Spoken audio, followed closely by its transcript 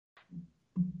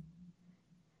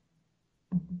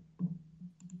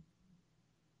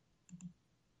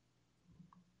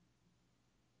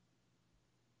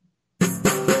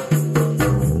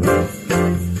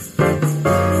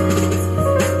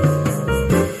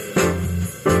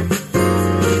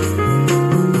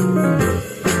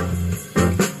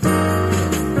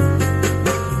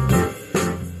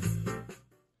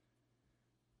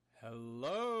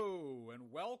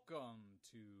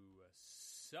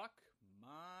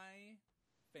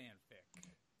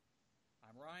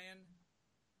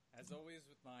as always,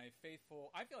 with my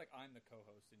faithful... I feel like I'm the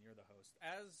co-host and you're the host.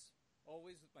 As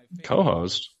always, with my faithful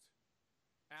Co-host? host,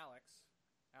 Alex.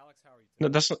 Alex, how are you No,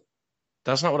 today?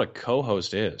 that's not what a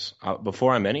co-host is.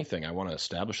 Before I'm anything, I want to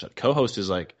establish that co-host is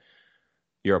like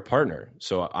you're a partner.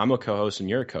 So I'm a co-host and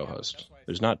you're a co-host. That's why I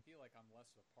There's said I not, feel like I'm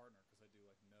less of a partner because I do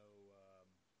like no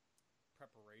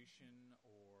preparation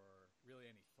or really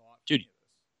any thought for dude. any of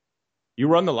this. You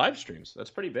run the live streams.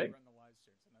 That's pretty I big. run the live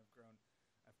streams, and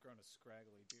I've grown a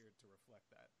scraggly beard to reflect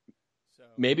that. So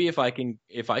Maybe if I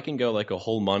can go like a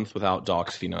whole month without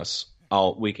doxing us,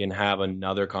 we can have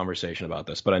another conversation about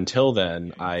this. But until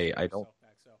then, I don't.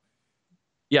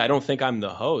 Yeah, I don't think I'm the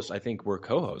host. I think we're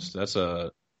co-hosts. I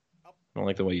don't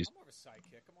like the way you. I'm more of a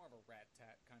sidekick. I'm more of a rat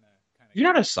tat kind of.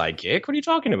 You're not a sidekick. What are you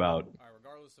talking about? All right,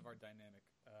 regardless of our dynamic,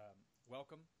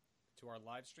 welcome to our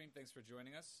live stream. Thanks for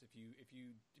joining us. If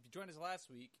you joined us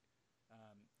last week,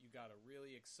 you got a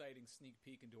really exciting sneak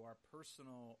peek into our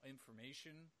personal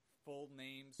information, full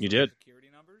names, You did. security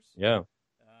numbers. Yeah.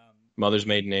 Mother's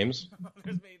maiden names.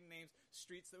 Mother's maiden names,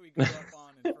 streets that we grew up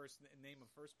on, and name of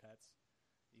first pets.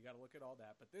 You got to look at all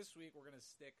that. But this week we're going to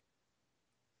stick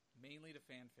mainly to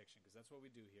fan fiction because that's what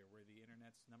we do here. We're the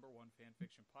internet's #1 fan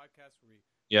fiction podcast where we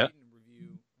read and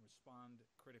review and respond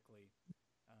critically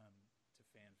to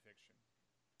fan fiction.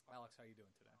 Alex, how are you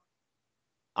doing today?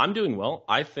 I'm doing well.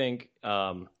 I think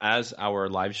as our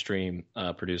live stream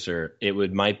producer, it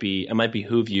might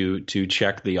behoove you to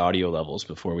check the audio levels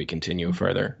before we continue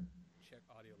further. Check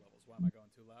audio levels. Why am I going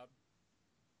too loud?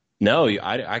 No,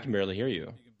 I can barely hear you.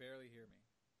 You can barely hear me.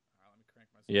 All right, let me crank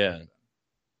myself Yeah. up then.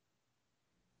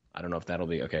 I don't know if that'll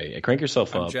be okay. Crank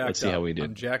yourself up. Let's see how we do.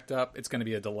 I'm jacked up. It's going to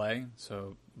be a delay,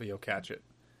 but you'll catch it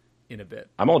in a bit.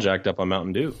 I'm all jacked up on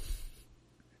Mountain Dew. I'm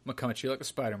going to come at you like a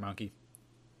spider monkey.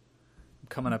 I'm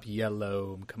coming up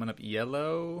yellow.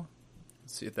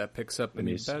 Let's see if that picks up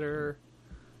any better.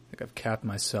 I think I've capped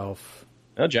myself.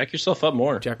 No, jack yourself up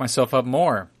more. Jack myself up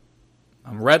more.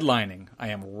 I'm redlining. I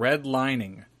am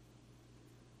redlining.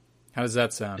 How does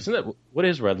that sound? What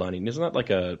is redlining? Isn't that like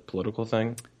a political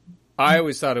thing? I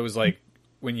always thought it was like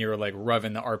when you're like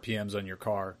revving the RPMs on your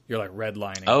car. You're like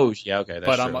redlining. Oh, yeah, okay.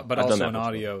 That's true. But also in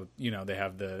audio, they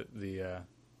have the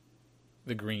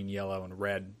green, yellow, and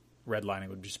red. Redlining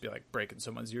would just be like breaking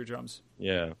someone's eardrums.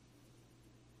 Yeah.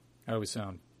 How do we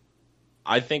sound?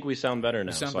 I think we sound better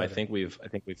now. Better. I think we've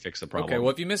fixed the problem. Okay, well,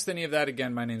 if you missed any of that,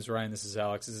 again, my name's Ryan. This is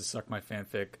Alex. This is Suck My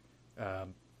Fanfic.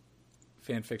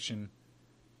 Fan fiction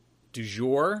du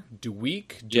jour, du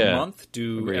week, du month,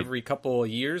 agreed. Every couple of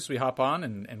years we hop on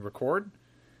and record.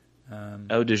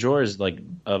 Du jour is like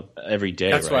every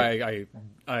day. That's right? why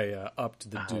I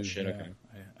upped the do. Shit, okay.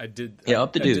 I did.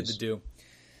 Up the dues. I did the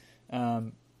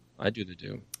do. I do the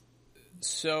do.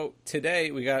 So today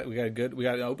we got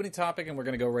an opening topic, and we're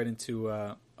going to go right into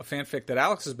a fanfic that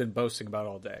Alex has been boasting about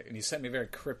all day, and he sent me a very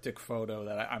cryptic photo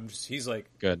that he's like,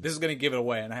 good. This is going to give it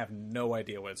away, and I have no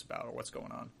idea what it's about or what's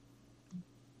going on.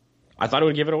 I thought it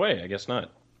would give it away. I guess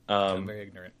not. I'm very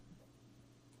ignorant.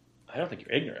 I don't think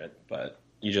you're ignorant, but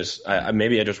you just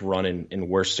maybe I just run in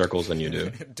worse circles than you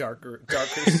do. darker.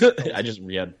 I just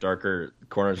darker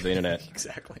corners of the internet.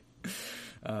 Exactly.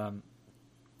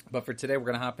 But for today, we're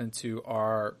going to hop into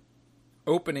our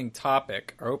opening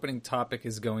topic. Our opening topic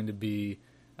is going to be,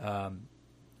 and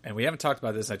we haven't talked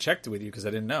about this. I checked it with you because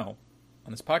I didn't know.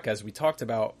 On this podcast, we talked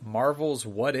about Marvel's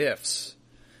What Ifs,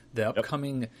 the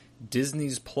upcoming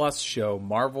Disney's Plus show,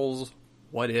 Marvel's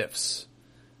What Ifs.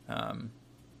 Let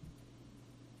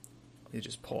me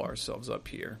just pull ourselves up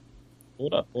here.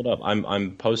 Hold up.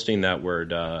 I'm posting that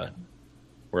word.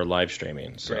 We're live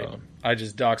streaming. So great. I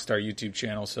just doxed our YouTube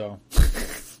channel, so.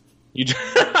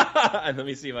 Let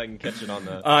me see if I can catch it on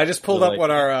the. I just pulled up what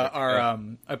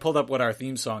I pulled up what our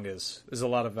theme song is. There's a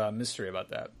lot of mystery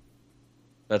about that.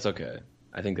 That's okay.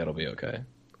 I think that'll be okay.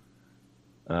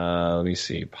 Let me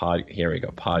see. Here we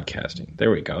go. Podcasting.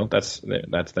 There we go. That's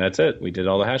it. We did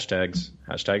all the hashtags.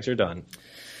 Hashtags are done.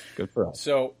 Good for us.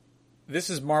 So this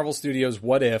is Marvel Studios'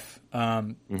 What If,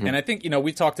 and I think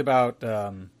we talked about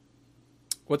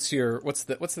what's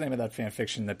the name of that fan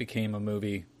fiction that became a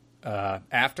movie.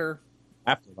 After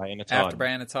by Anna Todd. After by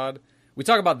Anna Todd. We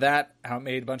talk about that, how it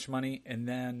made a bunch of money, and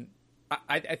then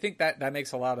I think that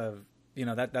makes a lot of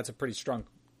that's a pretty strong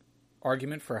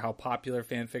argument for how popular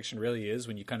fan fiction really is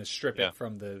when you kind of strip it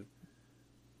from the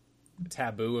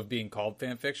taboo of being called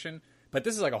fan fiction. But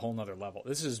this is like a whole nother level.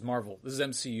 This is Marvel. This is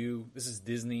MCU. This is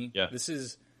Disney. Yeah. This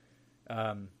is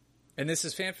and this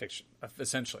is fan fiction,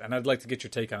 essentially. And I'd like to get your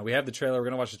take on it. We have the trailer. We're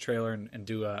going to watch the trailer and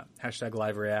do a hashtag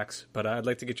live reacts. But I'd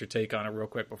like to get your take on it real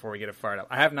quick before we get it fired up.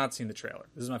 I have not seen the trailer.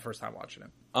 This is my first time watching it.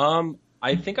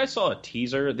 I think I saw a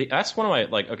teaser. That's one of my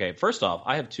like. Okay, first off,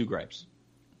 I have two gripes.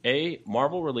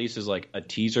 Marvel releases like a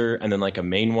teaser and then like a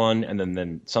main one and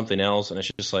then something else, and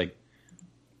it's just like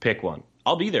pick one.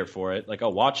 I'll be there for it. Like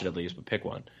I'll watch it at least, but pick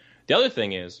one. The other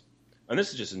thing is, and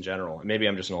this is just in general, and maybe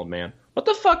I'm just an old man. What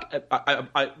the fuck?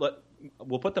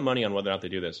 We'll put the money on whether or not they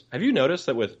do this. Have you noticed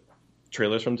that with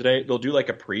trailers from today, they'll do like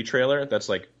a pre-trailer that's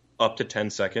like up to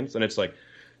 10 seconds, and it's like,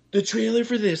 the trailer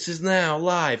for this is now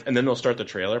live, and then they'll start the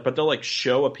trailer, but they'll like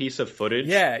show a piece of footage.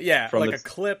 Yeah, like a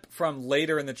clip from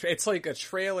later in the it's like a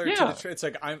trailer to the it's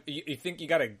like you think you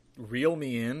got to reel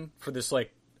me in for this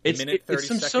like minute 30 It's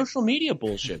some social media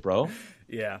bullshit, bro.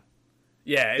 Yeah.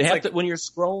 They have to, when you're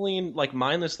scrolling like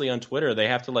mindlessly on Twitter, they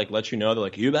have to like let you know they're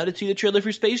like, you about to see the trailer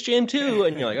for Space Jam 2,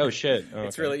 and you're like, oh shit. Oh,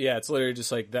 it's really it's literally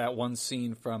just like that one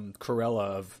scene from Cruella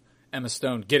of Emma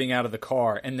Stone getting out of the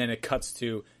car, and then it cuts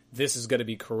to, this is going to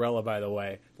be Cruella, by the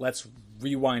way. Let's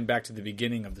rewind back to the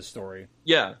beginning of the story.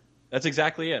 Yeah, that's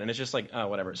exactly it. And it's just like, oh,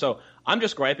 whatever. So I'm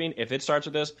just griping. If it starts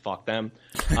with this, fuck them.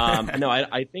 No,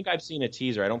 I think I've seen a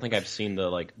teaser. I don't think I've seen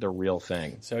the real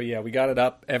thing. So yeah, we got it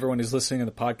up. Everyone who's listening to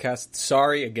the podcast,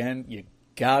 sorry again. You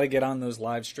got to get on those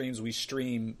live streams. We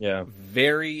stream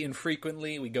very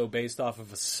infrequently. We go based off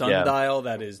of a sundial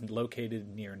that is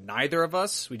located near neither of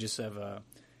us. We just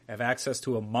have access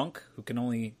to a monk who can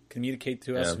only communicate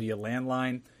to us via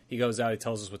landline. He goes out, he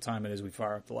tells us what time it is, we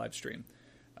fire up the live stream.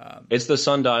 It's the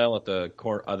sundial at the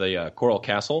Coral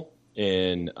Castle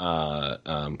in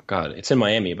it's in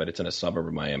Miami, but it's in a suburb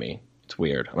of Miami. It's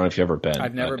weird. I don't know if you've ever been.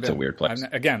 I've never been. It's a weird place.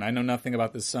 Again, I know nothing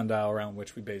about this sundial around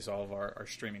which we base all of our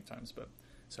streaming times, but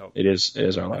so it is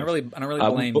our life. I don't really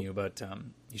blame you, but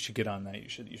you should get on that. You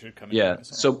should come in. Yeah.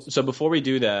 So before we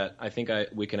do that, I think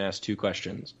we can ask two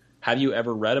questions. Have you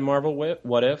ever read a Marvel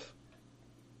What If?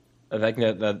 I think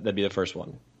that'd be the first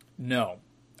one. No.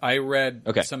 I read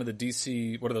some of the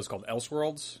DC, what are those called?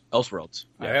 Elseworlds? Elseworlds.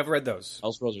 Yeah. I have read those.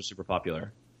 Elseworlds are super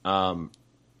popular.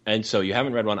 And so you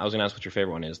haven't read one. I was going to ask what your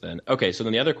favorite one is then. Okay, so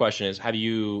then the other question is, have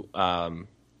you, I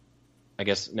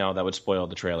guess now that would spoil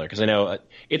the trailer, because I know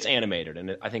it's animated,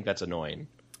 and I think that's annoying.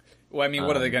 Well, I mean,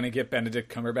 what are they going to get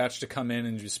Benedict Cumberbatch to come in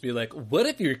and just be like, what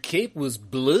if your cape was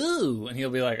blue? And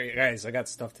he'll be like, hey, guys, I got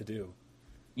stuff to do.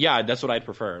 Yeah, that's what I'd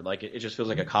prefer. Like, it just feels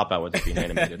like a cop-out with it being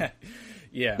animated.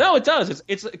 Yeah. No, it does.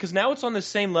 It's because now it's on the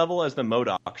same level as the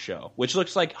MODOK show, which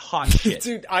looks like hot shit.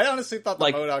 Dude, I honestly thought the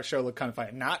MODOK show looked kind of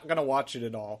funny. Not going to watch it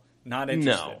at all. Not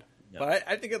interested. No. But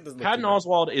I think it does look Patton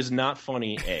Oswalt is not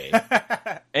funny,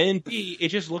 A. And B, it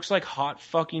just looks like hot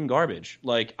fucking garbage.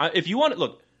 Like, if you want to,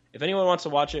 look, if anyone wants to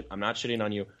watch it, I'm not shitting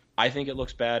on you. I think it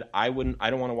looks bad. I don't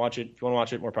want to watch it. If you want to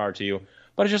watch it, more power to you.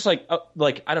 But it's just like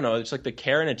I don't know. It's like the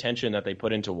care and attention that they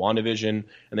put into WandaVision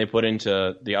and they put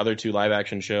into the other two live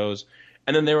action shows.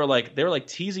 And then they were like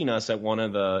teasing us at one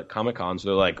of the Comic-Cons.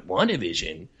 They're like,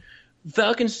 WandaVision,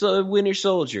 Falcon Winter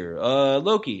Soldier,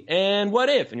 Loki, and What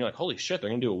If? And you're like, holy shit,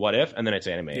 they're going to do a What If? And then it's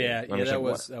animated. Yeah, that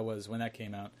was when that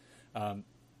came out.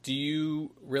 Do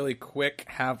you really quick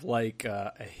have like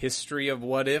a history of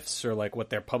What Ifs, or like what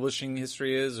their publishing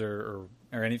history is, or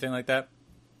anything like that?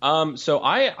 So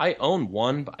I own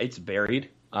one, but it's buried.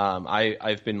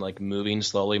 I've been like moving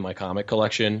slowly my comic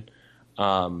collection.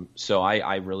 So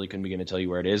I really couldn't begin to tell you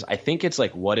where it is. I think it's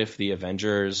like, what if the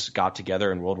Avengers got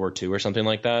together in World War II or something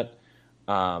like that?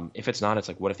 If it's not, it's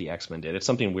like, what if the X-Men did? It's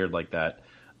something weird like that.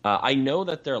 I know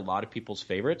that they're a lot of people's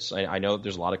favorites. I know that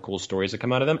there's a lot of cool stories that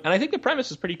come out of them. And I think the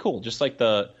premise is pretty cool. Just like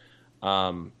the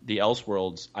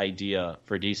Elseworlds idea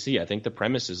for DC. I think the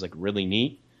premise is like really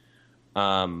neat.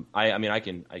 I mean, I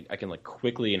can like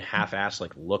quickly and half-ass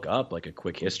like look up like a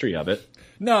quick history of it.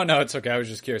 No, it's okay. I was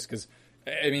just curious because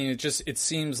I mean, it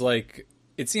seems like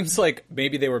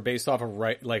maybe they were based off of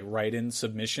write-in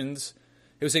submissions.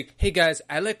 It was like, hey guys,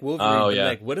 I like Wolverine. Oh, but yeah.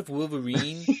 like, what if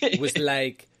Wolverine was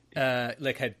like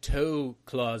had toe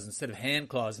claws instead of hand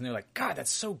claws? And they're like, God,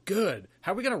 that's so good.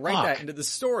 How are we gonna write that into the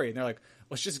story? And they're like,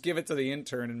 let's just give it to the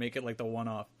intern and make it like the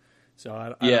one-off. So I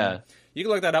don't know. You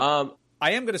can look that up.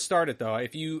 I am going to start it though.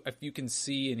 If you can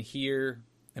see and hear,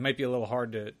 it might be a little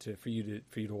hard for you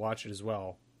to watch it as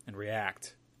well and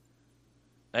react.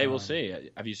 Hey, we'll see.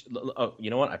 Have you? Oh, you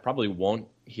know what? I probably won't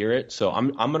hear it, so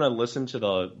I'm gonna listen to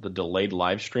the delayed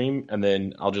live stream and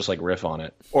then I'll just like riff on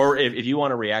it. Or if you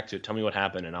want to react to it, tell me what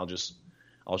happened and I'll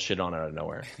shit on it out of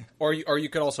nowhere. or you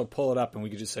could also pull it up and we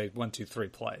could just say 1, 2, 3,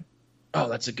 play. Oh,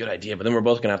 that's a good idea. But then we're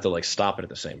both gonna have to like stop it at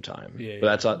the same time. Yeah,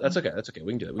 but that's okay. That's okay.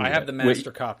 We can do it. I have the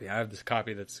master copy. I have this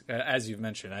copy that's as you've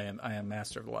mentioned. I am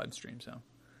master of the live stream.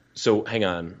 So hang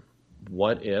on.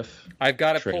 What if I've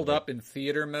got it trailer. pulled up in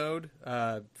theater mode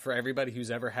for everybody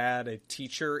who's ever had a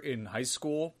teacher in high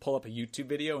school. Pull up a YouTube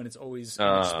video, and it's always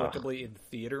inexplicably in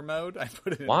theater mode. I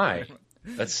put it in Why?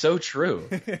 That's so true.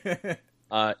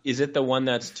 Is it the one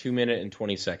that's 2 minutes and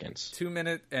 20 seconds? 2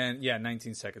 minute and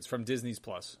 19 seconds from Disney's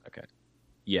Plus. Okay.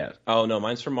 Yeah. Oh no,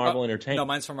 mine's from Marvel Entertainment. No,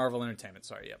 mine's from Marvel Entertainment.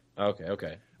 Sorry. Yep.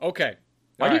 Okay.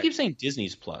 Why do you keep saying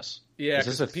Disney's Plus? Yeah, is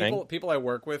this a thing? People I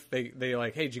work with, they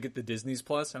like, hey, did you get the Disney's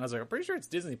Plus? And I was like, I'm pretty sure it's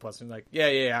Disney Plus. And they're like,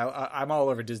 yeah, I'm all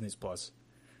over Disney's Plus.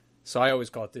 So I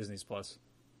always call it Disney's Plus.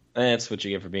 That's what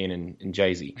you get for being in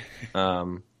Jay-Z.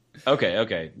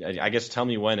 Okay. I guess tell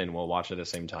me when, and we'll watch it at the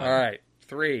same time. All right,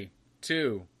 3,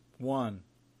 2, 1,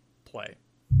 play.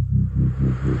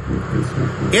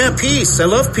 Yeah, peace. I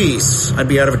love peace. I'd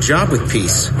be out of a job with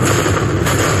peace.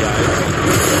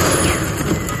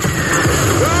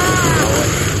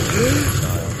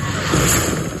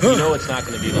 You know it's not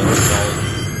going to be like a solid.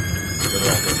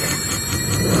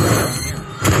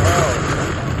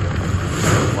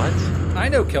 What? I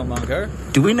know Killmonger.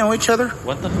 Do we know each other?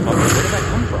 What the fuck? Where did that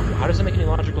come from? How does it make any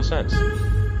logical sense?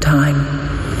 Time.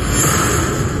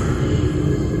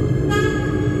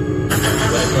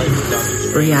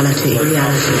 Reality.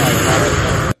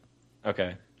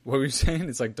 Okay. What were you saying?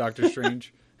 It's like Doctor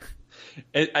Strange.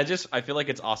 I feel like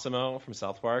it's Osimo from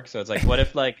South Park. So it's like, what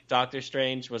if like Doctor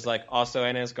Strange was like also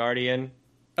an Asgardian?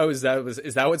 Oh, is that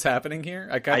what's happening here?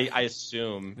 I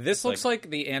assume this looks like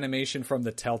the animation from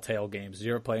the Telltale games. Did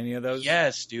you ever play any of those?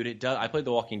 Yes, dude, it does. I played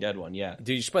the Walking Dead one. Yeah,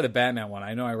 dude, you should play the Batman one.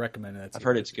 I know I recommend it. I've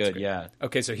heard it's good. Yeah.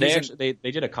 Okay, so they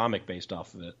did a comic based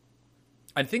off of it.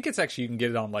 I think it's actually you can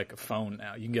get it on like a phone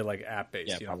now. You can get like app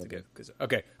based. Yeah, you probably. Have to get,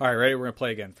 okay, all right, ready? We're gonna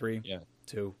play again. 3, Yeah.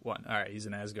 2, 1. All right, he's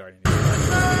an Asgardian.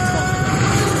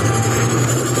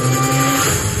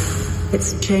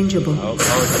 It's changeable. Oh, it's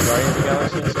the Guardian of the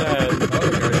Galaxy instead.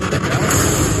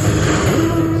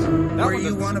 Where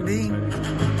you want to be?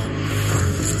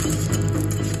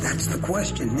 That's the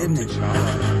question, isn't it?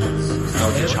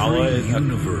 T'Challa Every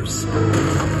universe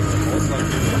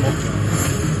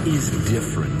is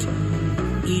different.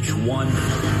 Each one.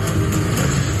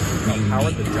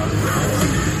 Howard the Duck.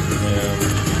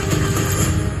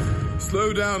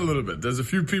 Slow down a little bit. There's a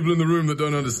few people in the room that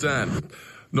don't understand.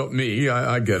 Not me.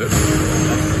 I get it.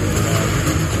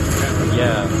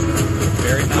 Yeah.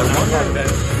 Very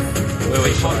nice.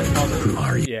 Wait. Who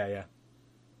are you? Yeah.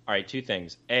 All right, two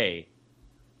things. A,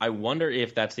 I wonder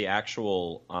if that's the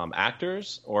actual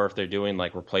actors or if they're doing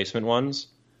like replacement ones.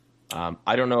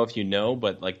 I don't know if you know,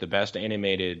 but like the best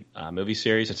animated movie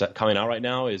series that's coming out right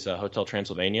now is Hotel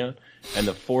Transylvania, and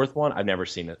the fourth one I've never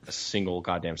seen a single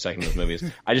goddamn second of those movies.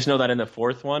 I just know that in the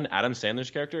fourth one, Adam Sandler's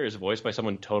character is voiced by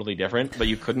someone totally different, but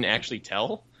you couldn't actually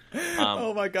tell.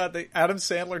 Oh my god, Adam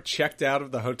Sandler checked out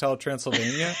of the Hotel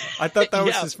Transylvania. I thought that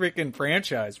was his freaking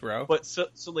franchise, bro. But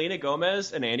Selena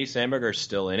Gomez and Andy Samberg are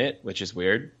still in it, which is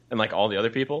weird, and like all the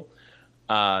other people.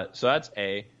 So that's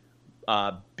A.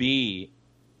 B.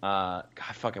 God,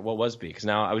 fuck it. What was B? Because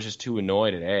now I was just too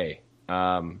annoyed at A.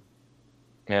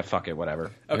 Fuck it. Whatever.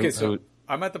 Okay, so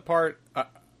I'm at the part. I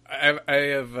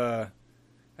have a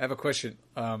question.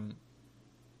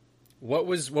 What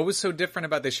was so different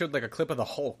about? They showed like a clip of the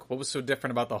Hulk. What was so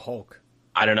different about the Hulk?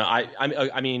 I don't know.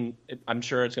 I mean, I'm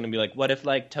sure it's gonna be like, what if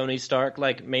like Tony Stark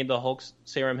like made the Hulk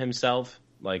serum himself?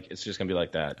 Like it's just gonna be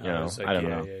like that, you know? Like, I don't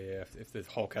know. Yeah. If the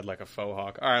Hulk had like a faux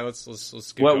Hulk. All right, let's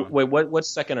skip Well, going. wait, what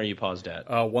second are you paused at?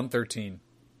 113.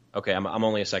 Okay, I'm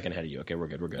only a second ahead of you. Okay, we're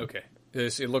good. Okay,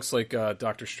 it looks like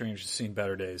Doctor Strange has seen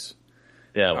better days.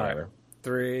 Yeah, whatever. Right.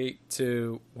 3,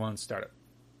 2, 1, start it.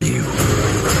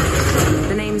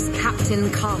 The name's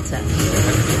Captain Carter.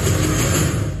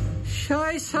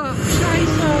 Scheisse.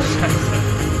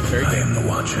 Very I good. am the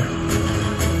Watcher.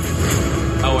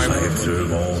 Oh, I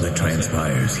observe all that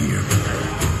transpires here.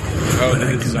 Oh, But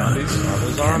I do not,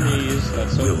 Those armies.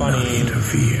 That's so will not funny.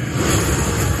 interfere.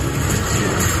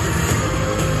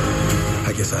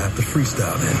 I guess I have to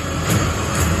freestyle then.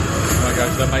 Oh my god,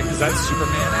 is that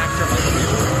Superman actor?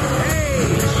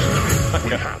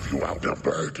 We have you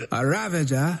outnumbered. A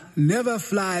Ravager never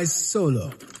flies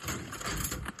solo.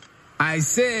 I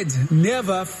said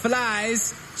never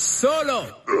flies solo.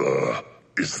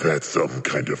 Is that some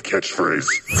kind of catchphrase?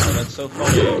 Oh, that's so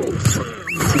funny.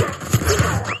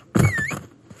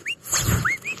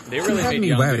 They really had made me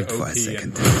Young worried the for a OP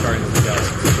second. in Guardians of the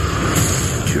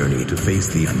Galaxy. Journey to face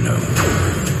the unknown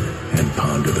and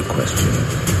ponder the question.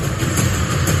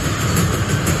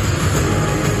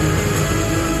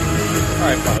 All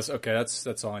right, pause. Okay,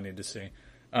 that's all I need to see.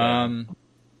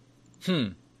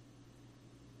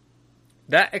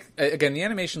 That again, the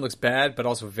animation looks bad, but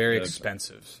also very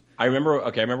expensive. I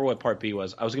remember what part B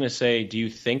was. I was going to say, do you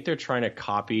think they're trying to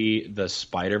copy the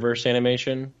Spider-Verse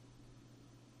animation?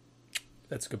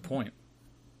 That's a good point.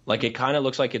 Like, it kind of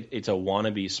looks like it's a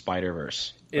wannabe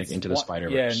Spider-Verse, like Into the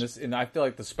Spider-Verse. Yeah, and I feel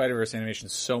like the Spider-Verse animation,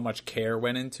 so much care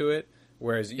went into it,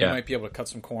 whereas you might be able to cut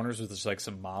some corners with just like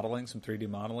some modeling, some 3D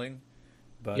modeling.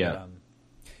 But yeah,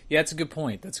 it's a good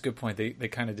point. That's a good point. They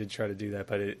kind of did try to do that,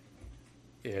 but it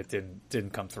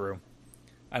didn't come through.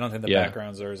 I don't think the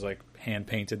backgrounds are as like hand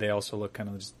painted. They also look kind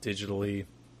of just digitally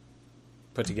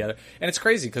put together. And it's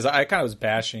crazy because I kind of was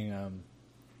bashing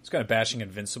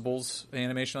Invincible's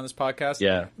animation on this podcast.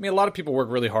 Yeah, I mean, a lot of people work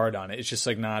really hard on it. It's just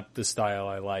like not the style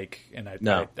I like, and I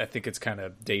think it's kind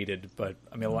of dated. But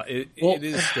I mean, it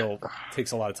is still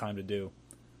takes a lot of time to do.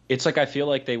 It's like I feel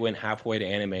like they went halfway to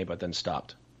anime, but then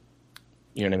stopped.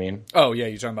 You know what I mean? Oh yeah,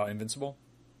 you're talking about Invincible?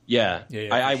 Yeah.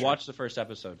 I watched the first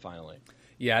episode finally.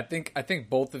 Yeah, I think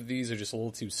both of these are just a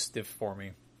little too stiff for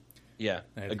me. Yeah,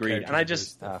 agreed. And I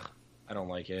just I don't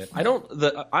like it.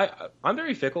 I'm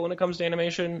very fickle when it comes to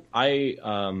animation.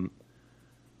 The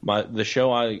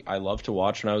show I loved to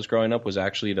watch when I was growing up was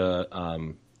actually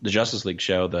the Justice League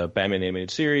show, the Batman the Animated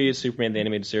Series, Superman the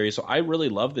Animated Series. So I really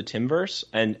love the Timverse,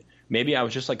 and maybe I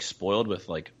was just like spoiled with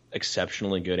like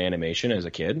exceptionally good animation as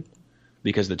a kid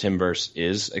because the Timverse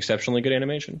is exceptionally good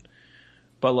animation.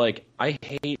 But like I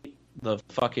hate the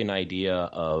fucking idea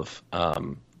of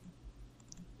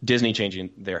Disney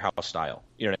changing their house style.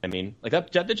 You know what I mean? Like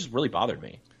that just really bothered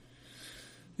me.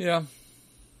 Yeah.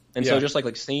 And so just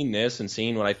like seeing this and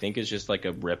seeing what I think is just like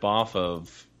a ripoff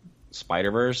of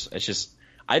Spider-Verse, it's just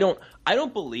I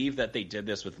don't believe that they did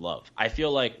this with love. I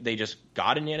feel like they just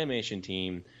got an animation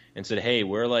team and said, hey,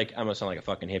 we're like, I'm going to sound like a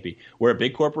fucking hippie. We're a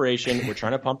big corporation. We're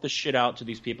trying to pump this shit out to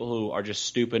these people who are just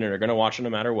stupid and are going to watch it no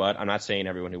matter what. I'm not saying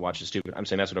everyone who watches stupid. I'm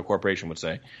saying that's what a corporation would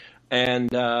say. And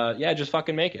just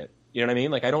fucking make it. You know what I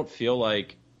mean? Like, I don't feel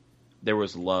like there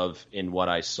was love in what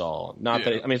I saw. Not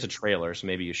that, I mean, it's a trailer, so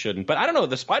maybe you shouldn't. But I don't know,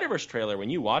 the Spider-Verse trailer, when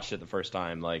you watched it the first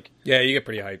time, like... Yeah, you get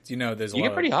pretty hyped. You know, you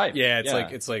get pretty hyped. Yeah,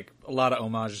 it's like a lot of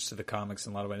homages to the comics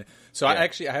and a lot of... So I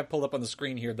have pulled up on the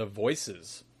screen here the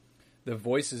voices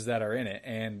that are in it.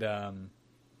 And, I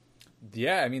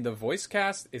mean, the voice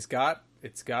cast, it's got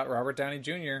Robert Downey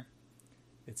Jr.,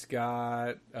 it's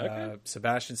got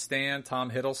Sebastian Stan, Tom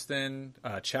Hiddleston,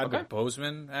 Chadwick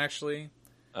Boseman, actually.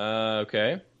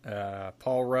 Okay.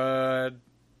 Paul Rudd,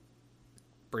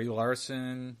 Brie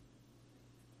Larson.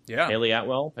 Yeah. Haley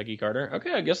Atwell, Peggy Carter.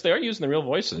 Okay, I guess they are using the real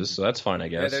voices, so that's fine, I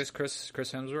guess. Yeah, there's Chris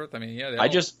Hemsworth. I mean, yeah.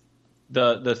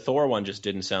 The Thor one just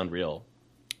didn't sound real.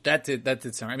 That did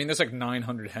sound... I mean, there's like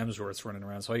 900 Hemsworths running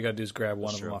around, so all you gotta do is grab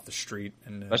one of them off the street.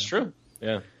 And that's true.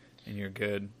 Yeah. And you're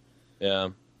good. Yeah.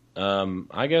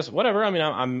 I guess whatever. I mean,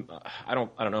 I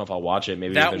don't know if I'll watch it.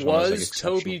 Maybe that was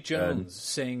Toby Jones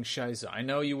saying Shiza. I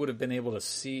know you would have been able to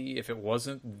see if it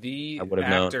wasn't the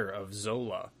actor of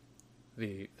Zola,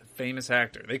 the famous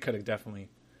actor. They could have definitely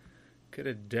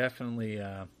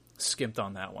skimped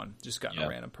on that one. Just gotten a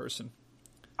random person.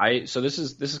 So this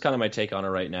is kind of my take on it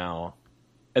right now,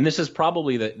 and this is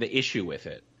probably the issue with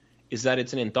it is that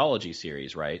it's an anthology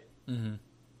series, right? Mm-hmm.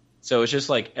 So it's just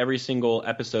like every single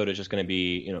episode is just going to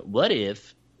be, what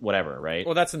if, whatever, right?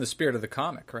 Well, that's in the spirit of the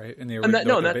comic, right? In the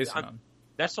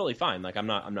that's totally fine. Like I'm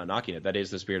not knocking it. That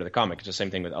is the spirit of the comic. It's the same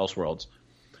thing with Elseworlds.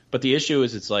 But the issue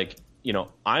is, it's like,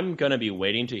 I'm going to be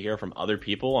waiting to hear from other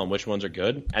people on which ones are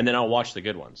good, and then I'll watch the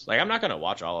good ones. Like I'm not going to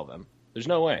watch all of them. There's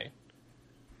no way.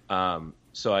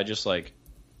 So I just I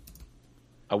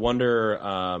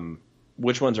wonder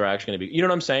which ones are actually going to be. You know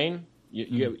what I'm saying?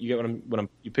 You get what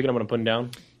you picking up what I'm putting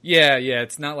down? Yeah.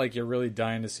 It's not like you're really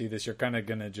dying to see this. You're kind of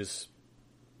gonna just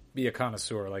be a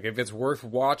connoisseur. Like if it's worth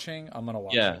watching, I'm gonna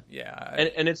watch it.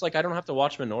 Yeah. And it's like I don't have to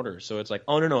watch them in order. So it's like,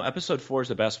 oh no, episode 4 is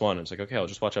the best one. It's like, okay, I'll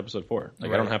just watch episode 4.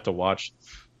 Like I don't have to watch.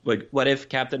 Like, what if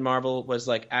Captain Marvel was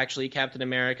like actually Captain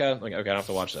America? Like, okay, I don't have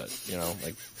to watch that.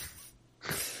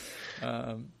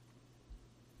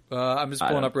 I'm just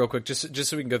pulling up real quick, just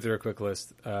so we can go through a quick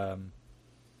list.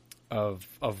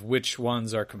 Of which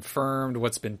ones are confirmed,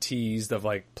 what's been teased, of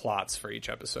like plots for each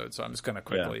episode. So I'm just going to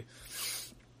quickly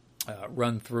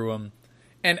run through them.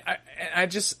 And I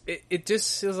just, it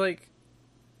just feels like,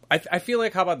 I feel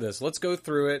like, how about this? Let's go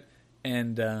through it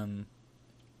and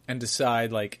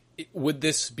decide, like, would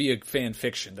this be a fan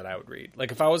fiction that I would read?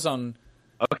 Like if I was on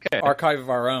Archive of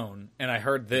Our Own and I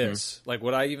heard this, like,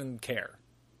 would I even care?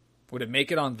 Would it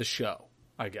make it on the show,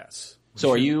 I guess?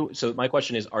 So my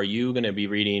question is, are you going to be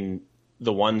reading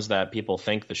the ones that people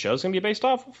think the show's going to be based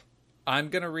off of? I'm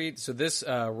going to read. So this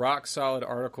rock solid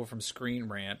article from Screen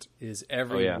Rant is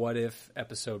every What If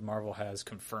episode Marvel has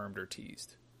confirmed or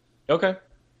teased. Okay.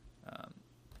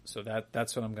 So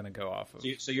that's what I'm going to go off of.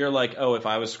 So you're like, oh, if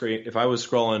I was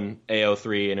scrolling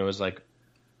AO3 and it was like,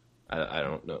 I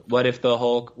don't know, what if the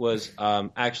Hulk was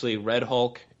actually Red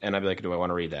Hulk? And I'd be like, do I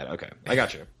want to read that? Okay, I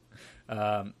got you.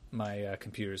 My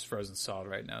computer's frozen solid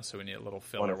right now, so we need a little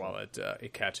filler while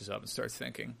it catches up and starts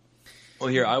thinking. Well,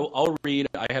 here, I'll read.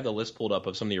 I have the list pulled up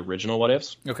of some of the original What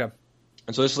Ifs. Okay.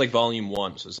 And so this is like volume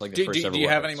 1, so it's like the first ever. Do you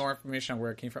have any more information on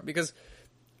where it came from? Because,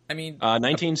 I mean...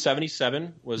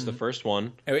 1977 was the first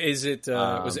one. Is it,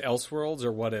 was it Elseworlds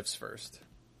or What Ifs first?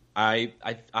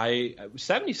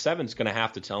 77 is going to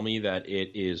have to tell me that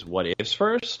it is What Ifs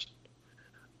first.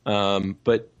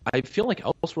 But I feel like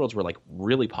Elseworlds were like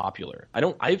really popular.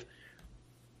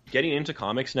 Getting into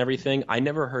comics and everything, I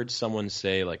never heard someone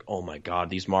say like, "Oh my god,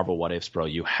 these Marvel What Ifs, bro!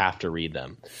 You have to read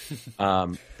them."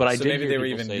 But I did. Maybe hear they were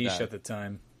people even say niche that. at the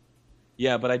time.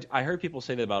 Yeah, but I heard people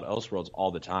say that about Elseworlds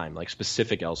all the time, like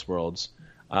specific Elseworlds.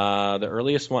 The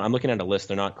earliest one, I'm looking at a list.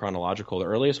 They're not chronological. The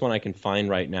earliest one I can find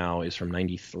right now is from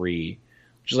 '93,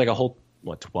 which is like a whole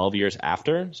 12 years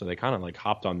after. So they kind of like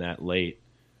hopped on that late.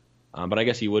 But I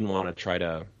guess you wouldn't want to try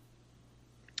to.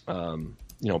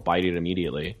 Bite it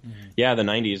immediately. Mm-hmm. Yeah, the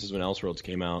 90s is when Elseworlds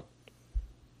came out.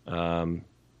 But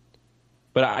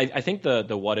I think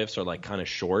the What Ifs are like kind of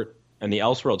short, and the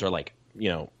Elseworlds are like,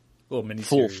 little mini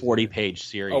full 40-page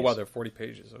series. Oh, wow, they're 40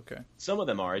 pages. Okay. Some of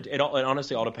them are. It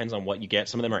honestly all depends on what you get.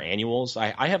 Some of them are annuals.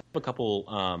 I have a couple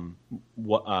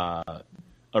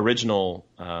original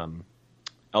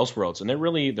Elseworlds, and they're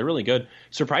really good.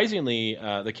 Surprisingly,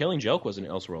 The Killing Joke was in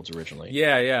Elseworlds originally.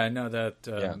 Yeah, I know that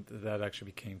that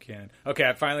actually became canon. Okay,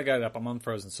 I finally got it up. I'm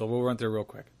unfrozen, so we'll run through real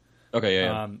quick. Okay,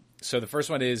 yeah. So the first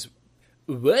one is,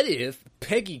 what if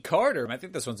Peggy Carter? I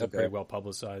think this one's pretty well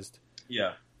publicized.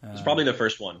 Yeah, it's probably the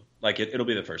first one. Like it'll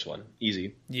be the first one,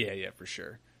 easy. Yeah, for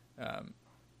sure.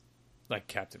 Like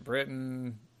Captain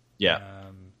Britain. Yeah.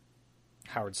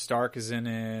 Howard Stark is in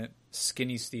it.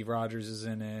 Skinny Steve Rogers is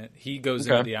in it. He goes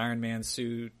into the Iron Man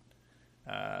suit.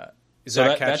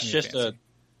 That's just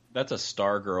that's a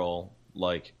Stargirl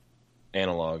like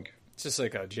analog. It's just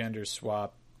like a gender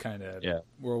swap kind of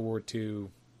World War II.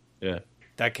 Yeah.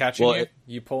 That catching you?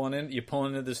 You pulling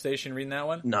into the station reading that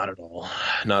one? Not at all.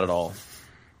 Not at all.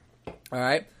 All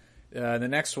right. The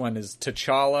next one is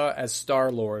T'Challa as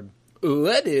Star-Lord.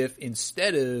 What if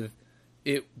instead of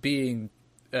it being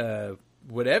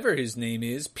whatever his name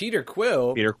is, Peter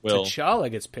Quill, T'Challa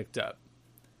gets picked up?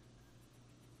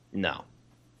 No,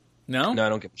 I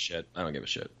don't give a shit.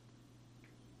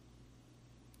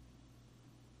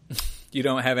 You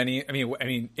don't have any. I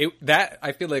mean, that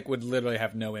I feel like would literally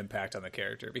have no impact on the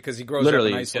character because he grows up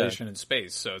in isolation in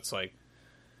space. So it's like,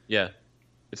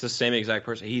 it's the same exact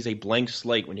person. He's a blank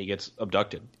slate when he gets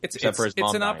abducted. Except for his mom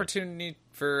it's an dying. Opportunity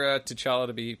for T'Challa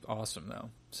to be awesome, though.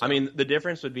 So. I mean, the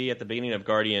difference would be at the beginning of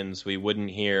Guardians, we wouldn't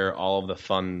hear all of the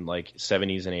fun like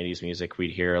 70s and 80s music.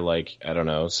 We'd hear like, I don't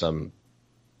know, some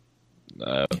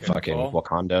fucking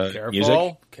Wakanda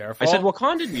music. Careful. I said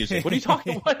Wakandan music. What are you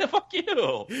talking about? What the fuck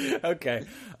you? Okay.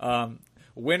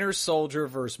 Winter Soldier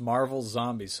versus Marvel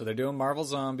Zombies. So they're doing Marvel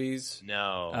Zombies.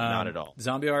 No, not at all.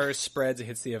 Zombie virus spreads. It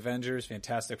hits the Avengers.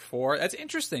 Fantastic Four. That's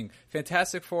interesting.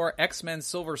 Fantastic Four. X-Men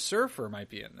Silver Surfer might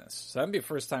be in this. So that'd be the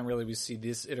first time really we see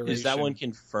this iteration. Is that one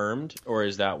confirmed, or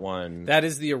is that one... That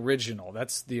is the original.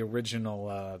 That's the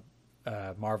original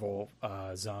Marvel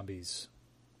Zombies.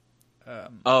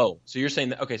 So you're saying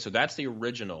that... Okay, so that's the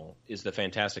original, is the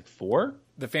Fantastic Four?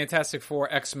 The Fantastic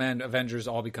Four, X-Men, Avengers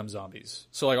all become zombies.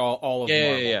 So like all of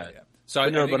Marvel. Yeah. So I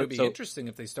think it would be interesting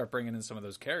if they start bringing in some of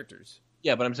those characters.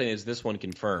 Yeah, but I'm saying, is this one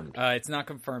confirmed? It's not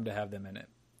confirmed to have them in it.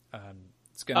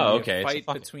 It's going to be a fight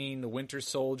between the Winter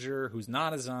Soldier, who's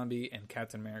not a zombie, and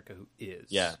Captain America, who is.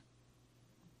 Yeah.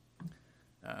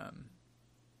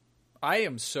 I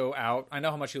am so out. I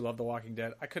know how much you love The Walking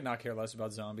Dead. I could not care less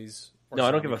about zombies. No,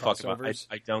 I don't give a fuck about.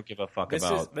 I don't give a fuck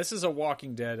about. This is a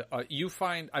Walking Dead.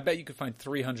 I bet you could find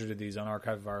 300 of these on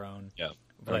Archive of Our Own. Yeah,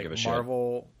 I don't give a shit.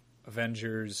 Marvel,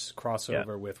 Avengers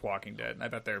crossover with Walking Dead. And I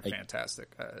bet they're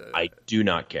fantastic. I do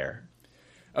not care.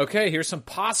 Okay, here's some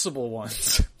possible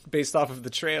ones based off of the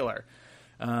trailer.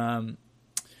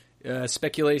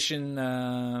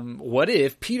 Speculation, what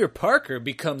if Peter Parker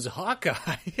becomes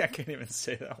Hawkeye? I can't even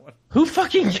say that one. Who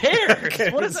fucking cares?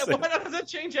 Why does that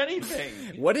change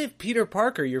anything? What if Peter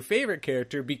Parker, your favorite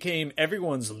character, became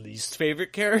everyone's least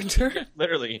favorite character?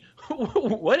 Literally.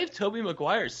 What if Tobey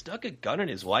Maguire stuck a gun in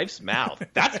his wife's mouth?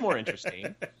 That's more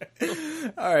interesting.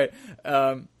 All right.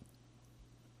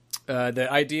 The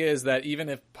idea is that even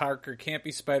if Parker can't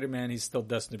be Spider-Man, he's still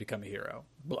destined to become a hero.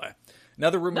 Blah.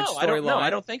 Another rumored storyline. No, I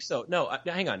don't think so. No,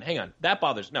 hang on. That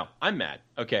bothers. No, I'm mad.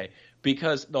 Okay,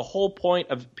 because the whole point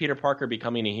of Peter Parker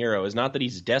becoming a hero is not that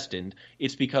he's destined.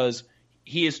 It's because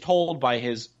he is told by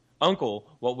his uncle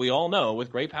what we all know: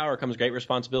 with great power comes great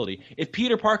responsibility. If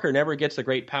Peter Parker never gets the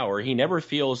great power, he never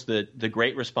feels the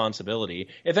great responsibility.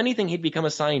 If anything, he'd become a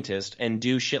scientist and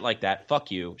do shit like that. Fuck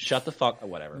you. Shut the fuck.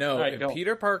 Whatever. No, right, if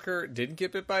Peter Parker didn't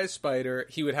get bit by a spider,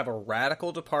 he would have a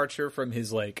radical departure from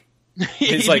his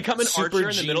He's like become an super archer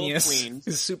in the middle of genius, Queens.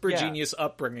 his super genius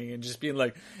upbringing, and just being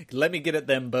like, "Let me get at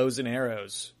them bows and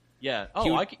arrows." Yeah.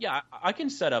 Oh, I can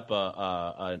set up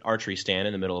an archery stand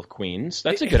in the middle of Queens.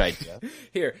 That's a good idea.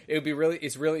 Here,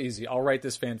 it's really easy. I'll write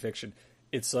this fan fiction.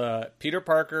 It's Peter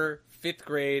Parker, 5th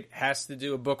grade, has to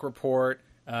do a book report.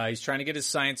 He's trying to get his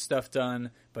science stuff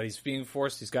done, but he's being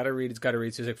forced. He's got to read. So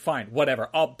he's like, fine, whatever.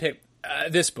 I'll pick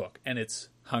this book, and it's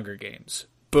Hunger Games.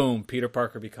 Boom. Peter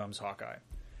Parker becomes Hawkeye.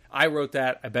 I wrote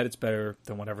that. I bet it's better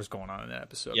than whatever's going on in that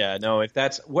episode. Yeah, no, if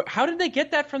that's... How did they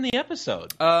get that from the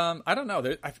episode? I don't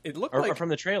know. It looked or from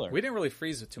the trailer. We didn't really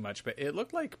freeze it too much, but it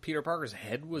looked like Peter Parker's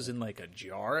head was in like a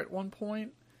jar at one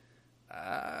point.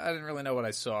 I didn't really know what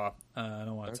I saw. I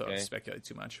don't want to speculate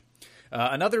too much.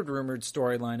 Another rumored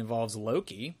storyline involves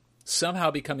Loki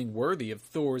somehow becoming worthy of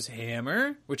Thor's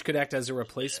hammer, which could act as a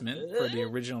replacement for the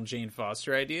original Jane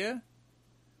Foster idea.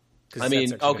 I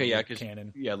mean, okay, yeah, because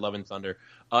Love and Thunder.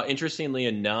 Interestingly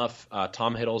enough,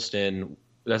 Tom Hiddleston,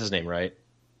 that's his name, right?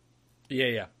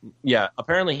 Yeah. Yeah,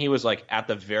 apparently he was like at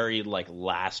the very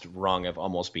last rung of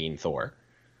almost being Thor.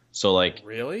 So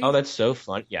really? Oh, that's so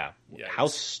fun. Yeah. How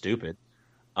stupid.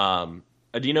 Do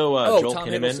you know Joel Tom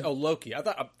Kinnaman? Loki. I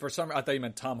thought you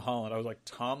meant Tom Holland. I was like,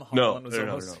 Tom Holland was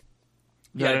almost...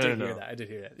 No. Yeah, I did hear that. I did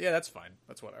hear that. Yeah, that's fine.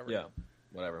 That's whatever. Yeah,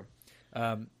 whatever.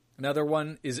 Another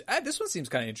one is this one seems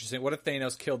kind of interesting. What if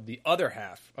Thanos killed the other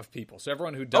half of people? So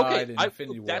everyone who died in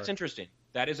Infinity War. That's interesting.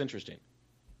 That is interesting.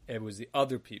 It was the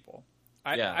other people.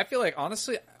 I feel like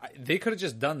honestly, they could have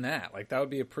just done that. Like that would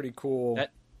be a pretty cool.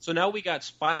 So now we got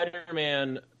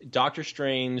Spider-Man, Doctor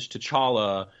Strange,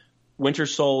 T'Challa, Winter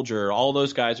Soldier. All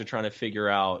those guys are trying to figure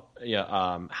out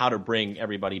how to bring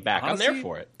everybody back. Honestly, I'm there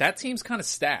for it. That team's kind of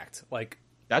stacked. Like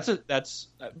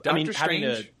Doctor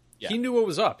Strange. He knew what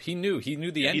was up. He knew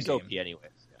the end he's game. OP anyways.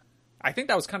 Yeah. I think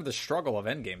that was kind of the struggle of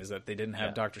Endgame is that they didn't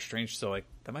have Doctor Strange. So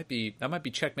that might be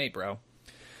checkmate, bro.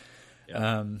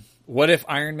 Yeah. What if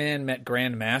Iron Man met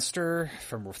Grandmaster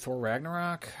from Thor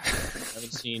Ragnarok? I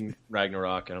haven't seen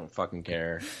Ragnarok. I don't fucking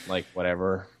care.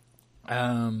 Whatever.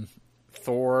 Iron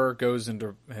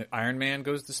Man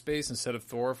goes to space instead of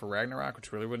Thor for Ragnarok,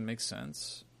 which really wouldn't make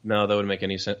sense. No, that wouldn't make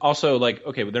any sense. Also, but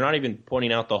they're not even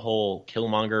pointing out the whole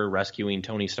Killmonger rescuing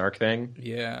Tony Stark thing.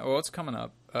 Yeah, well, it's coming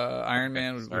up. Iron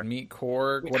Man would meet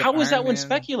Korg. How was that one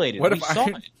speculated? What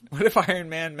if Iron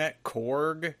Man met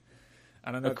Korg?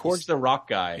 I don't know. Korg's the rock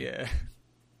guy. Yeah.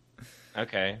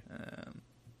 Okay.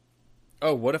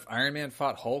 What if Iron Man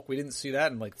fought Hulk? We didn't see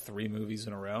that in 3 movies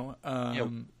in a row.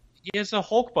 He has a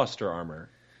Hulkbuster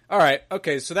armor. All right.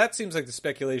 Okay. So that seems like the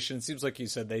speculation. It seems like you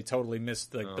said they totally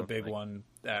missed the big one.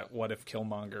 That what if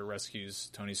Killmonger rescues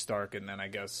Tony Stark, and then I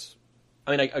guess.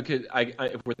 I mean,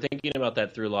 if we're thinking about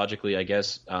that through logically, I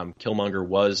guess Killmonger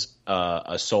was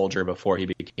a soldier before he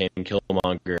became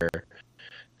Killmonger.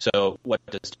 So, what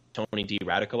does Tony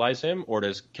de-radicalize him, or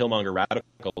does Killmonger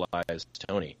radicalize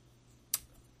Tony?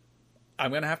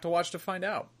 I'm gonna have to watch to find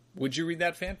out. Would you read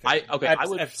that fanfic?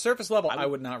 At surface level, I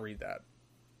would not read that.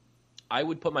 I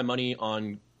would put my money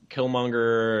on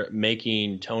Killmonger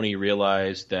making Tony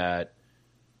realize that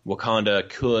Wakanda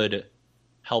could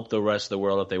help the rest of the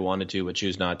world if they wanted to, but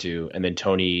choose not to, and then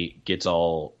Tony gets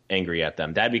all angry at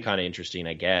them. That'd be kind of interesting,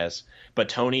 I guess. But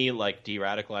Tony,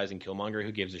 de-radicalizing Killmonger,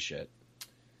 who gives a shit?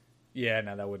 Yeah,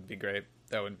 no, that wouldn't be great.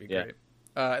 Great.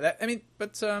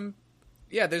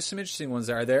 There's some interesting ones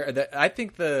there. I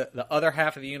think the other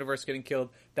half of the universe getting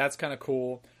killed, that's kind of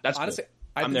cool. That's honestly. Cool.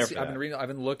 I've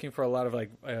been looking for a lot of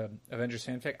Avengers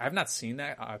fanfic. I've not seen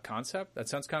that concept. That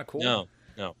sounds kind of cool.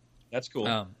 No, that's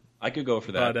cool. I could go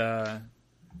for that. But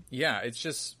it's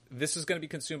just this is going to be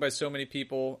consumed by so many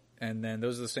people, and then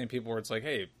those are the same people where it's like,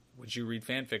 hey, would you read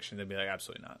fan fiction? They'd be like,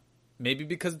 absolutely not. Maybe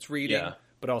because it's reading,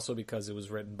 but also because it was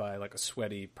written by a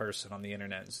sweaty person on the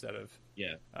internet instead of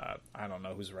I don't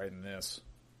know who's writing this.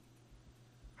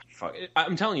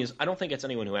 I'm telling you, I don't think it's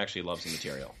anyone who actually loves the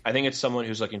material. I think it's someone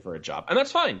who's looking for a job. And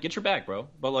that's fine. Get your bag, bro.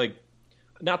 But,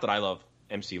 not that I love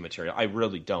MCU material. I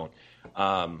really don't.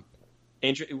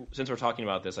 Since we're talking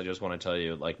about this, I just want to tell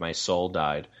you, my soul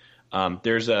died.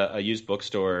 There's a used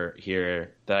bookstore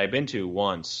here that I've been to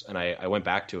once, and I went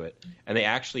back to it, and they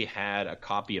actually had a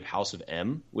copy of House of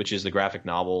M, which is the graphic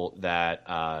novel that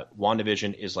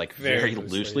WandaVision is like very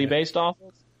loosely based off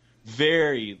of.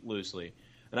 Very loosely.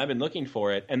 And I've been looking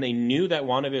for it, and they knew that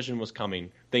WandaVision was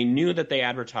coming. They knew that they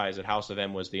advertised that House of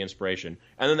M was the inspiration,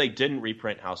 and then they didn't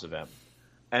reprint House of M.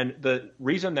 And the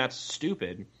reason that's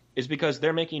stupid is because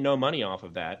they're making no money off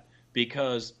of that,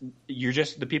 because you're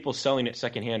just the people selling it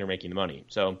secondhand are making the money.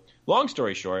 So, long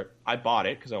story short, I bought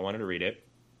it because I wanted to read it.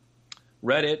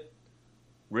 Read it,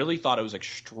 really thought it was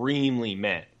extremely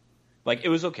meh. Like, it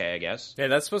was okay, I guess. Yeah,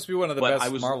 that's supposed to be one of the best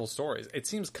Marvel stories. It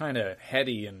seems kind of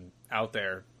heady and out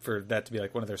there for that to be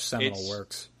like one of their seminal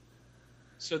works.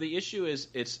 So the issue is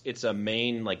it's a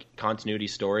main like continuity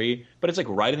story, but it's like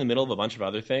right in the middle of a bunch of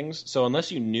other things. So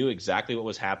unless you knew exactly what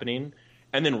was happening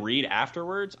and then read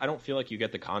afterwards, I don't feel like you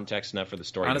get the context enough for the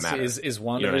story Honestly, to matter. Is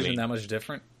WandaVision you know what I mean? that much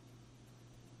different?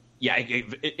 Yeah,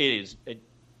 it is.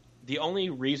 The only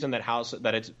reason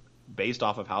that it's based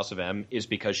off of House of M is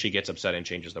because she gets upset and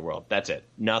changes the world. That's it.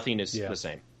 Nothing is the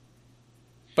same.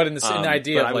 But in the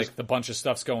idea of like the bunch of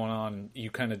stuff's going on,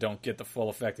 you kind of don't get the full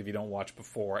effect if you don't watch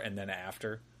before and then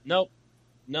after. Nope.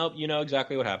 You know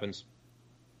exactly what happens.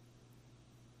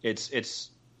 It's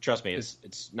trust me,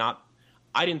 it's not.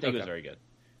 I didn't think it was very good,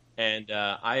 and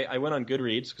I went on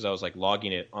Goodreads because I was like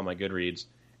logging it on my Goodreads,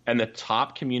 and the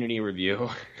top community review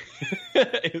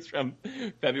is from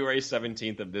February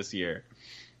 17th of this year.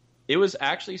 It was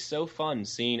actually so fun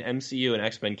seeing MCU and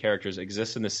X-Men characters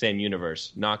exist in the same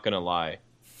universe. Not gonna lie.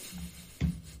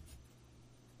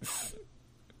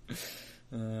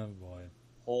 Oh boy!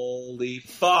 Holy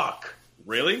fuck!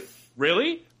 Really?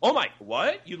 Oh my!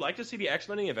 What? You'd like to see the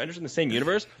X-Men and the Avengers in the same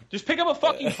universe? Just pick up a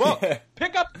fucking book.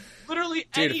 Pick up literally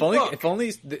any book. If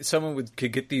only someone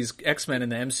could get these X-Men in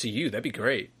the MCU, that'd be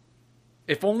great.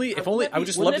 If only I would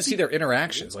just love to see their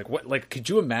interactions. Like what? Like, could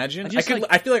you imagine? I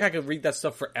feel like I could read that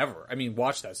stuff forever. I mean,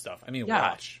 watch that stuff. I mean,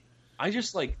 watch. I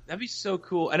just like that'd be so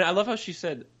cool. And I love how she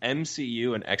said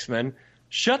MCU and X-Men.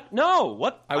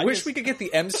 What? I wish we could get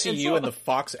the MCU and the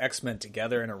Fox X-Men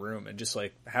together in a room and just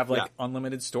like have like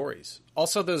unlimited stories.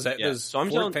 Also, those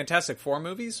Fantastic Four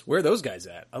movies. Where are those guys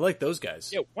at? I like those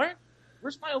guys. Yeah,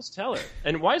 where's Miles Teller?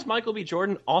 And why is Michael B.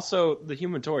 Jordan also the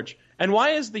Human Torch? And why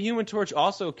is the Human Torch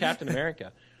also Captain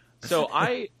America? So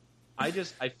I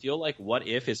feel like What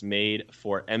If is made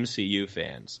for MCU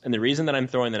fans. And the reason that I'm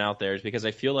throwing that out there is because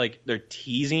I feel like they're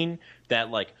teasing that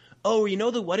like, oh, you know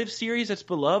the What If series that's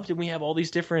beloved and we have all these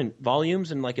different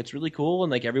volumes and like it's really cool and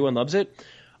like everyone loves it.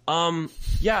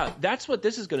 Yeah, that's what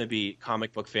this is going to be,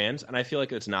 comic book fans. And I feel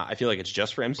like it's not. I feel like it's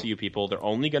just for MCU people. They're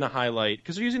only going to highlight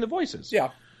because they're using the voices. Yeah.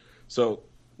 So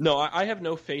no, I have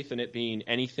no faith in it being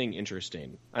anything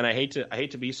interesting. And I hate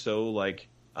to be so like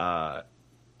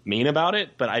mean about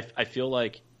it, but I feel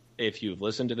like if you've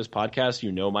listened to this podcast,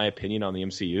 you know my opinion on the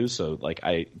MCU. So like,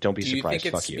 don't be surprised.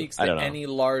 Fuck you. Do you think it speaks to any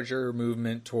larger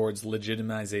movement towards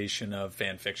legitimization of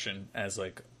fan fiction as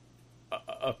like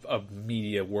a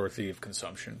media worthy of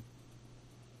consumption?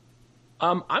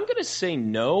 I'm going to say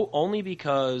no, only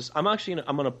because I'm going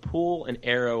to pull an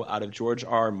arrow out of George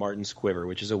R. Martin's quiver,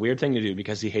 which is a weird thing to do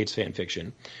because he hates fan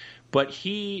fiction. But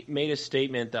he made a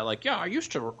statement that like, yeah, I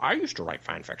used to write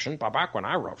fan fiction, but back when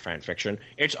I wrote fan fiction,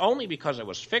 it's only because it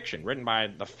was fiction written by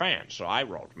the fans. So I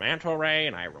wrote Manta Ray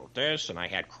and I wrote this and I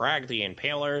had Crag the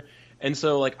Impaler. And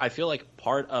so like, I feel like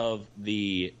part of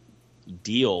the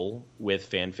deal with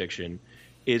fan fiction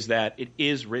is that it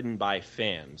is written by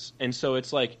fans. And so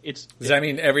it's like, does that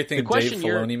mean everything Dave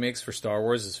Filoni makes for Star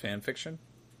Wars is fan fiction?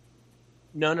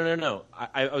 No.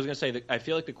 I was going to say that I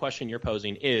feel like the question you're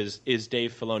posing is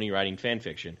Dave Filoni writing fan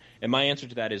fiction? And my answer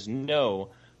to that is no,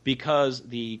 because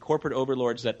the corporate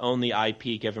overlords that own the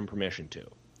IP give him permission to.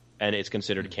 And it's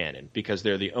considered canon because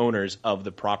they're the owners of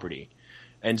the property.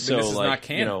 And so, this is like, not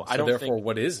canon. I don't therefore,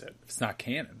 what is it? It's not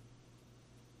canon.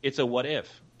 It's a what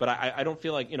if. But I don't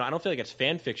feel like, I don't feel like it's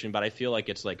fan fiction, but I feel like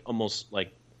it's like almost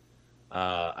like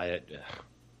a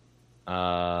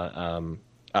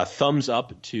thumbs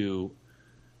up to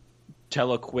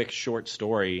tell a quick short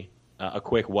story, a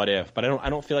quick what if. But I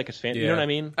don't feel like it's fan. Yeah. You know what I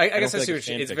mean? I guess I see what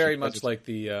it's very much like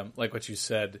the like what you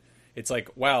said. It's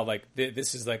like, wow, like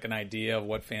this is like an idea of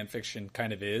what fan fiction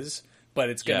kind of is,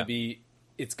 but it's gonna be.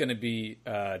 It's going to be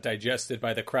digested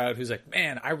by the crowd who's like,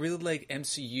 man, I really like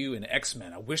MCU and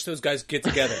X-Men. I wish those guys get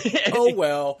together. Oh,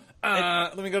 well,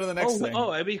 let me go to the next thing.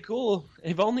 Oh, it'd be cool.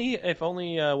 If only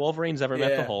Wolverine's ever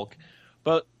met the Hulk.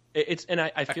 But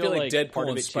I feel like Deadpool part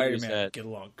of and it Spider-Man get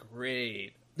along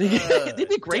great. They'd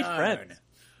be great friends.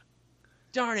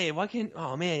 Darn it. Why can't...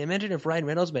 Oh, man, imagine if Ryan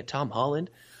Reynolds met Tom Holland.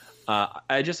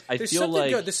 I feel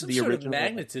like there's some the sort original of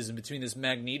magnetism between this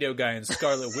Magneto guy and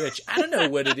Scarlet Witch. I don't know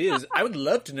what it is. I would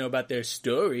love to know about their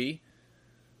story.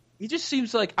 He just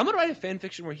seems like I'm gonna write a fan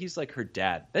fiction where he's like her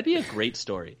dad. That'd be a great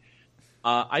story.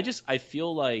 I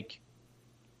feel like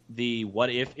the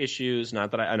what if issues.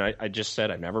 Not that I just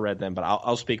said I've never read them, but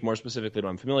I'll speak more specifically to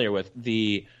what I'm familiar with.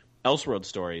 The Elseworld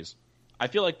stories. I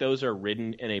feel like those are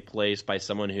written in a place by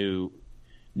someone who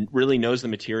really knows the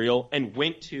material and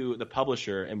went to the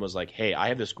publisher and was like, "Hey, I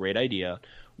have this great idea.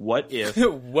 What if?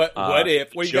 what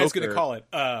if? What are you guys Joker, gonna call it?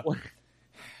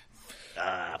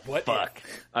 What fuck?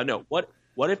 No.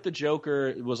 What if the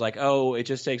Joker was like, oh, it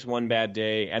just takes one bad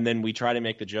day, and then we try to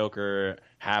make the Joker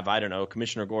have, I don't know,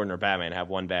 Commissioner Gordon or Batman have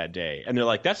one bad day, and they're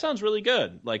like, that sounds really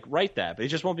good. Like, write that, but it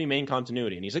just won't be main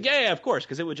continuity. And he's like, yeah, of course,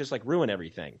 because it would just like ruin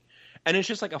everything. And it's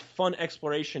just like a fun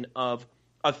exploration of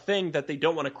a thing that they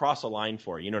don't want to cross a line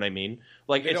for. You know what I mean?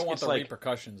 Like they don't want the like,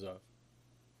 repercussions of.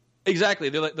 Exactly.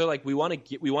 They're like we want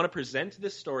to present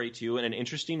this story to you in an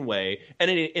interesting way and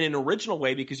in an original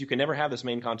way because you can never have this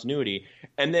main continuity,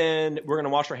 and then we're going to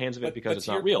wash our hands of it because it's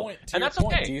not real. And that's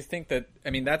okay. Do you think that?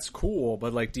 I mean, that's cool,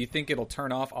 but like, do you think it'll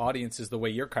turn off audiences the way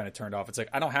you're kind of turned off? It's like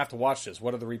I don't have to watch this.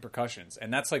 What are the repercussions?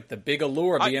 And that's like the big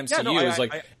allure of the MCU is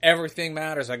like everything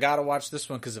matters. I got to watch this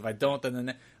one because if I don't,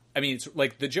 then. I mean, it's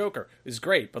like the Joker is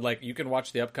great, but like you can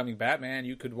watch the upcoming Batman,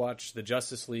 you could watch the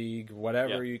Justice League,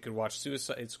 whatever. You could watch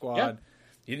Suicide Squad.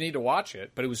 You didn't need to watch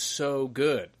it, but it was so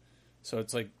good. So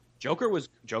it's like Joker was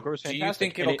fantastic. Do you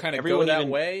think it'll kind of go that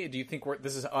way? Do you think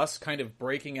this is us kind of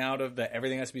breaking out of the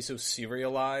everything has to be so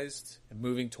serialized and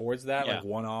moving towards that, like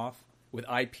one off with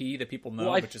IP that people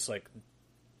know, but just like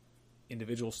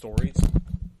individual stories?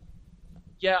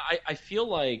 Yeah, I feel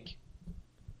like.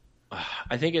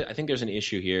 I think there's an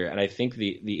issue here, and I think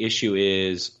the issue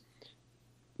is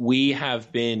we've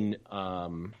been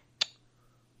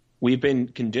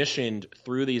conditioned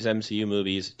through these MCU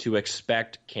movies to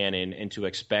expect canon and to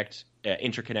expect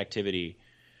interconnectivity,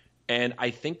 and I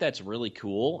think that's really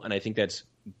cool, and I think that's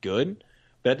good.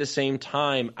 But at the same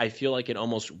time, I feel like it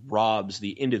almost robs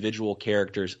the individual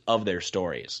characters of their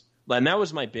stories, and that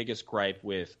was my biggest gripe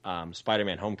with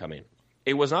Spider-Man: Homecoming.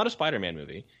 It was not a Spider-Man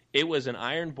movie. It was an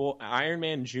Iron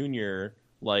Man Jr.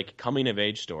 like coming of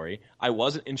age story. I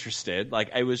wasn't interested.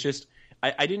 Like I was just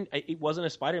it wasn't a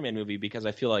Spider-Man movie because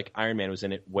I feel like Iron Man was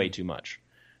in it way too much.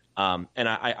 And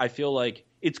I feel like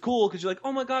it's cool because you're like,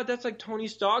 oh my god, that's like Tony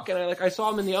Stark, and I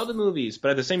saw him in the other movies.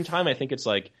 But at the same time, I think it's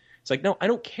like no, I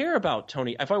don't care about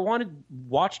Tony. If I want to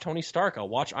watch Tony Stark, I'll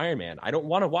watch Iron Man. I don't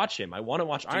want to watch him. I want to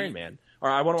watch Iron Man. Or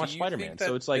I want to watch Spider-Man.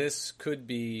 So it's like this could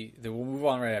be. We'll move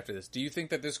on right after this. Do you think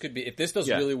that this could be, if this does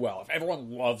really well, if everyone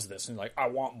loves this and like I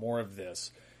want more of this,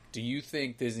 do you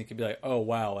think Disney could be like, oh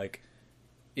wow, like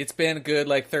it's been a good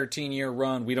like 13-year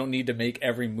run. We don't need to make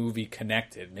every movie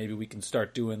connected. Maybe we can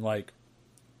start doing like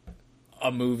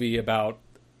a movie about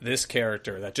this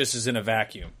character that just is in a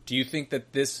vacuum. Do you think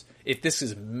that this, if this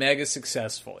is mega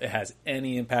successful, it has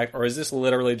any impact, or is this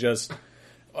literally just?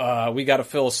 We got to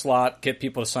fill a slot, get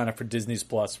people to sign up for Disney's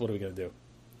Plus. What are we going to do?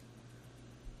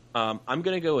 I'm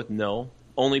going to go with no,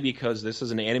 only because this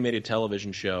is an animated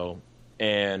television show,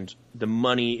 and the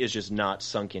money is just not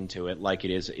sunk into it like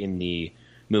it is in the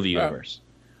movie universe.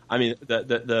 I mean,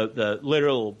 the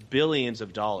literal billions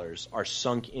of dollars are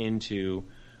sunk into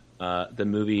the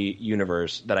movie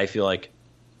universe that I feel like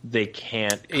they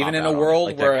can't. Even in a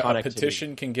world where a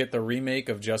petition can get the remake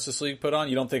of Justice League put on,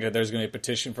 you don't think that there's going to be a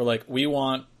petition for like, we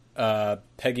want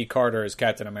Peggy Carter as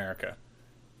Captain America?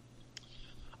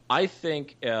 I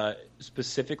think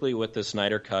specifically with the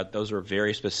Snyder Cut, those were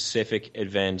very specific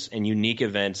events and unique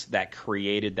events that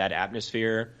created that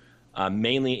atmosphere.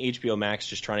 Mainly HBO Max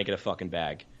just trying to get a fucking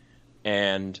bag,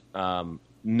 and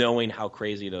knowing how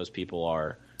crazy those people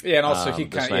are. Yeah, and also he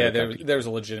kind of there's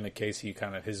a legitimate case. He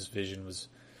kind of his vision was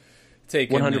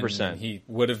taken 100%. He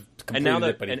would have completed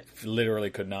it, but he literally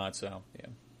could not. So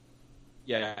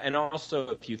yeah, and also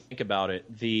if you think about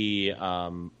it, the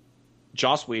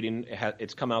Joss Whedon,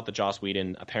 it's come out that Joss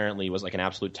Whedon apparently was like an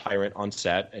absolute tyrant on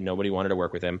set, and nobody wanted to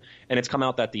work with him. And it's come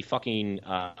out that the fucking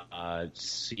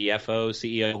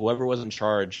CEO, whoever was in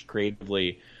charge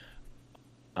creatively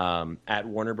at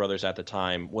Warner Brothers at the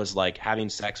time, was like having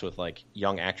sex with like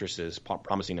young actresses,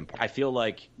 promising them. I feel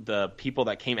like the people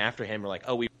that came after him were like,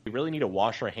 oh, we really need to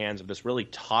wash our hands of this really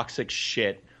toxic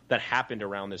shit that happened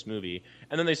around this movie.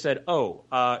 And then they said, oh,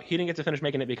 he didn't get to finish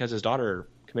making it because his daughter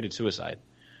committed suicide.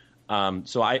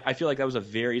 So I feel like that was a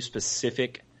very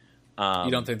specific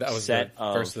you don't think that was set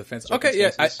the first of the fence? Okay,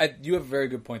 yeah, you have a very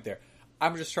good point there.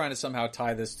 I'm just trying to somehow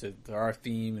tie this to our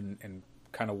theme and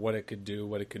kind of what it could do,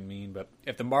 what it could mean. But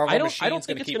if the Marvel machine's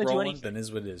going to keep rolling, then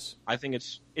is what it is. I think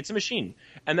it's a machine,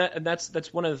 and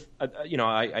that's one of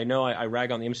I know I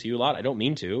rag on the MCU a lot. I don't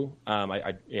mean to.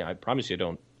 I promise you, I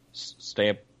don't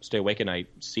stay awake at night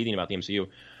seething about the MCU.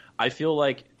 I feel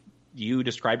like you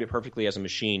described it perfectly as a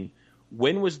machine.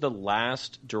 When was the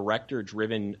last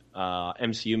director-driven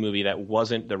MCU movie that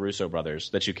wasn't the Russo brothers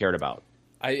that you cared about?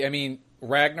 I mean,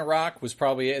 Ragnarok was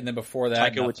probably it, and then before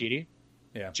that, Taika Waititi,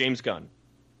 James Gunn,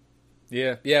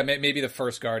 maybe the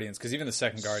first Guardians, because even the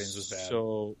second Guardians was bad.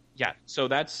 So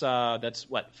that's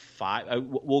what 5.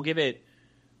 We'll give it.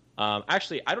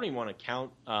 Actually, I don't even want to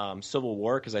count Civil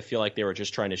War because I feel like they were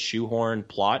just trying to shoehorn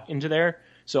plot into there.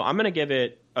 So I'm going to give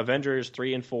it Avengers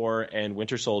 3 and 4 and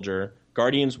Winter Soldier,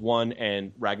 Guardians 1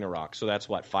 and Ragnarok. So that's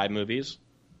what, 5 movies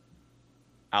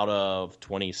out of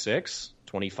 26,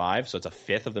 25. So it's a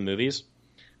fifth of the movies.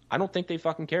 I don't think they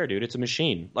fucking care, dude. It's a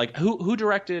machine. Like who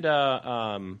directed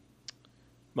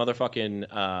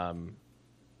motherfucking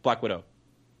Black Widow?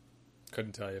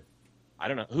 Couldn't tell you. I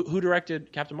don't know. Who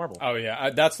directed Captain Marvel? Oh yeah,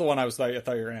 that's the one I thought you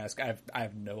were going to ask. I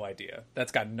have no idea.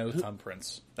 That's got no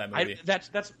thumbprints. That movie.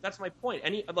 That's my point.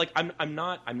 I'm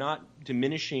not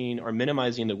diminishing or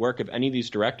minimizing the work of any of these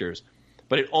directors,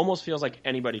 but it almost feels like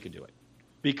anybody could do it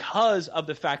because of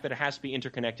the fact that it has to be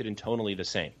interconnected and tonally the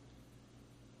same.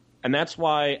 And that's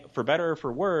why, for better or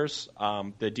for worse,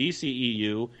 the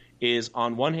DCEU is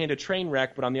on one hand a train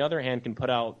wreck, but on the other hand can put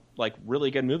out like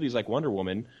really good movies like Wonder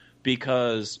Woman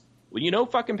because. Well,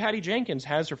 fucking Patty Jenkins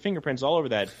has her fingerprints all over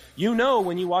that.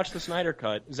 When you watch the Snyder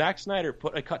Cut, Zack Snyder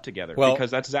put a cut together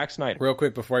because that's Zack Snyder. Real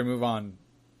quick before I move on,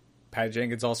 Patty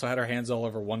Jenkins also had her hands all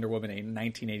over Wonder Woman in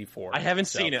 1984. I haven't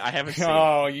seen it.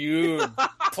 Oh, you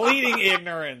pleading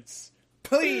ignorance.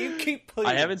 Please, keep pleading.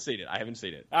 I haven't seen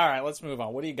it. All right, let's move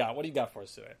on. What do you got for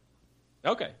us today?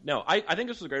 Okay. No, I think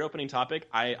this was a great opening topic.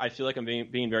 I feel like I'm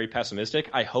being very pessimistic.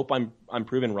 I hope I'm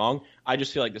proven wrong. I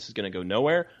just feel like this is going to go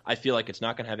nowhere. I feel like it's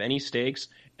not going to have any stakes.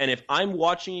 And if I'm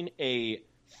watching a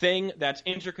thing that's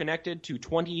interconnected to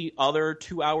 20 other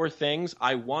 2-hour things,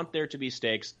 I want there to be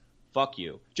stakes. Fuck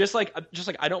you. Just like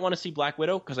I don't want to see Black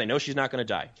Widow because I know she's not going to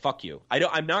die. Fuck you.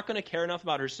 I'm not going to care enough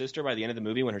about her sister by the end of the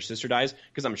movie when her sister dies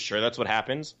because I'm sure that's what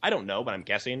happens. I don't know, but I'm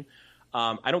guessing.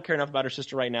 I don't care enough about her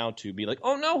sister right now to be like,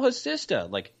 oh no, her sister.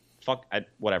 Like, fuck,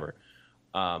 whatever.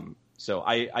 So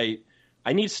I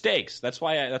need stakes. That's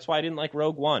why I didn't like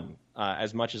Rogue One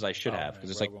as much as I should have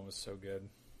because Rogue One was so good.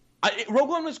 Rogue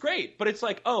One was great, but it's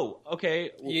like, oh,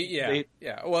 okay, yeah.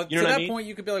 Well, to that point,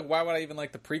 you could be like, why would I even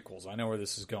like the prequels? I know where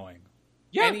this is going.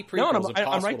 Yeah, any prequels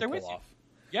I'm right there with you.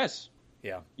 Yes.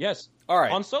 Yeah. Yes. All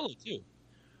right. On Solo too.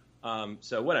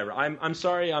 So whatever. I'm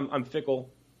sorry. I'm fickle.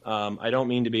 I don't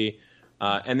mean to be.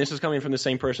 And this is coming from the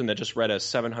same person that just read a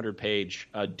 700-page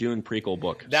Dune prequel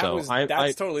book.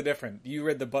 That's totally different. You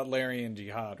read the Butlerian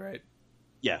Jihad, right?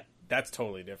 Yeah. That's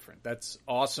totally different. That's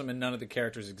awesome, and none of the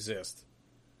characters exist.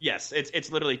 Yes,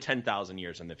 it's literally 10,000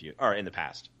 years in the future or in the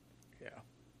past. Yeah.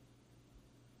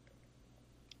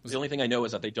 The only thing I know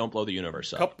is that they don't blow the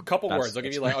universe up. Couple words. I'll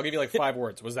give you like 5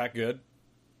 words. Was that good?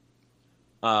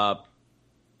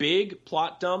 Big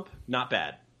plot dump, not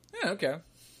bad. Yeah. Okay.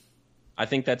 I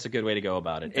think that's a good way to go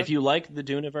about it. Okay. If you like the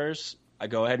Duneverse,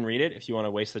 go ahead and read it if you want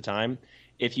to waste the time.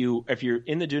 If you're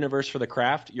in the Duneverse for the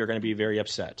craft, you're going to be very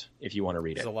upset if you want to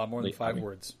read it. It's a lot more than 5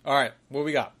 words. All right, what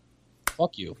we got?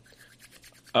 Fuck you.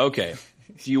 Okay.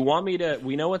 Do you want me to...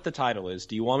 We know what the title is.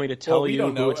 Do you want me to tell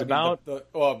you who it's about?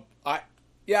 I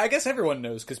guess everyone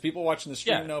knows because people watching the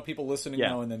stream know, people listening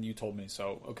know, and then you told me.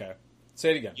 So, okay.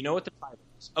 Say it again. You know what the title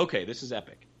is. Okay, this is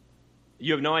epic.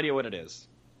 You have no idea what it is.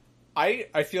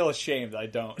 I feel ashamed. I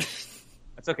don't.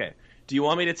 That's okay. Do you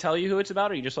want me to tell you who it's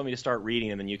about, or you just want me to start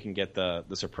reading and then you can get the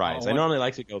surprise? I normally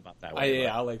like to go about that way.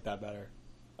 I like that better.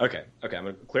 Okay. I'm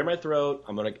gonna clear my throat.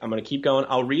 I'm gonna keep going.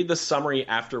 I'll read the summary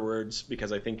afterwards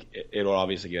because I think it'll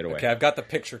obviously get away. Okay, I've got the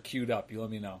picture queued up. You let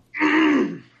me know.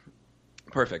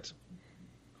 Perfect.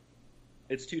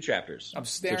 It's 2 chapters. I'm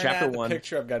staring at the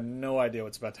picture. I've got no idea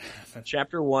what's about to happen.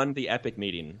 Chapter 1: The Epic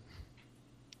Meeting.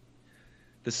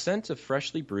 The scent of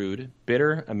freshly brewed,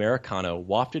 bitter Americano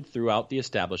wafted throughout the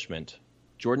establishment.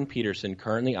 Jordan Peterson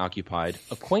currently occupied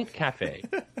a quaint cafe.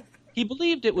 He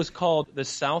believed it was called the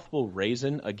South will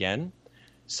Raisin again.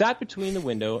 Sat between the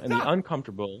window and the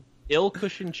uncomfortable,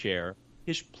 ill-cushioned chair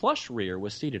his plush rear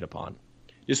was seated upon.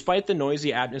 Despite the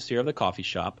noisy atmosphere of the coffee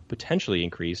shop, potentially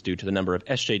increased due to the number of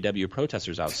SJW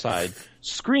protesters outside,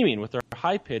 screaming with their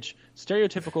high-pitched,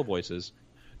 stereotypical voices,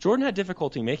 Jordan had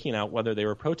difficulty making out whether they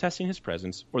were protesting his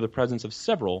presence or the presence of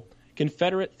several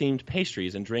Confederate-themed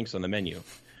pastries and drinks on the menu.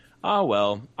 Ah,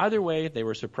 well, either way, they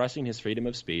were suppressing his freedom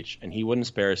of speech, and he wouldn't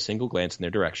spare a single glance in their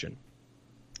direction.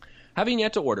 Having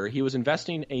yet to order, he was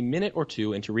investing a minute or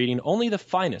two into reading only the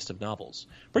finest of novels,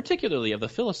 particularly of the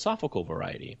philosophical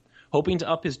variety, hoping to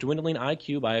up his dwindling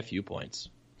IQ by a few points.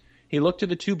 He looked to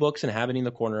the 2 books inhabiting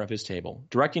the corner of his table,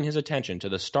 directing his attention to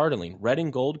the startling red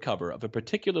and gold cover of a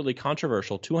particularly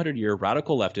controversial 200-year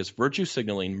radical leftist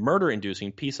virtue-signaling,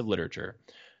 murder-inducing piece of literature,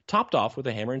 topped off with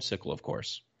a hammer and sickle, of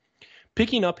course.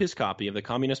 Picking up his copy of the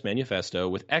Communist Manifesto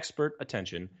with expert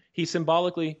attention, he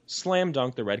symbolically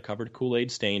slam-dunked the red-covered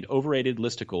Kool-Aid-stained, overrated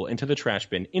listicle into the trash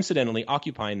bin, incidentally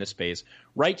occupying the space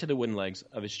right to the wooden legs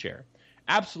of his chair.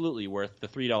 Absolutely worth the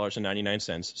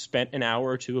 $3.99 spent an hour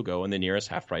or two ago in the nearest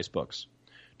half-price books.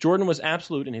 Jordan was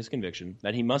absolute in his conviction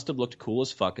that he must have looked cool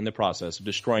as fuck in the process of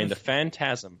destroying the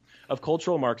phantasm of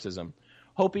cultural Marxism,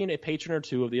 hoping a patron or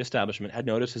two of the establishment had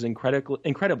noticed his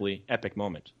incredibly epic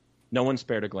moment. No one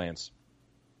spared a glance.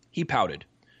 He pouted.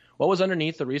 What was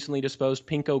underneath the recently disposed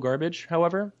pinko garbage,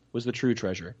 however, was the true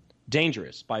treasure.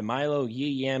 Dangerous by Milo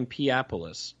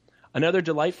Yiannopoulos. Another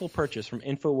delightful purchase from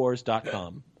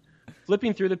Infowars.com.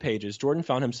 Flipping through the pages, Jordan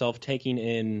found himself taking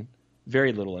in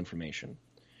very little information.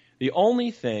 The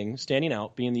only thing standing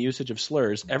out being the usage of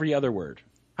slurs every other word.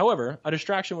 However, a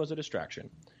distraction was a distraction.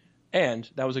 And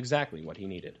that was exactly what he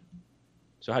needed.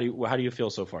 So how do you feel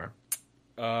so far?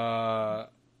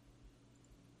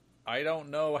 I don't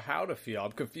know how to feel.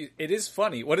 I'm confused. It is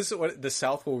funny. What is it? What the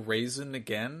South will raisin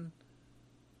again?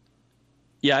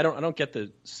 Yeah, I don't get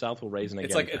the South will raisin again.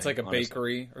 It's like a honestly.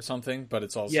 Bakery or something, but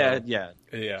it's also yeah.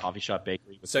 Coffee shop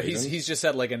bakery. So he's just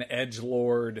at like an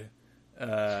edgelord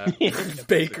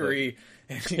bakery,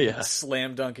 and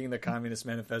slam dunking the Communist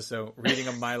Manifesto, reading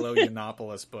a Milo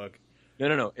Yiannopoulos book.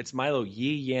 No. It's Milo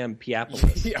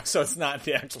Yiannopoulos. Yeah, so it's not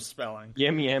the actual spelling.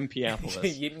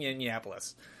 Yiannopoulos.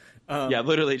 Yiannopoulos. Yeah,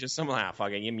 literally just some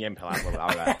fucking Yiannopoulos.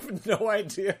 I have no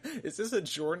idea. Is this a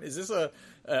Jordan? Is this a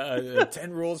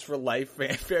 10 Rules for Life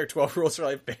fanfic, 12 Rules for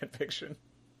Life fan fiction?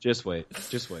 Just wait.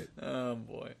 Oh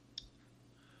boy.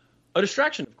 A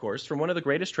distraction, of course, from one of the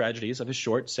greatest tragedies of his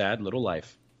short, sad little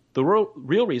life. The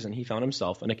real reason he found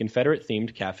himself in a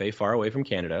Confederate-themed cafe far away from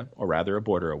Canada, or rather a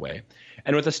border away,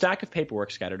 and with a stack of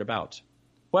paperwork scattered about.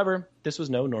 However, this was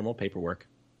no normal paperwork.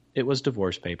 It was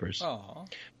divorce papers.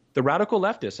 Aww. The radical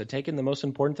leftist had taken the most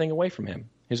important thing away from him,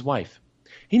 his wife.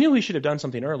 He knew he should have done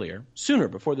something earlier, sooner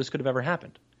before this could have ever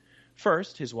happened.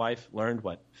 First, his wife learned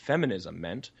what feminism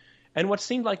meant, and what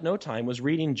seemed like no time was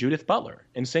reading Judith Butler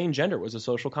and saying gender was a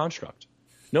social construct.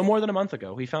 No more than a month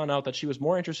ago, he found out that she was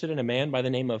more interested in a man by the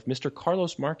name of Mr.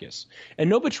 Carlos Marcus, and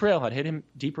no betrayal had hit him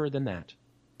deeper than that.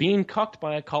 Being cucked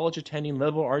by a college-attending,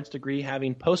 liberal arts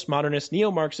degree-having, postmodernist,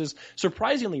 neo-Marxist,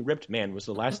 surprisingly ripped man was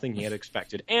the last thing he had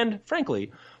expected, and,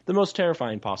 frankly, the most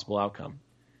terrifying possible outcome.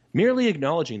 Merely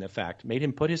acknowledging the fact made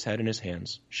him put his head in his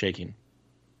hands, shaking.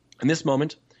 In this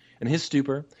moment, in his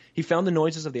stupor, he found the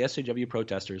noises of the SJW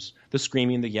protesters, the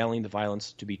screaming, the yelling, the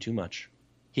violence, to be too much.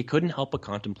 He couldn't help but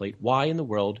contemplate why in the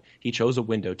world he chose a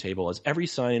window table, as every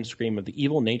sign and scream of the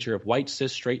evil nature of white,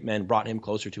 cis, straight men brought him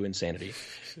closer to insanity.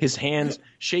 His hands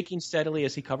shaking steadily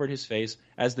as he covered his face,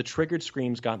 as the triggered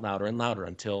screams got louder and louder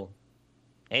until...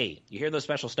 Hey, you hear those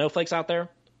special snowflakes out there?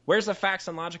 Where's the facts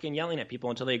and logic in yelling at people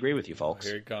until they agree with you, folks?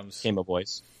 Here it comes. Came a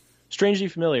voice. Strangely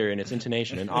familiar in its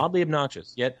intonation and oddly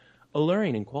obnoxious, yet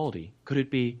alluring in quality. Could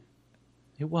it be...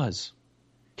 It was...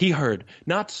 He heard,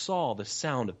 not saw, the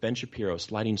sound of Ben Shapiro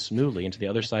sliding smoothly into the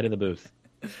other side of the booth.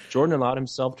 Jordan allowed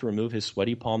himself to remove his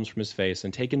sweaty palms from his face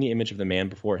and take in the image of the man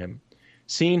before him.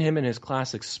 Seeing him in his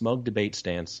classic smug debate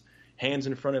stance, hands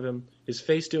in front of him, his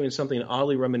face doing something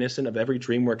oddly reminiscent of every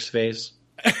DreamWorks face.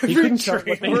 Every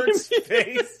DreamWorks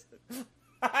face?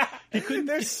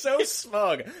 They're so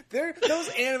smug. Those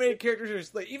animated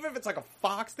characters, like, even if it's like a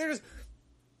fox,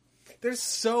 they're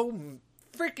so...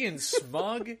 freaking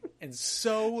smug and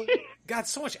so got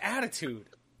so much attitude.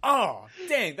 Oh,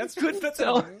 dang, that's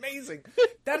amazing.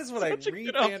 That is what I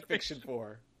read fan fiction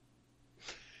for.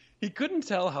 He couldn't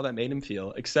tell how that made him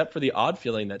feel, except for the odd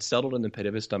feeling that settled in the pit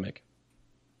of his stomach.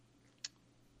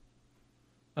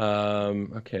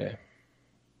 Okay.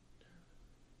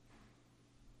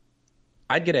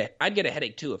 I'd get a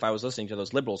headache too if I was listening to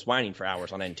those liberals whining for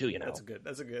hours on end too, you know.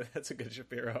 That's a good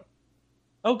Shapiro.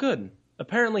 Oh, good.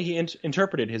 Apparently, he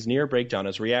interpreted his near breakdown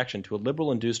as a reaction to a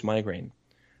liberal-induced migraine.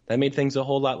 That made things a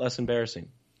whole lot less embarrassing.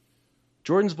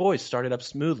 Jordan's voice started up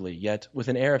smoothly, yet with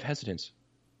an air of hesitance.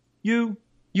 You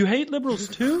hate liberals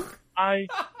too?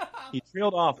 He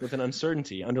trailed off with an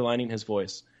uncertainty underlining his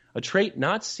voice, a trait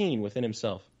not seen within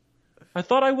himself. I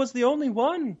thought I was the only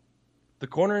one. The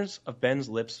corners of Ben's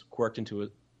lips quirked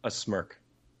into a smirk.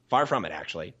 Far from it,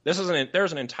 actually. There's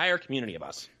an entire community of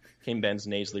us, came Ben's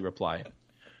nasally reply.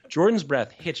 Jordan's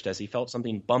breath hitched as he felt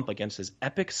something bump against his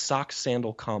epic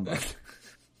sock-sandal combo.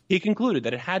 He concluded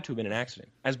that it had to have been an accident,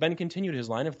 as Ben continued his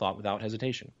line of thought without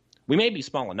hesitation. We may be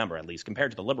small in number, at least,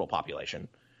 compared to the liberal population.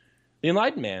 The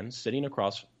enlightened man, sitting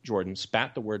across Jordan,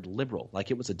 spat the word liberal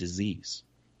like it was a disease.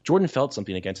 Jordan felt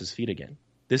something against his feet again,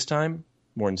 this time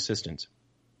more insistent.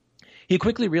 He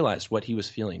quickly realized what he was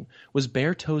feeling was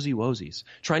bare toesy woesies,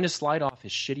 trying to slide off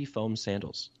his shitty foam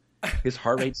sandals. His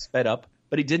heart rate sped up,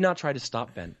 but he did not try to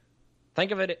stop Ben.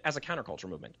 Think of it as a counterculture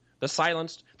movement. The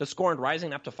silenced, the scorned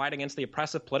rising up to fight against the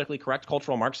oppressive, politically correct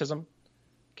cultural Marxism,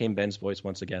 came Ben's voice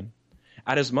once again,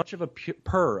 at as much of a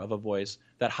purr of a voice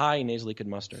that high nasally could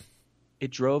muster. It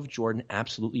drove Jordan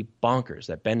absolutely bonkers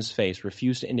that Ben's face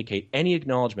refused to indicate any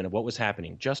acknowledgement of what was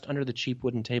happening just under the cheap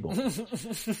wooden table.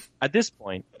 At this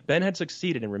point, Ben had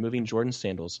succeeded in removing Jordan's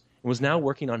sandals and was now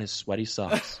working on his sweaty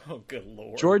socks. Oh, good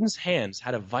Lord. Jordan's hands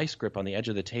had a vice grip on the edge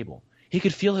of the table. He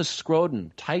could feel his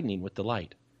scrotum tightening with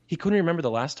delight. He couldn't remember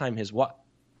the last time his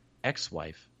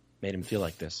ex-wife made him feel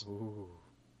like this. Ooh.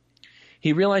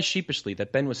 He realized sheepishly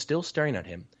that Ben was still staring at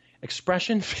him,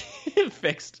 expression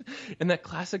fixed in that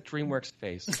classic DreamWorks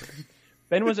face.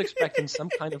 Ben was expecting some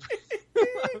kind of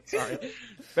sorry.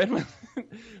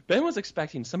 Ben was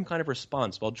expecting some kind of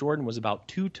response while Jordan was about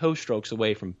 2 toe strokes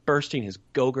away from bursting his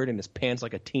go-gurt in his pants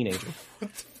like a teenager.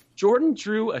 Jordan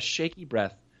drew a shaky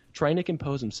breath, trying to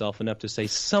compose himself enough to say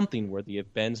something worthy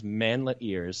of Ben's manlet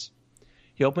ears.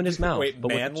 He opened his mouth. Wait,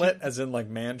 manlet? As in like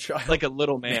man-child? Like a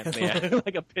little man.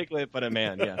 Like a piglet, but a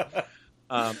man,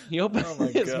 yeah. He opened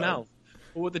his mouth,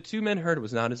 but what the two men heard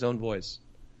was not his own voice.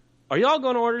 Are y'all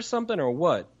going to order something or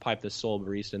what? Piped the sole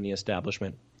barista in the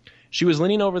establishment. She was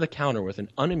leaning over the counter with an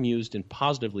unamused and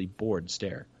positively bored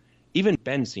stare. Even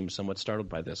Ben seemed somewhat startled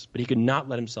by this, but he could not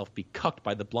let himself be cucked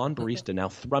by the blonde barista now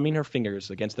thrumming her fingers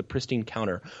against the pristine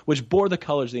counter, which bore the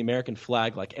colors of the American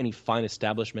flag like any fine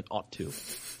establishment ought to.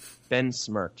 Ben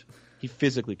smirked. He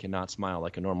physically cannot smile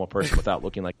like a normal person without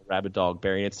looking like a rabid dog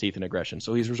baring its teeth in aggression,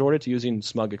 so he's resorted to using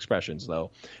smug expressions,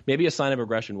 though. Maybe a sign of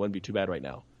aggression wouldn't be too bad right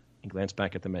now. And glanced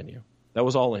back at the menu. That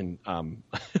was all in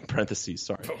parentheses,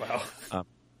 sorry. Oh, wow.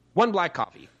 1 black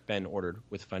coffee, Ben ordered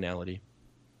with finality.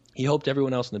 He hoped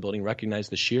everyone else in the building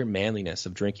recognized the sheer manliness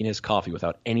of drinking his coffee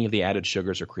without any of the added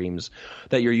sugars or creams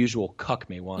that your usual cuck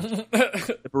may want.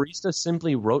 The barista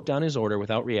simply wrote down his order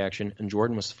without reaction, and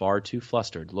Jordan was far too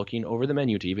flustered, looking over the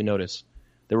menu to even notice.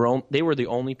 They were the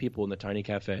only people in the tiny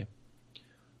cafe.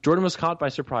 Jordan was caught by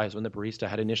surprise when the barista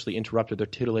had initially interrupted their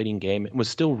titillating game and was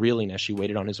still reeling as she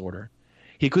waited on his order.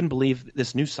 He couldn't believe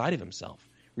this new side of himself,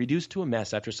 reduced to a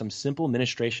mess after some simple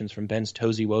ministrations from Ben's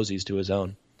toesy woesies to his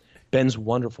own. Ben's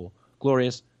wonderful,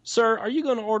 glorious, "Sir, are you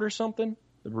going to order something?"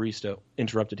 The barista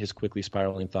interrupted his quickly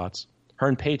spiraling thoughts, her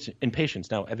impatience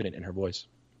now evident in her voice.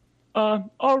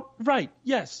 All right,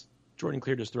 yes. Jordan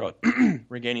cleared his throat,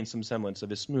 regaining some semblance of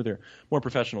his smoother, more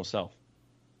professional self.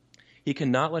 He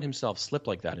cannot let himself slip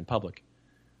like that in public.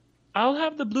 "I'll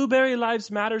have the Blueberry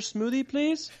Lives Matter smoothie,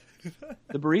 please."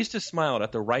 The barista smiled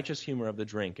at the righteous humor of the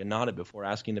drink and nodded before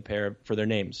asking the pair for their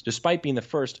names, despite being the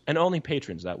first and only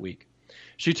patrons that week.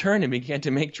 She turned and began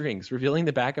to make drinks, revealing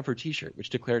the back of her T-shirt, which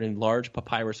declared in large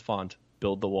papyrus font,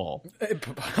 "Build the wall."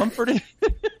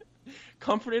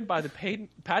 Comforted by the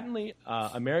patently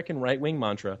American right-wing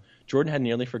mantra, Jordan had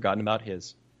nearly forgotten about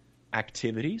his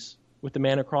activities with the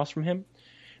man across from him.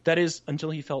 That is,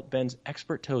 until he felt Ben's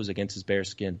expert toes against his bare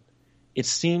skin. It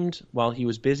seemed, while he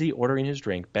was busy ordering his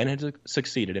drink, Ben had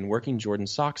succeeded in working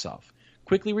Jordan's socks off,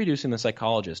 quickly reducing the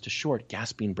psychologist to short,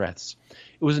 gasping breaths.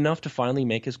 It was enough to finally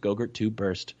make his Go-Gurt tube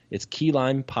burst, its key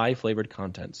lime pie-flavored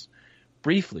contents.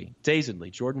 Briefly, dazedly,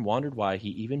 Jordan wondered why he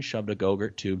even shoved a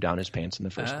Go-Gurt tube down his pants in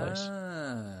the first place.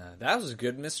 That was a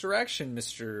good misdirection,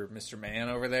 Mr. Man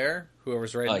over there,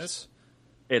 whoever's writing this.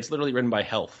 It's literally written by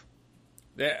Health.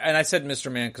 And I said Mr.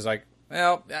 Man because, like,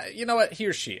 well, you know what? He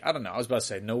or she. I don't know. I was about to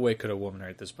say, no way could a woman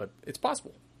write this, but it's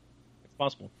possible. It's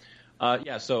possible.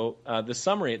 So the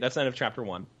summary, that's the end of chapter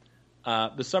 1.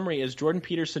 The summary is Jordan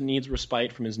Peterson needs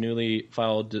respite from his newly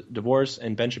filed divorce,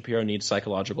 and Ben Shapiro needs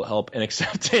psychological help and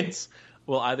acceptance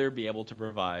will either be able to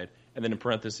provide. And then in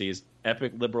parentheses,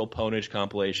 epic liberal ponage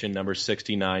compilation number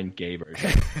 69, gay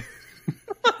version.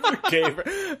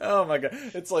 Oh my god.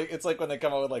 It's like when they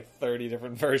come out with like 30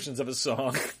 different versions of a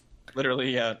song.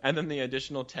 Literally, yeah. And then the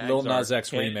additional tags Lil Nas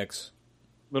X remix.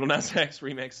 Lil Nas X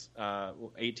remix,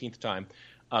 18th time.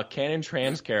 Canon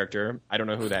trans character, I don't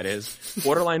know who that is.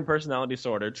 Borderline personality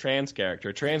disorder, trans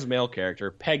character, trans male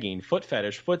character, pegging, foot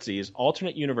fetish, footsies,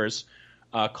 alternate universe,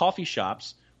 coffee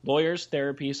shops, lawyers,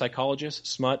 therapy, psychologists,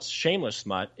 smuts, shameless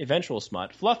smut, eventual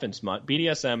smut, fluff and smut,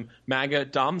 BDSM, MAGA,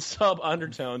 dom sub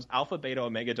undertones, alpha beta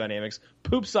omega dynamics,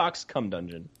 poop socks, cum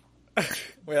dungeon.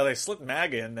 Well, they slipped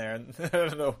MAGA in there. And I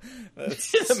don't know.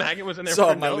 The MAGA was in there. Some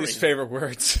for of my no least reason. favorite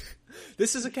words.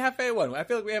 This is a cafe one. I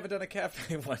feel like we haven't done a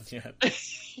cafe one yet.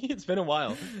 It's been a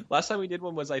while. Last time we did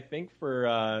one was, I think,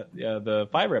 for the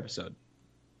Fiverr episode.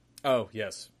 Oh,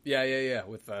 yes. Yeah.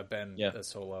 With Ben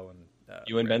Solo and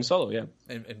you and Ben Solo, yeah.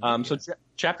 And so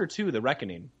chapter 2, The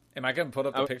Reckoning. Am I going to put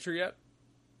up the picture yet?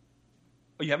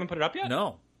 Oh, you haven't put it up yet?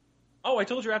 No. Oh, I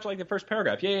told you after like the first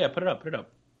paragraph. Yeah. Put it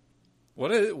up.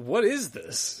 What is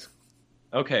this?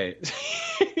 Okay.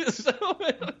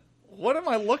 What am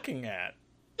I looking at?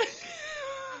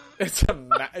 It's a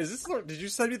did you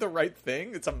send me the right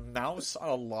thing? It's a mouse on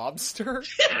a lobster?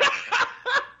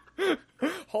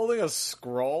 Holding a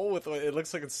scroll with it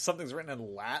looks like something's written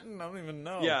in Latin. I don't even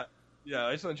know. Yeah,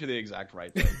 I sent you the exact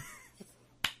right thing.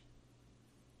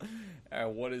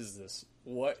 What is this?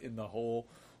 What in the whole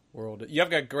world? You have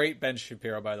got great Ben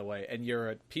Shapiro, by the way, and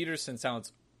your Peterson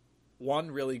sounds, one,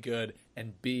 really good,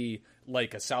 and B,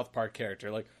 like a South Park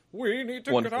character. Like, we need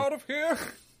to get out of here.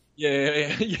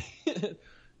 Yeah.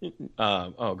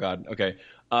 Oh God. Okay.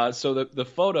 So the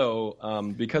photo,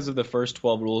 because of the first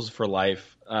 12 rules for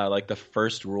life, like the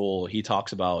first rule, he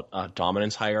talks about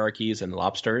dominance hierarchies and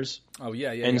lobsters. Oh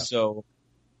yeah. And so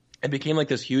it became like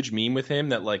this huge meme with him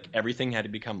that like everything had to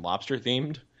become lobster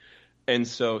themed. And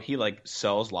so he like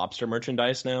sells lobster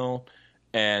merchandise now.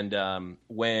 And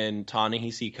when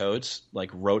Ta-Nehisi Coates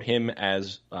like wrote him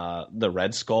as the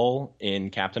Red Skull in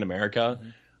Captain America,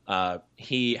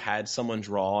 he had someone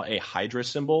draw a Hydra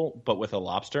symbol, but with a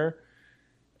lobster,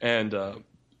 and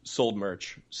sold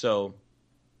merch. So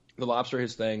the lobster,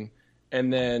 his thing.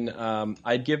 And then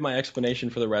I'd give my explanation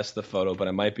for the rest of the photo, but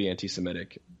it might be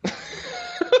anti-Semitic.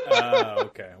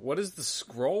 Okay. What does the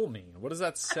scroll mean? What does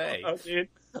that say?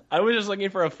 I was just looking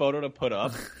for a photo to put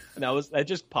up, and that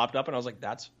just popped up, and I was like,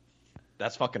 that's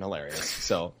fucking hilarious.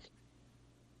 So,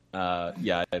 that's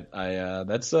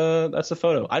a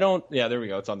photo. There we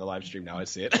go. It's on the live stream now. I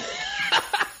see it.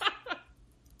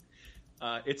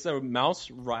 It's a mouse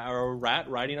or a rat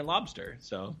riding a lobster.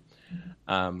 So,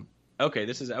 okay,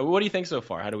 this is. What do you think so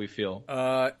far? How do we feel?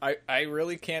 I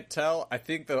really can't tell. I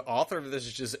think the author of this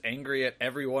is just angry at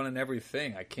everyone and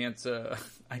everything. I can't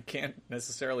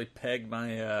necessarily peg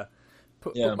my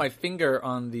put my finger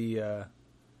on the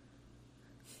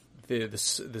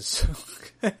it's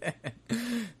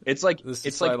like the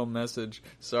societal message.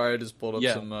 Sorry, I just pulled up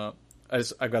some.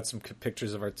 I got some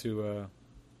pictures of our two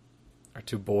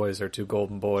boys, our two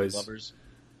golden boys. Lovers.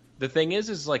 The thing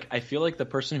is like I feel like the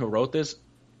person who wrote this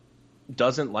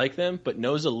doesn't like them, but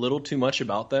knows a little too much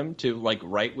about them to like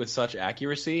write with such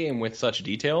accuracy and with such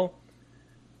detail.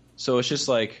 So it's just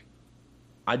like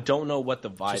I don't know what the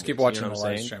vibe is. Just keep watching the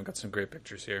live stream. Got some great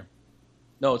pictures here.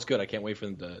 No, it's good. I can't wait for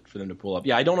them to pull up.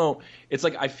 Yeah, I don't know. It's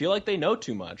like I feel like they know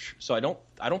too much, so I don't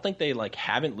think they like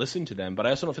haven't listened to them, but I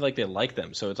also don't feel like they like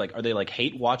them. So it's like, are they like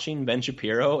hate watching Ben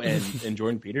Shapiro and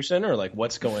Jordan Peterson, or like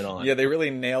what's going on? Yeah, they really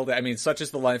nailed it. I mean, such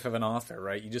is the life of an author,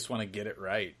 right? You just want to get it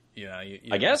right. You know,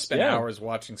 I guess spend hours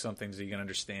watching something so you can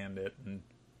understand it. And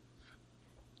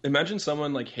imagine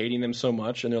someone like hating them so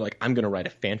much, and they're like, "I'm gonna write a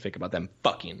fanfic about them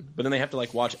fucking," but then they have to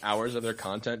like watch hours of their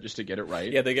content just to get it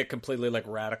right. Yeah, they get completely like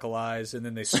radicalized, and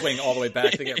then they swing all the way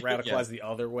back. They get radicalized the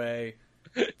other way.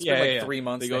 It's been like 3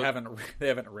 months. They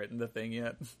haven't written the thing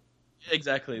yet.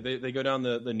 Exactly. They go down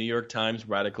the New York Times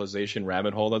radicalization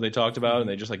rabbit hole that they talked about, and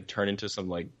they just like turn into some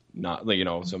like not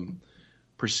some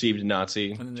perceived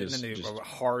Nazi. And then they a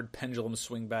hard pendulum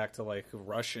swing back to like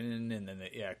Russian, and then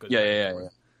it goes yeah.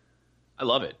 I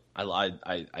love it.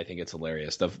 I think it's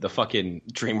hilarious. The fucking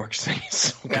DreamWorks thing is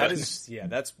so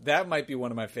good. That might be one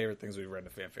of my favorite things we've read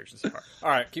in fan fiction so far. All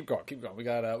right, keep going. We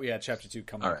got chapter 2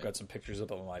 coming up. Right. Got some pictures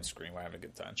up on the live screen. We're having a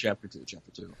good time. Chapter 2.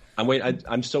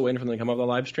 I'm still waiting for them to come up on the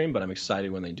live stream, but I'm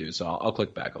excited when they do. So I'll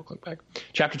click back.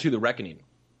 Chapter 2, The Reckoning.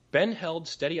 Ben held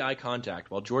steady eye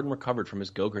contact while Jordan recovered from his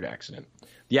Go-Gurt accident.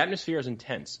 The atmosphere is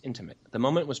intense, intimate. The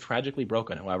moment was tragically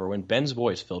broken, however, when Ben's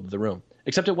voice filled the room.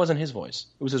 Except it wasn't his voice.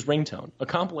 It was his ringtone, a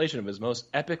compilation of his most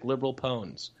epic liberal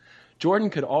poems. Jordan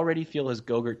could already feel his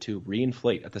Go-Gurt tube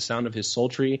re-inflate at the sound of his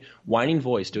sultry, whining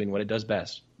voice doing what it does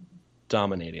best.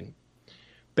 Dominating.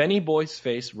 Benny Boy's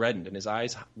face reddened and his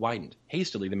eyes widened.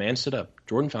 Hastily, the man stood up.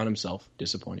 Jordan found himself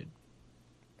disappointed.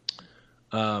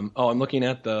 I'm looking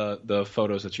at the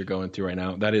photos that you're going through right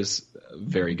now. That is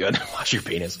very good. Watch your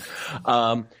penis.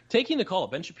 Taking the call,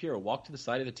 Ben Shapiro walked to the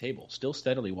side of the table, still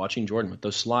steadily watching Jordan with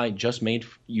those sly, just made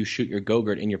you shoot your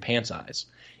Go-Gurt in your pants eyes.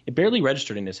 It barely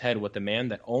registered in his head what the man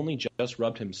that only just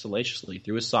rubbed him salaciously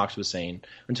through his socks was saying,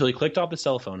 until he clicked off the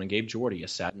cell phone and gave Jordy a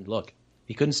saddened look.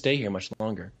 He couldn't stay here much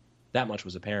longer. That much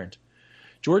was apparent.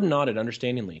 Jordan nodded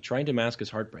understandingly, trying to mask his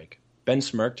heartbreak. Ben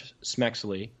smirked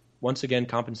smexily, once again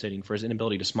compensating for his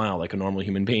inability to smile like a normal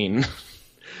human being.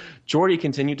 Geordi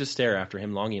continued to stare after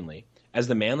him longingly, as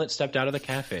the manlet stepped out of the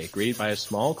cafe, greeted by a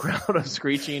small crowd of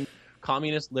screeching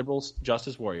communist liberal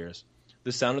justice warriors.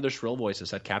 The sound of their shrill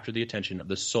voices had captured the attention of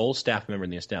the sole staff member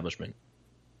in the establishment.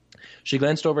 She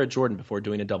glanced over at Jordan before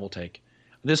doing a double take.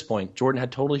 At this point, Jordan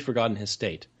had totally forgotten his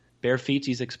state, bare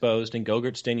feetsies exposed and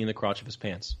Go-Gurt staining the crotch of his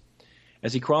pants.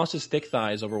 As he crossed his thick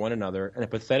thighs over one another in a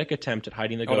pathetic attempt at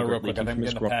hiding the Go-Gurt leaking from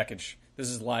his groin. Package. This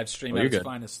is live stream at its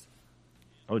finest.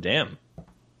 Oh, damn.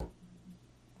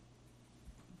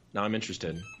 Now I'm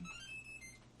interested.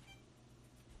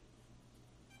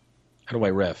 How do I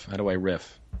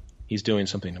riff? He's doing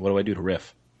something. What do I do to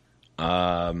riff?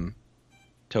 Toesy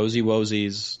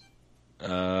Woesies.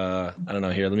 I don't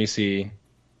know. Here, let me see.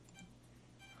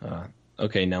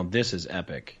 Okay, now this is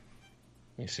epic.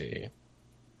 Let me see.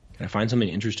 Can I find something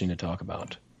interesting to talk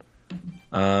about?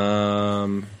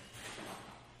 I'm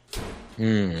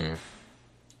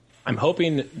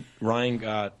hoping that Ryan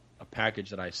got a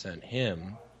package that I sent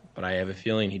him, but I have a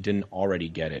feeling he didn't already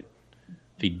get it.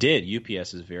 If he did,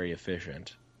 UPS is very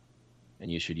efficient,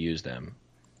 and you should use them.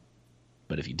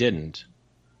 But if he didn't,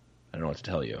 I don't know what to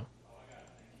tell you.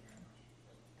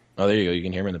 Oh, there you go. You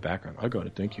can hear him in the background. I got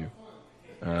it. Thank you.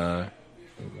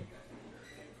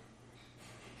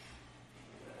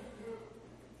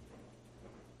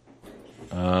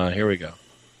 Here we go.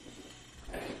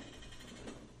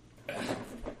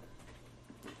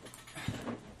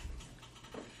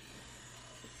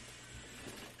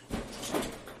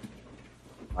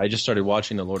 I just started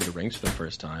watching The Lord of the Rings for the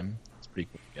first time. It's pretty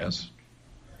cool, I guess. Is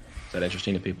that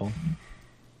interesting to people?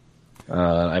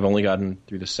 I've only gotten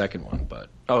through the second one, but...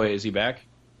 Oh, is he back?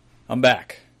 I'm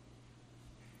back.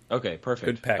 Okay, perfect.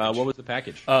 Good package. What was the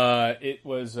package? It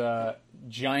was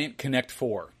Giant Connect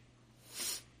 4.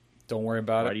 Don't worry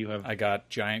about it. Do you have... I got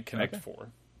Giant Connect 4.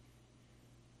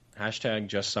 Hashtag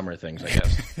just summer things, I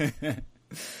guess.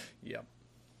 Yep.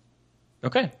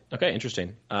 Okay,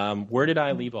 interesting. Where did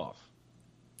I leave off?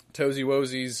 Toesy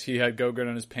Woesies, he had Go-Gurt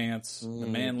on his pants. The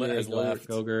man has left.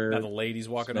 Go-Gurt. Now the lady's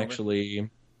walking over.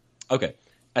 Okay.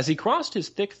 As he crossed his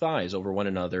thick thighs over one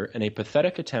another in a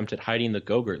pathetic attempt at hiding the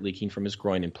Go-Gurt leaking from his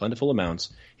groin in plentiful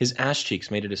amounts, his ass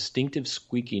cheeks made a distinctive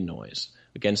squeaky noise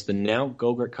against the now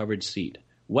Go-Gurt-covered seat,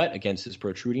 wet against his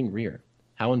protruding rear.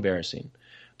 How embarrassing.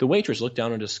 The waitress looked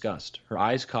down in disgust, her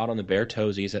eyes caught on the bare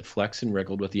toesies that flexed and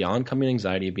wriggled with the oncoming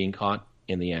anxiety of being caught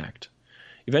in the act.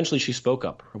 Eventually she spoke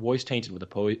up, her voice tainted with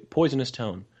a poisonous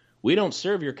tone. "We don't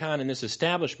serve your kind in this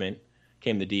establishment,"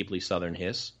 came the deeply southern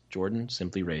hiss. Jordan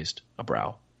simply raised a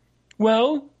brow.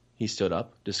 "Well," he stood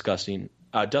up, dusting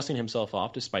himself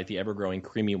off despite the ever-growing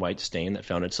creamy white stain that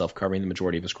found itself covering the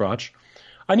majority of his crotch.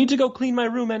 "I need to go clean my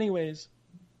room anyways."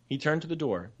 He turned to the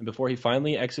door, and before he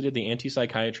finally exited the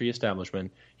anti-psychiatry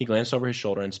establishment, he glanced over his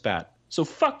shoulder and spat. "So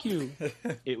fuck you!"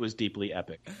 It was deeply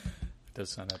epic. It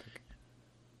does sound epic.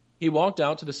 He walked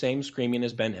out to the same screaming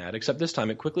as Ben had, except this time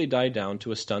it quickly died down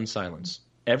to a stunned silence.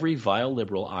 Every vile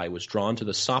liberal eye was drawn to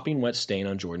the sopping wet stain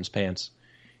on Jordan's pants.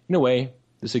 In a way,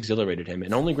 this exhilarated him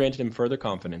and only granted him further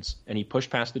confidence, and he pushed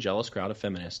past the jealous crowd of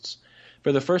feminists.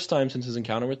 For the first time since his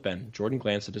encounter with Ben, Jordan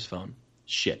glanced at his phone.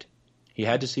 Shit. He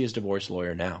had to see his divorce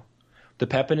lawyer now. The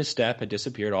pep in his step had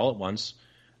disappeared all at once.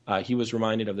 He was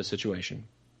reminded of the situation.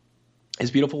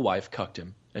 His beautiful wife cucked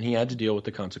him, and he had to deal with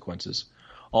the consequences.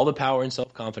 All the power and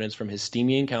self-confidence from his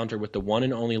steamy encounter with the one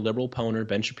and only liberal poner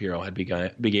Ben Shapiro had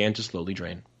began to slowly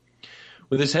drain.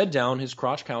 With his head down, his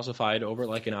crotch calcified over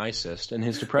like an eye cyst, and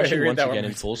his depression once again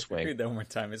in full swing. Read that one more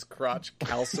time. His crotch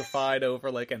calcified over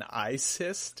like an eye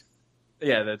cyst?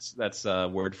 Yeah, that's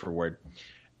word for word.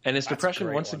 And his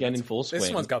depression once again in full swing.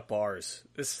 This one's got bars.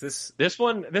 This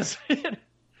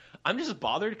I'm just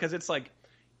bothered because it's like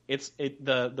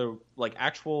the like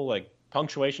actual like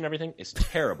punctuation and everything is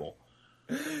terrible.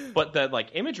 But the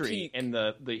like imagery and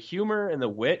the humor and the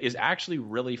wit is actually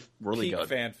really peak good.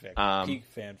 Fanfic. Peak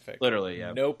fanfic. Literally,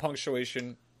 yeah. No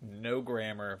punctuation, no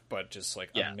grammar, but just like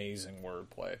amazing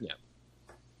wordplay. Yeah.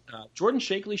 Jordan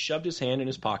shakily shoved his hand in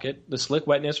his pocket, the slick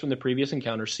wetness from the previous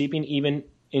encounter seeping even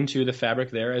into the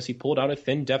fabric there as he pulled out a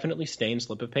thin, definitely stained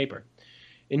slip of paper.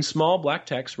 In small black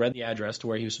text read the address to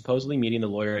where he was supposedly meeting the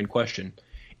lawyer in question.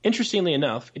 Interestingly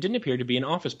enough, it didn't appear to be an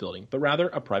office building, but rather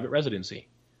a private residency.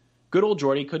 Good old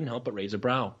Jordy couldn't help but raise a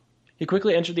brow. He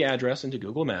quickly entered the address into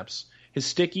Google Maps, his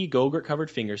sticky, Go-Gurt-covered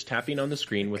fingers tapping on the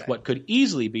screen with what could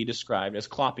easily be described as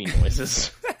clopping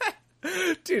noises.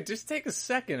 Dude, just take a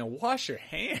second and wash your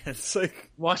hands.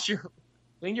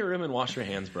 Clean your room and wash your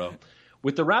hands, bro.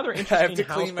 With the rather interesting I have to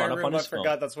house clean my brought up room. on his I forgot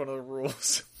phone. that's one of the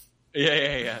rules.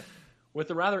 Yeah. With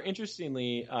a rather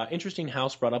interesting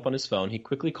house brought up on his phone, he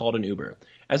quickly called an Uber,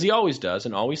 as he always does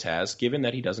and always has, given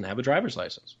that he doesn't have a driver's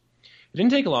license. It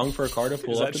didn't take long for a car to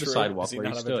pull up to the sidewalk where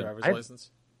he stood.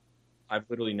 I've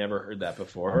literally never heard that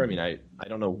before. I mean, I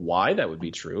don't know why that would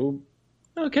be true.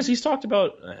 No, because he's talked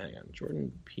about hang on,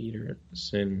 Jordan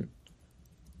Peterson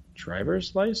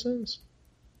driver's license.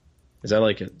 Is that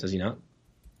like does he not?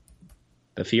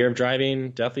 The fear of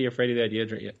driving, deathly afraid of the idea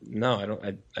of no, I don't.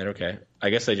 Okay. I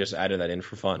guess they just added that in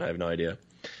for fun. I have no idea.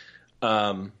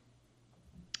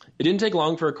 It didn't take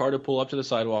long for a car to pull up to the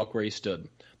sidewalk where he stood.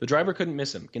 The driver couldn't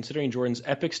miss him, considering Jordan's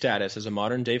epic status as a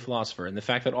modern-day philosopher and the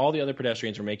fact that all the other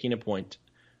pedestrians were making a point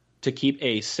to keep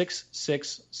a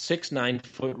 6'6",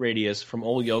 6'9" radius from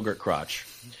old yogurt crotch.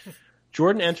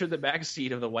 Jordan entered the back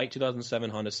seat of the white 2007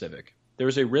 Honda Civic. There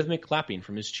was a rhythmic clapping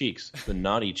from his cheeks, the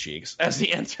naughty cheeks, as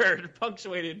he entered,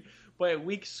 punctuated by a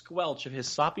weak squelch of his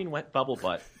sopping wet bubble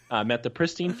butt met the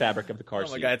pristine fabric of the car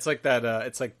seat. Oh my god, it's like that.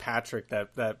 It's like Patrick.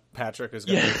 That Patrick is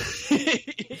going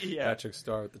to yeah. Patrick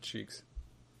Star with the cheeks.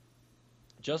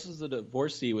 Just as the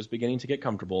divorcee was beginning to get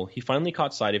comfortable, he finally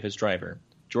caught sight of his driver.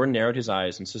 Jordan narrowed his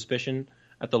eyes in suspicion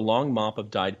at the long mop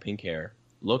of dyed pink hair.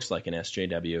 Looks like an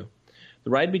SJW. The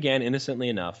ride began innocently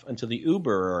enough until the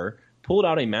Uberer pulled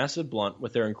out a massive blunt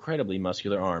with their incredibly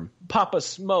muscular arm. "Papa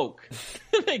Smoke!"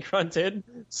 they grunted,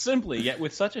 simply, yet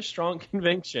with such a strong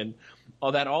conviction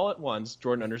that all at once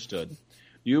Jordan understood.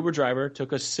 The Uber driver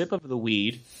took a sip of the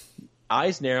weed,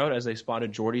 eyes narrowed as they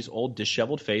spotted Jordy's old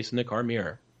disheveled face in the car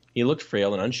mirror. He looked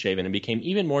frail and unshaven and became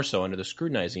even more so under the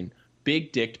scrutinizing,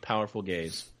 big-dicked, powerful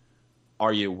gaze.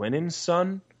 "Are you winning,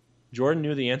 son?" Jordan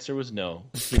knew the answer was no.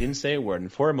 He didn't say a word,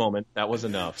 and for a moment, that was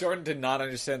enough. Jordan did not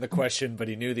understand the question, but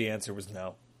he knew the answer was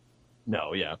no.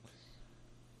 No, yeah.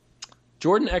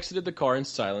 Jordan exited the car in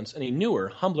silence, and a newer,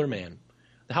 humbler man.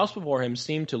 The house before him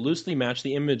seemed to loosely match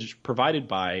the image provided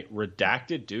by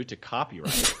redacted due to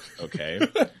copyright. Okay.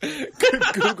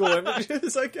 Google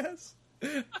Images, I guess.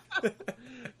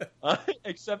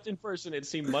 Except in person, it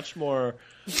seemed much more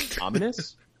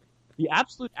ominous. The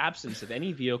absolute absence of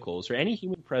any vehicles or any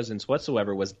human presence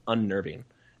whatsoever was unnerving.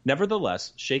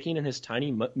 Nevertheless, shaking in his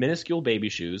tiny, minuscule baby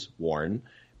shoes, worn,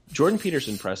 Jordan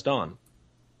Peterson pressed on.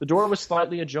 The door was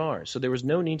slightly ajar, so there was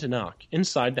no need to knock.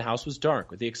 Inside, the house was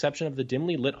dark, with the exception of the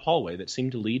dimly lit hallway that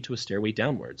seemed to lead to a stairway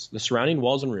downwards, the surrounding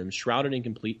walls and rooms shrouded in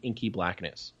complete inky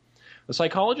blackness. The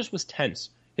psychologist was tense.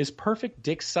 His perfect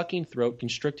dick-sucking throat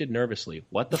constricted nervously.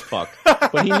 What the fuck?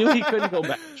 But he knew he couldn't go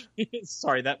back.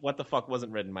 Sorry, that what the fuck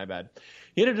wasn't written, my bad.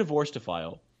 He had a divorce to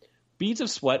file. Beads of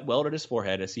sweat welled at his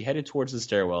forehead as he headed towards the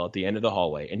stairwell at the end of the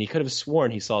hallway, and he could have sworn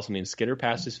he saw something skitter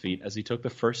past his feet as he took the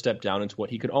first step down into what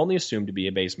he could only assume to be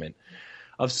a basement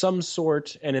of some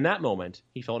sort, and in that moment,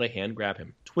 he felt a hand grab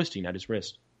him, twisting at his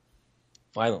wrist,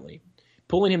 violently,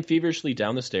 pulling him feverishly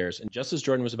down the stairs, and just as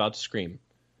Jordan was about to scream,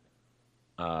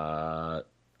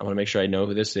 I want to make sure I know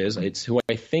who this is. It's who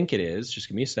I think it is. Just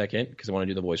give me a second, because I want to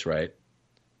do the voice right.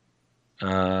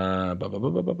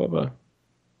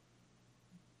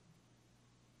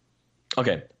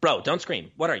 Okay. "Bro, don't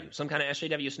scream. What are you, some kind of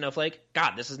SJW snowflake?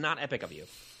 God, this is not epic of you."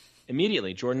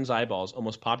 Immediately, Jordan's eyeballs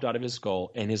almost popped out of his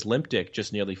skull, and his limp dick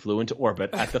just nearly flew into orbit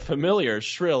at the familiar,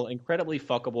 shrill, incredibly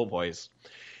fuckable voice.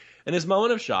 In his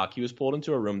moment of shock, he was pulled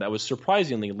into a room that was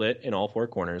surprisingly lit in all four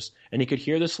corners, and he could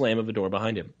hear the slam of the door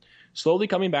behind him. Slowly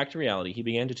coming back to reality, he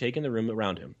began to take in the room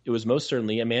around him. It was most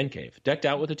certainly a man cave, decked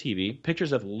out with a TV,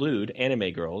 pictures of lewd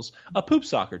anime girls, a poop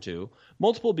sock or two,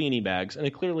 multiple beanie bags, and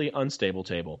a clearly unstable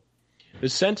table. The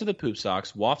scent of the poop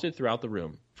socks wafted throughout the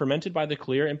room, fermented by the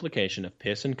clear implication of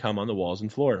piss and cum on the walls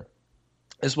and floor.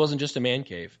 This wasn't just a man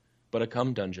cave, but a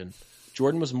cum dungeon.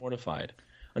 Jordan was mortified,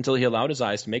 until he allowed his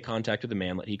eyes to make contact with the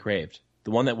man that he craved.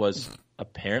 The one that was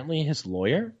apparently his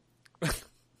lawyer?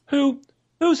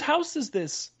 Whose house is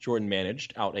this? Jordan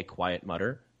managed out a quiet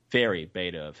mutter. Very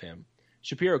beta of him.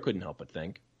 Shapiro couldn't help but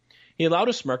think. He allowed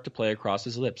a smirk to play across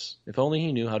his lips. If only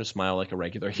he knew how to smile like a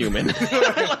regular human.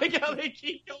 I like how they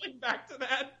keep going back to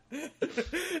that.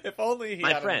 If only he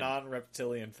had a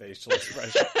non-reptilian facial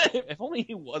expression. If only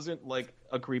he wasn't like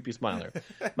a creepy smiler.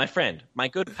 "My friend, my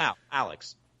good pal,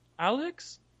 Alex."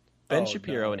 "Alex?" Ben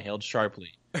Shapiro inhaled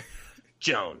sharply.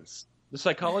 "Jones." The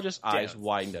psychologist's eyes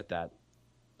widened at that.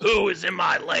 "Who is in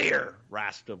my lair?"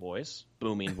 rasped a voice,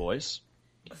 booming voice,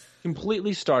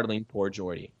 completely startling poor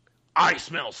Jordy. "I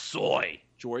smell soy."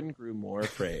 Jordan grew more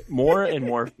afraid, more and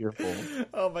more fearful.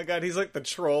 Oh my god, he's like the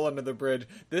troll under the bridge.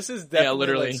 This is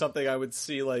definitely like something I would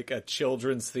see like a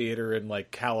children's theater in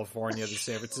like California. The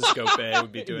San Francisco Bay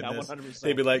would be doing this. 100%.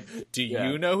 They'd be like, "Do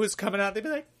you know who's coming out?" They'd be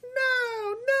like,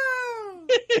 No.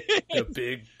 The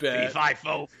big bet.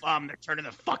 B5 they're turning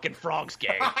the fucking frogs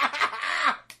gay.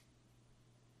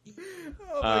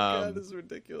 Oh my god, this is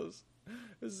ridiculous.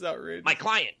 This is outrageous.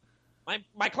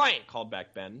 My client, called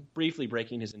back Ben, briefly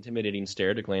breaking his intimidating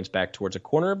stare to glance back towards a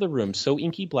corner of the room so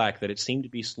inky black that it seemed to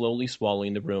be slowly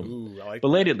swallowing the room. Ooh, I like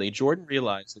Belatedly, Jordan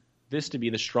realized this to be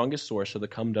the strongest source of the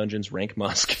Cum Dungeon's rank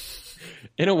musk.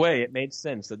 In a way, it made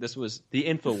sense that this was the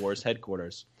InfoWars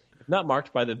headquarters. If not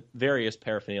marked by the various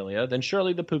paraphernalia, then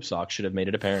surely the poop sock should have made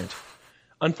it apparent.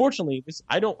 Unfortunately,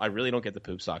 I really don't get the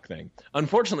poop sock thing.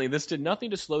 Unfortunately, this did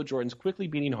nothing to slow Jordan's quickly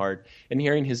beating heart, and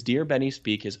hearing his dear Benny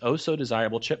speak his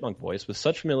oh-so-desirable chipmunk voice with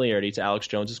such familiarity to Alex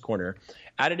Jones's corner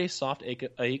added a soft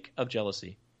ache of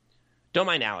jealousy. Don't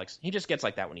mind Alex. He just gets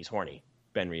like that when he's horny,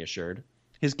 Ben reassured,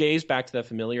 his gaze back to that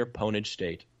familiar ponage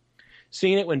state.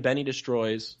 Seeing it when Benny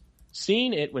destroys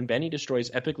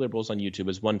epic liberals on YouTube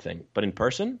is one thing, but in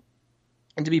person?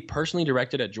 And to be personally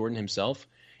directed at Jordan himself?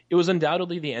 It was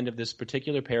undoubtedly the end of this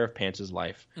particular pair of pants'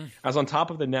 life, as on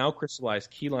top of the now crystallized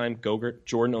Key Lime Gogurt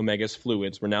Jordan Omega's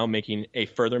fluids were now making a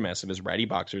further mess of his ratty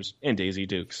boxers and Daisy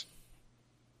Dukes.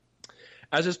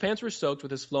 As his pants were soaked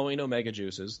with his flowing Omega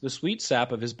juices, the sweet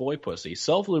sap of his boy pussy,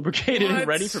 self-lubricated and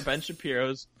ready for Ben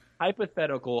Shapiro's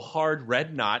hypothetical hard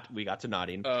red knot, we got to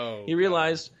nodding, he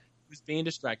realized he was being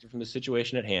distracted from the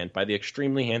situation at hand by the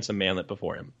extremely handsome manlet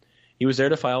before him. He was there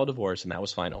to file a divorce, and that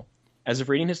was final. As if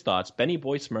reading his thoughts, Benny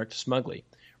Boy smirked smugly,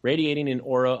 radiating an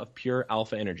aura of pure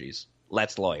alpha energies.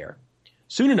 Let's lawyer.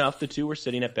 Soon enough, the two were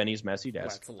sitting at Benny's messy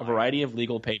desk, a variety of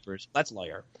legal papers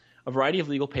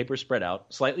spread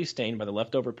out, slightly stained by the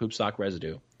leftover poop sock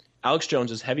residue. Alex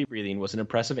Jones's heavy breathing was an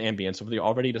impressive ambience over the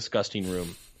already disgusting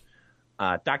room.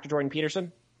 Dr. Jordan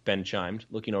Peterson? Ben chimed,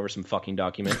 looking over some fucking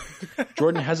document.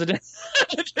 Jordan hesitant.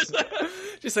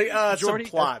 Just like, some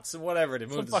plots, whatever, to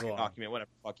move this along. Document,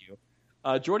 whatever, fuck you.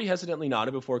 Jordy hesitantly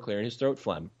nodded before clearing his throat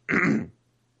phlegm.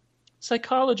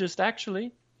 Psychologist,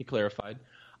 actually, he clarified.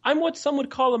 I'm what some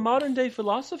would call a modern-day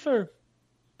philosopher.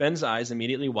 Ben's eyes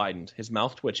immediately widened, his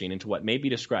mouth twitching into what may be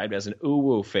described as an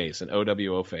ooh-woo face, an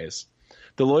OWO face.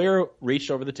 The lawyer reached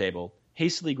over the table,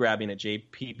 hastily grabbing at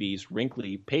JPB's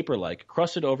wrinkly, paper-like,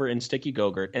 crusted over in sticky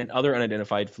Gogurt and other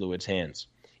unidentified fluids hands.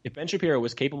 If Ben Shapiro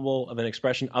was capable of an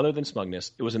expression other than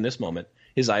smugness, it was in this moment.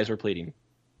 His eyes were pleading.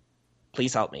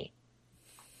 Please help me.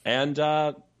 And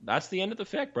that's the end of the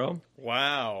fic, bro.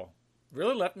 Wow.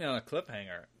 Really left me on a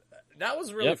cliffhanger. That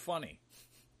was really funny.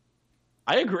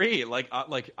 I agree.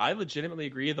 I legitimately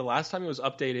agree. The last time it was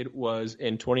updated was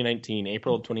in 2019,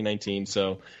 April of 2019.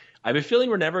 So I have a feeling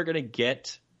we're never going to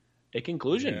get a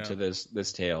conclusion to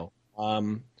this tale.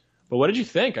 But what did you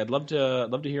think? I'd love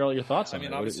to hear all your thoughts on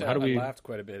it. Obviously, I laughed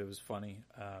quite a bit. It was funny.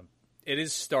 It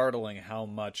is startling how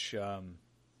much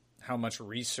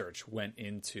research went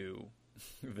into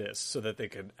this so that they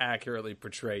could accurately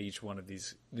portray each one of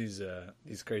these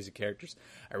crazy characters.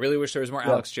 I really wish there was more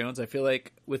Alex Jones. I feel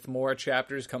like with more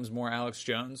chapters comes more Alex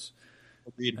Jones.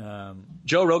 Agreed.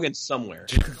 Joe Rogan somewhere.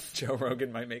 Joe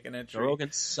Rogan might make an entry. Joe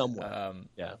Rogan somewhere.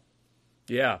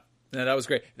 Yeah. No, that was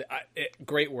great.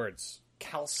 Great words.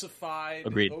 Calcified.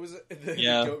 Agreed. What was it? The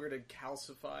Gogurt and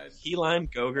calcified. Key Lime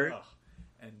Gogurt.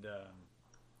 And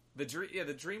the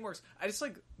DreamWorks. I just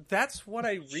that's what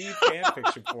I read fan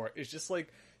fiction for. It's just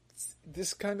like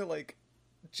this kind of like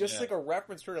a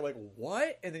reference to like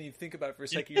what, and then you think about it for a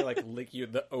second. You're like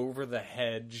the Over the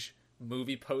Hedge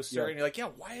movie poster, and you're like,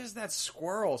 why is that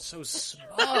squirrel so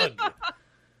smug?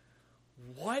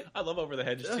 What? I love Over the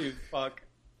Hedge too. Fuck.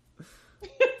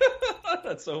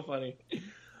 That's so funny.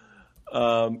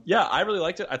 I really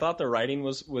liked it. I thought the writing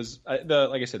was like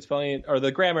I said, spelling or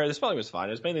the grammar. The spelling was fine.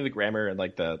 It was mainly the grammar and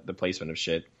like the placement of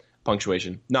shit,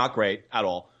 punctuation. Not great at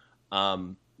all.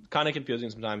 Kind of confusing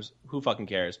sometimes. Who fucking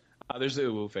cares? There's the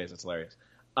ooh face. It's hilarious.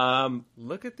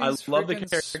 Look at these. I love the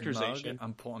characterization.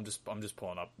 I'm just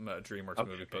pulling up DreamWorks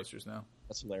movie posters now.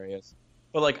 That's hilarious.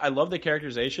 But I love the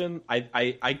characterization.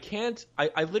 I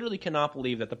literally cannot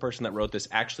believe that the person that wrote this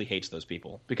actually hates those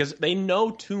people because they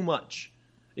know too much.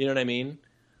 You know what I mean?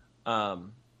 I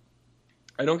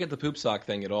don't get the poop sock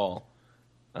thing at all.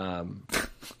 Was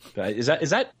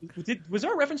there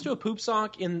a reference to a poop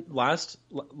sock in the last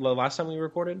time we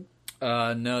recorded?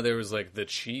 No, there was the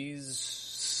cheese.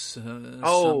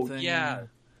 Something.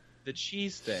 The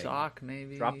cheese thing. Sock,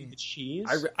 maybe. Dropping the cheese.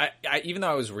 I even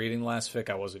though I was reading last fic,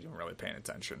 I wasn't even really paying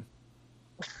attention.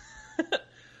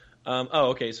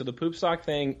 Okay. So the poop sock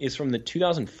thing is from the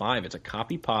 2005. It's a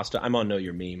copy pasta. I'm on Know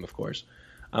Your Meme, of course.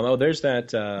 There's that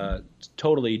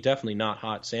definitely not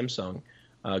hot Samsung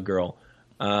girl.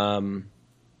 The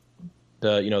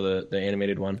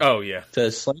animated one. Oh yeah.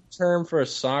 The slang term for a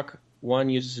sock one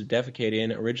uses to defecate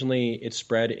in. Originally, it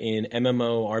spread in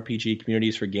MMORPG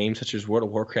communities for games such as World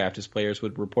of Warcraft, as players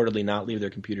would reportedly not leave their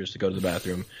computers to go to the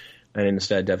bathroom. and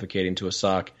instead defecating to a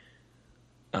sock.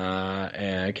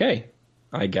 Okay,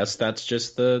 I guess that's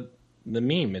just the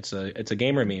meme. It's a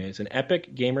gamer meme. It's an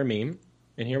epic gamer meme,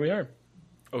 and here we are.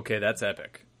 Okay, that's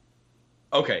epic.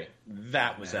 Okay,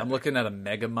 that was epic. I'm looking at a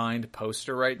Megamind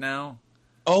poster right now.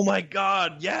 Oh my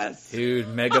god, yes! Dude,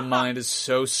 Megamind is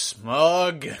so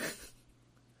smug.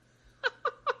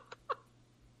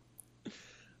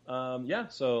 Yeah,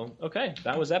 so, okay,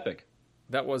 that was epic.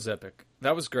 That was epic.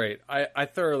 That was great. I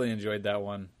thoroughly enjoyed that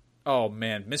one. Oh,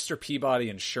 man, Mr. Peabody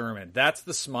and Sherman. That's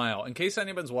the smile. In case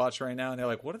anyone's watching right now and they're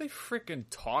like, what are they freaking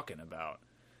talking about?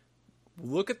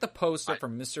 Look at the poster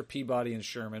from Mr. Peabody and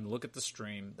Sherman. Look at the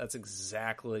stream. That's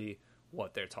exactly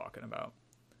what they're talking about.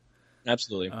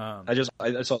 Absolutely.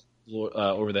 I saw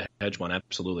Over the Hedge one,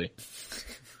 absolutely.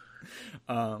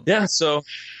 Yeah, so...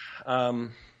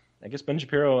 I guess Ben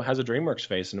Shapiro has a DreamWorks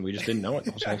face, and we just didn't know it.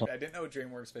 I didn't know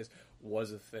DreamWorks face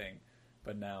was a thing,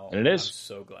 but now and it is. I'm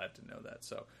so glad to know that.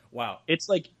 So, wow. It's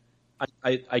like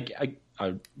I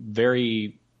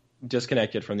very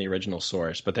disconnected from the original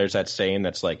source, but there's that saying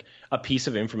that's like a piece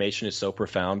of information is so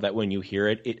profound that when you hear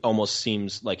it, it almost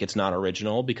seems like it's not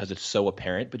original because it's so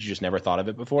apparent, but you just never thought of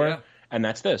it before. Yeah. And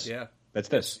that's this. Yeah. That's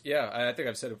this. Yeah, I think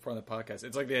I've said it before on the podcast.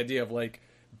 It's like the idea of like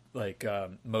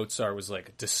Mozart was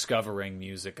like discovering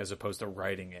music as opposed to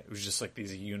writing it. It was just like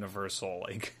these universal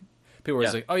like people were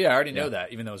like, oh yeah, I already know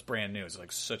that, even though it's brand new. It's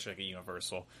like such like a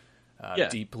universal,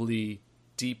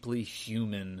 deeply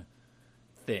human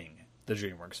thing. The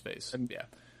DreamWorks space. Yeah,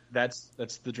 that's the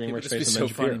DreamWorks space. It's so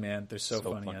funny, man. They're so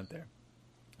funny out there.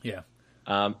 Yeah.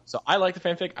 So I like the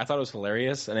fanfic. I thought it was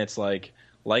hilarious, and it's like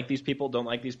these people, don't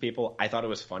like these people. I thought it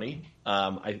was funny.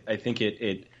 I think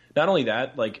it not only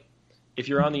that, like, if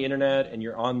you're on the internet and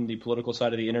you're on the political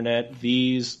side of the internet,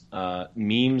 these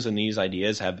memes and these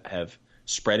ideas have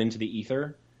spread into the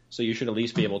ether. So you should at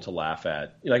least be able to laugh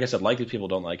at, like I said, like these people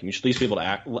don't like them. You should at least be able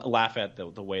to laugh at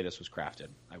the way this was crafted,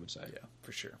 I would say. Yeah,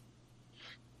 for sure.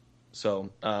 So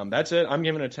that's it. I'm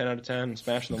giving it a 10 out of 10.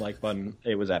 Smashing the like button.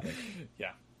 It was epic.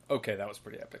 Yeah. Okay, that was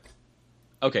pretty epic.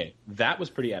 Okay, that was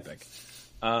pretty epic.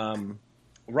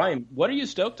 Ryan, what are you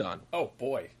stoked on? Oh,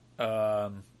 boy.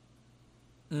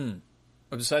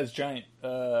 Besides Giant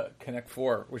Connect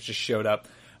 4, which just showed up,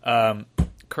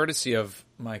 courtesy of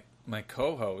my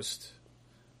co-host,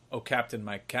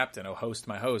 my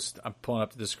host, I'm pulling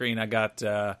up to the screen. I got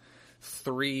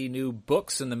 3 new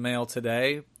books in the mail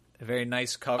today. Very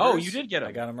nice covers. Oh, you did get them.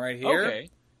 I got them right here. Okay.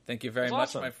 Thank you very That's much,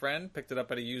 awesome. my friend. Picked it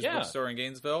up at a used bookstore in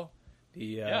Gainesville.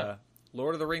 The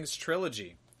Lord of the Rings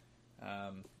trilogy.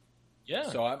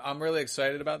 So I'm really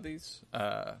excited about these.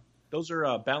 Those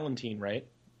are Ballantine, right?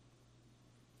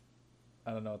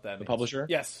 I don't know what that means. The publisher?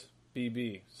 Yes.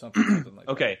 BB. Something like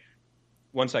that. Okay.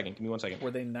 1 second. Give me 1 second.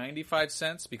 Were they 95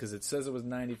 cents? Because it says it was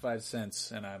 95 cents,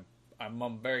 and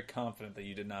I'm very confident that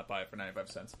you did not buy it for 95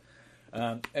 cents.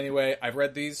 Anyway, I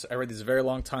read these a very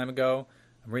long time ago.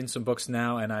 I'm reading some books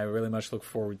now, and I really much look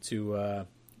forward to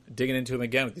digging into them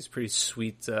again with these pretty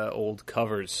sweet old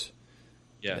covers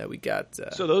that we got.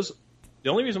 So the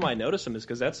only reason why I noticed them is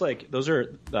because that's like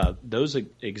those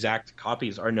exact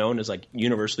copies are known as like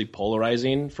universally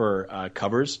polarizing for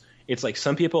covers. It's like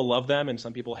some people love them and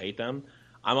some people hate them.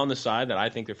 I'm on the side that I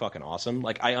think they're fucking awesome.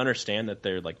 Like, I understand that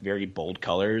they're like very bold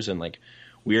colors and like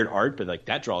weird art, but like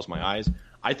that draws my eyes.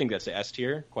 I think that's the S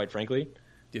tier, quite frankly.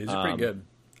 These are pretty good.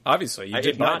 Obviously, you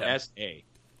did not buy them. SA.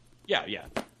 Yeah.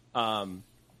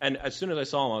 And as soon as I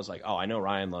saw them, I was like, oh, I know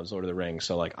Ryan loves Lord of the Rings,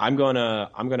 so like I'm gonna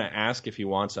ask if he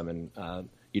wants them, and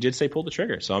you did say pull the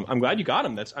trigger, so I'm glad you got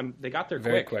them. They got there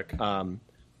very quick. quick.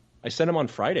 I sent them on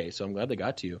Friday, so I'm glad they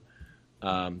got to you.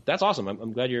 That's awesome.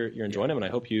 I'm glad you're enjoying them, and I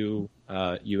hope you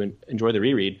enjoy the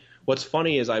reread. What's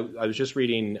funny is I was just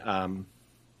reading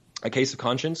A Case of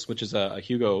Conscience, which is a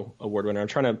Hugo Award winner. I'm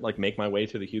trying to like make my way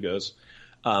through the Hugos.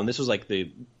 This was like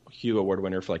the Hugo Award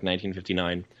winner for like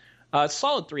 1959.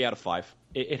 Solid 3 out of 5.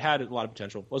 It had a lot of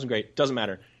potential. Wasn't great. Doesn't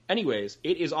matter. Anyways,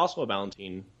 it is also a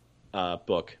Ballantine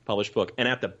published book, and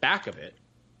at the back of it,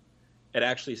 it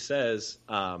actually says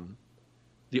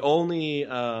the only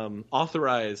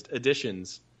authorized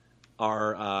editions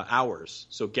are ours.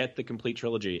 So get the complete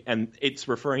trilogy, and it's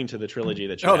referring to the trilogy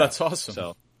that you have. That's awesome.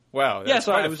 So wow, that's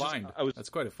so quite I a was find. That's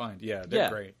quite a find. Yeah, they're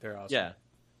great. They're awesome. Yeah.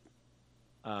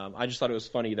 I just thought it was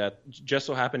funny that just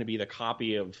so happened to be the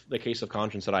copy of The Case of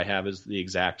Conscience that I have is the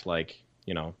exact, like,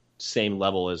 you know, same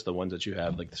level as the ones that you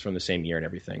have, like, it's from the same year and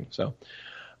everything. So,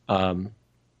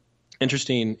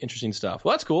 interesting stuff.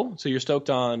 Well, that's cool. So you're stoked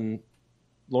on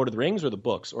Lord of the Rings or the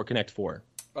books or Connect 4?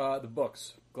 The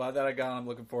books. Glad that I got them. I'm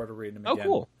looking forward to reading them again. Oh,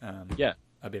 cool. Yeah.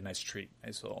 That'd be a nice treat.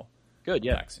 Nice little good,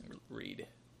 yeah. relaxing read.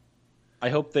 I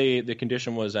hope the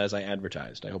condition was as I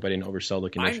advertised. I hope I didn't oversell the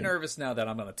condition. I'm nervous now that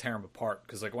I'm going to tear them apart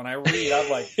because, like, when I read, I'm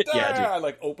like, I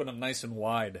like open them nice and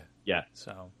wide. Yeah.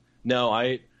 So no,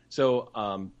 it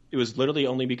was literally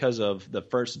only because of the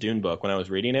first Dune book. When I was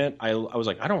reading it, I was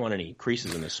like, I don't want any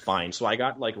creases in the spine, so I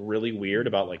got like really weird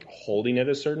about like holding it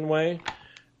a certain way,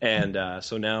 and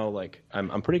so now like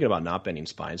I'm pretty good about not bending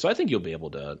spine. So I think you'll be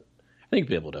able to.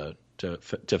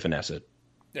 To finesse it.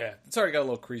 Yeah, it's already got a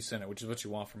little crease in it, which is what you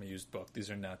want from a used book.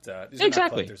 These are not these exactly. are not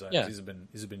collector's items. Yeah. These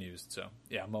have been used. So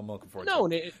yeah, I'm looking forward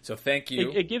to it. So thank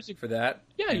you. It gives you for that.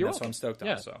 Yeah, and you're that's welcome. what I'm stoked on.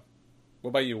 Yeah. So, what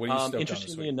about you? What are you stoked on this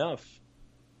interestingly week? enough,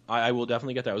 I will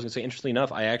definitely get that. I was going to say, interestingly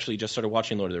enough, I actually just started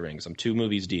watching Lord of the Rings. I'm 2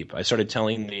 movies deep. I started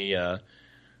telling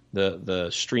the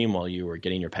stream while you were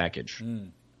getting your package.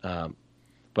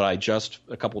 But I just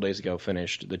a couple days ago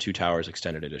finished the Two Towers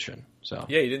extended edition. So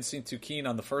yeah, you didn't seem too keen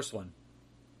on the first one.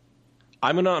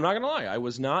 I'm not gonna lie. I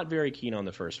was not very keen on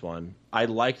the first one. I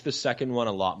liked the second one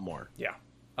a lot more. Yeah,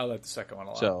 I like the second one a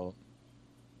lot. So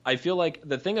I feel like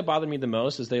the thing that bothered me the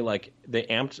most is they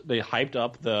hyped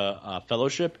up the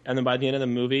Fellowship, and then by the end of the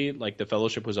movie, like the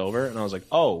Fellowship was over, and I was like,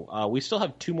 we still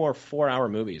have 2 more 4-hour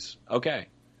movies. Okay,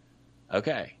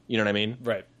 you know what I mean?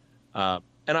 Right.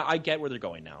 And I get where they're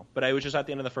going now, but I was just at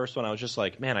the end of the first one. I was just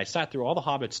like, man, I sat through all the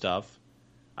Hobbit stuff.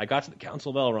 I got to the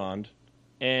Council of Elrond.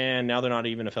 And now they're not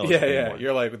even a fellowship anymore.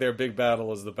 You're like, their big battle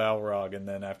was the Balrog, and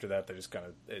then after that,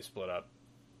 they split up.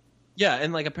 Yeah,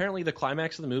 and like apparently the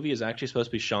climax of the movie is actually supposed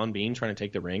to be Sean Bean trying to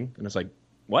take the ring, and it's like,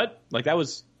 what? Like it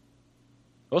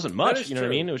wasn't much. You know what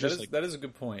I mean? It was that is a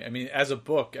good point. I mean, as a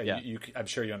book, I'm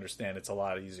sure you understand it's a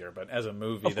lot easier, but as a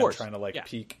movie, they're trying to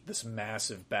peak this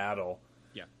massive battle,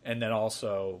 and then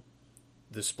also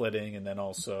the splitting, and then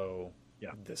also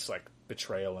this like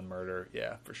betrayal and murder.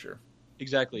 Yeah, for sure.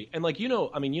 Exactly. And like, you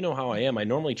know how I am. I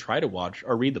normally try to watch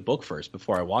or read the book first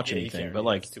before I watch anything, but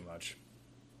like it's too much.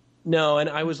 No, and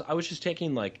I was just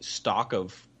taking like stock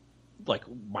of like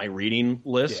my reading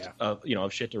list of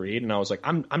shit to read, and I was like,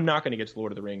 I'm not going to get to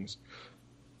Lord of the Rings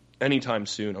anytime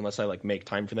soon unless I like make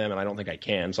time for them, and I don't think I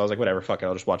can. So I was like, whatever, fuck it,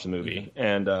 I'll just watch the movie.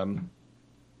 And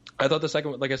I thought the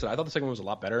second one was a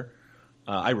lot better.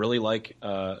 I really like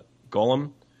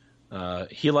Gollum.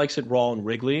 He likes it raw and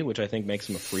wriggly, which I think makes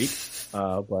him a freak.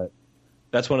 But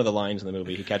that's one of the lines in the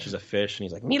movie. He catches a fish, and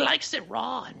he's like, "Me likes it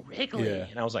raw and wriggly." Yeah.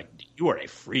 And I was like, "You are a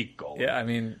freak, Gollum." Yeah, I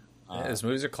mean, his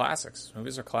movies are classics.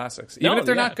 Even if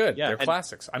they're not good, they're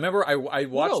classics. I remember I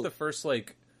watched the first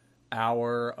like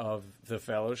hour of The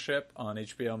Fellowship on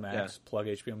HBO Max. Plug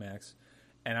HBO Max.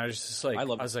 And I was just like, I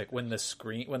was like, when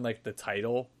the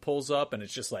title pulls up and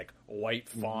it's just like white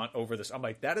font over this, I'm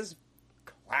like, that is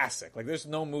classic. Like, there's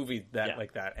no movie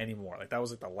like that anymore. Like, that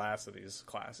was like the last of these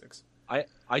classics. I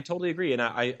totally agree, and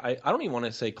I don't even want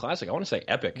to say classic. I want to say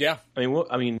epic. Yeah.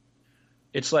 I mean,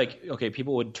 it's like, okay,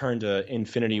 people would turn to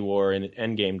Infinity War and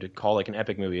Endgame to call like an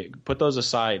epic movie. Put those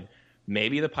aside.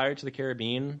 Maybe the Pirates of the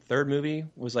Caribbean third movie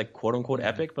was like quote unquote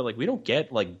epic, but like we don't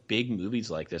get like big movies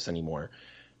like this anymore.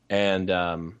 And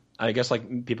I guess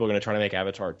like people are going to try to make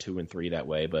Avatar 2 and 3 that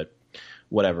way, but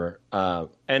whatever.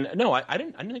 And no, I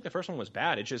didn't think the first one was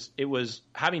bad. It was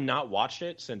having not watched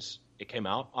it since it came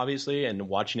out, obviously, and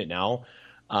watching it now.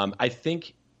 I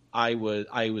think I'm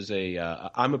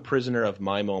a prisoner of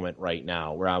my moment right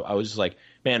now, where I was like,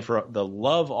 man, for the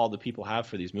love all the people have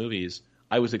for these movies,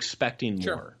 I was expecting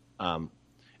more.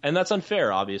 And that's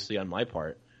unfair, obviously, on my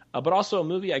part. But also, a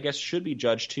movie, I guess, should be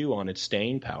judged too on its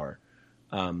staying power.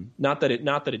 Not that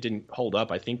it didn't hold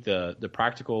up. I think the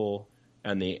practical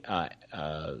and the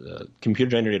computer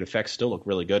generated effects still look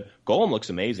really good. Gollum looks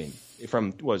amazing.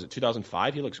 From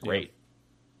 2005? He looks great.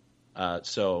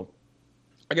 So,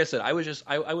 like I said,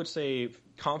 I would say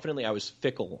confidently I was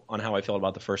fickle on how I felt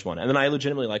about the first one, and then I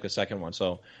legitimately like the second one.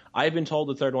 So I've been told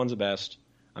the third one's the best.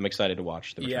 I'm excited to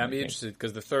watch the. Yeah, I'm interested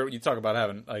because the third. You talk about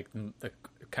having like the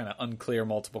kind of unclear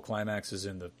multiple climaxes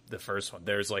in the first one.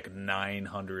 There's like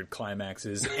 900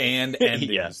 climaxes and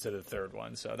endings to the third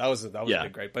one. So that was really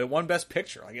great. But it won Best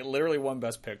Picture. Like it literally won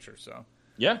Best Picture. So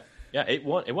yeah, it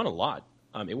won a lot.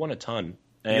 It won a ton.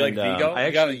 And, you like Vigo?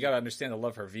 You got to understand the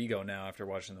love for Vigo now after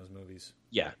watching those movies.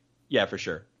 Yeah, for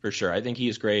sure. I think he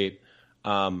is great.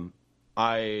 I've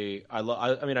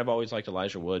always liked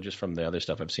Elijah Wood just from the other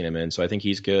stuff I've seen him in, so I think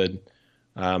he's good.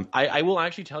 I will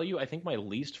actually tell you, I think my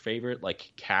least favorite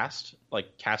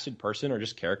casted person or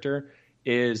just character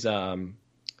is what's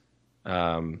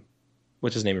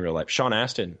his name in real life? Sean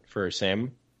Astin for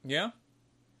Sam. Yeah.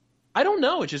 I don't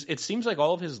know. It seems like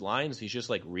all of his lines he's just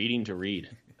like reading to read.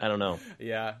 I don't know.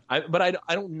 Yeah. But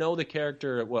I don't know the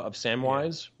character of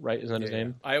Samwise, right? Isn't that his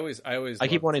name? I always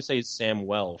keep wanting to say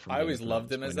Samwell. I always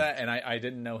loved him as that, and I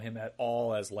didn't know him at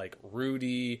all as like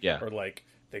Rudy or like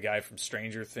the guy from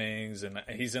Stranger Things, and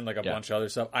he's in like a bunch of other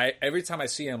stuff. Every time I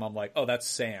see him, I'm like, oh, that's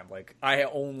Sam. Like I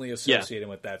only associate him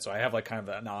with that, so I have like kind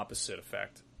of an opposite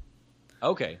effect.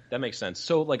 Okay, that makes sense.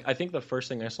 So like I think the first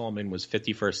thing I saw him in was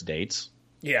 50 First Dates.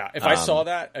 Yeah, if I saw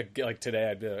that like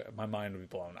today, my mind would be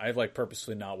blown. I've like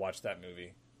purposely not watched that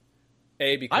movie.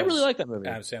 Because I really like that movie.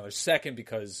 Adam Sandler. Second,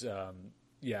 because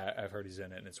I've heard he's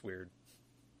in it, and it's weird.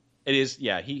 It is,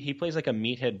 yeah. He plays like a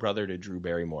meathead brother to Drew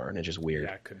Barrymore, and it's just weird.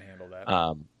 Yeah, I couldn't handle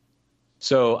that.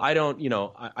 So I don't,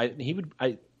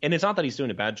 and it's not that he's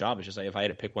doing a bad job. It's just like if I had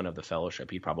to pick one of the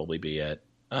Fellowship, he'd probably be it.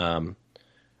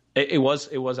 It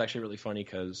was actually really funny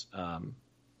because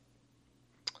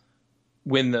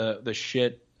when the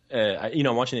shit,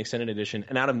 I'm watching the extended edition,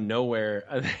 and out of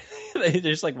nowhere, they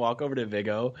just like walk over to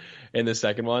Viggo in the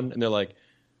second one, and they're like,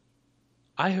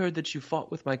 "I heard that you fought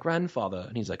with my grandfather,"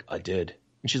 and he's like, "I did."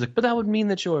 And she's like, "But that would mean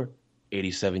that you're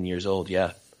 87 years old."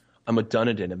 "Yeah, I'm a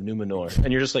Dunedain of Numenor."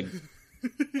 And you're just like,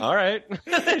 all right.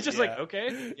 It's just like,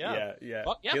 okay. Yeah.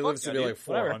 Well, he lives to be like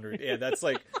 400. Yeah, that's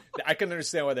like, I can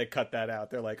understand why they cut that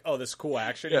out. They're like, oh, this cool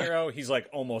action hero, he's like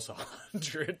almost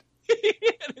 100.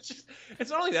 It's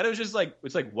not only that, it was just like,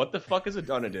 it's like, what the fuck is a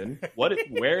Dunedain?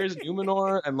 Where is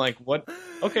Numenor? And like, what?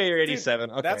 Okay, you're 87.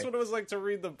 Dude, okay. That's what it was like to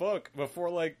read the book before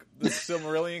like the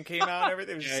Silmarillion came out and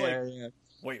everything. It was just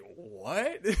wait,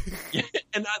 what?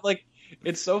 And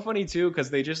it's so funny too,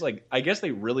 because they just like, I guess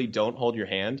they really don't hold your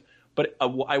hand. But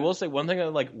I will say one thing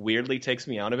that like weirdly takes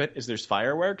me out of it is there's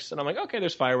fireworks, and I'm like, okay,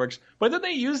 there's fireworks, but then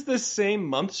they use the same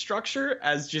month structure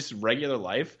as just regular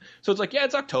life. So it's like, yeah,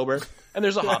 it's October, and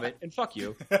there's a Hobbit, and fuck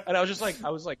you. And I was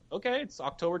like, okay, it's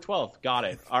October 12th, got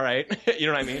it, all right, you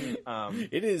know what I mean?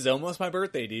 It is almost my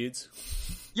birthday, dudes.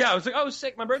 Yeah, I was like, oh,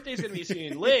 sick, my birthday's gonna be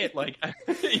seen late, like,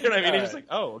 you know what I mean? It's just like,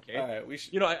 oh, okay. All right, we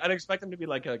should... I'd expect them to be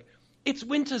like it's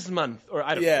winter's month, or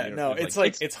I don't know. Yeah, no, it's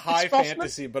like it's high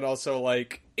fantasy, but also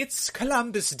like it's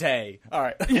Columbus Day. All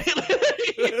right,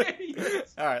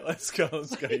 all right, let's go.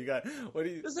 You got what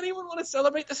do you? Does anyone want to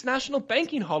celebrate this national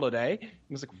banking holiday? And I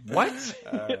was like, what?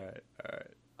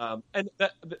 All right. And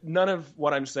none of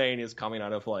what I'm saying is coming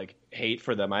out of like hate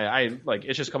for them. I like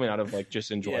it's just coming out of like just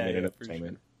enjoyment and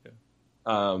entertainment. Sure.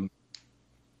 Yeah.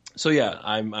 So yeah,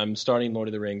 I'm starting Lord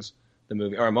of the Rings, the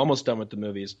movie, or I'm almost done with the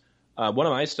movies. What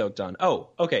am I stoked on? Oh,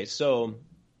 okay. So,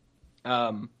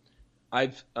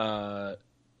 I've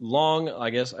long, I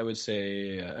guess I would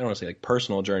say, I don't want to say like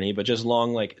personal journey, but just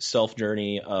long like self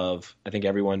journey of I think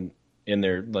everyone in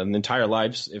their entire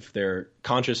lives, if they're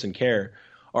conscious and care,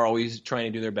 are always trying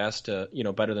to do their best to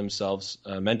better themselves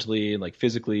mentally, like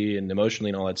physically and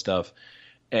emotionally and all that stuff.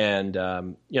 And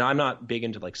I'm not big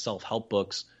into like self-help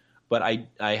books. But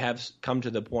I have come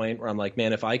to the point where I'm like,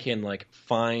 man, if I can like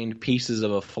find pieces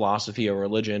of a philosophy or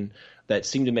religion that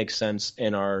seem to make sense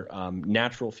and are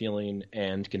natural feeling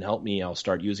and can help me, I'll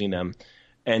start using them.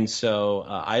 And so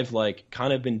I've like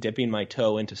kind of been dipping my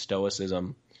toe into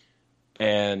Stoicism.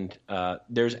 And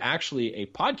there's actually a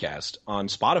podcast on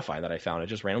Spotify that I found. It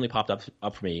just randomly popped up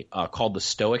for me called The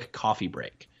Stoic Coffee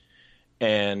Break.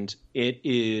 And it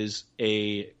is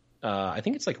I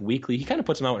think it's like weekly. He kind of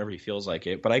puts them out whenever he feels like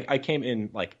it. But I came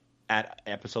in like at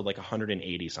episode like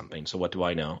 180 something. So what do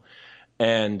I know?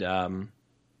 And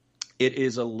it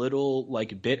is a little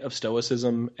like bit of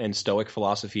Stoicism and Stoic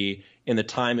philosophy in the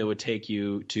time it would take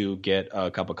you to get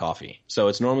a cup of coffee. So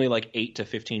it's normally like 8 to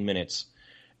 15 minutes.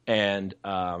 And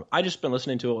I just been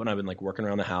listening to it when I've been like working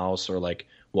around the house or like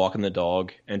walking the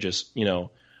dog and just,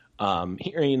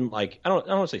 hearing like, I don't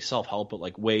want to say self-help, but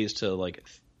like ways to like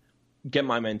get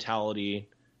my mentality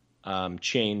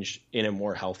changed in a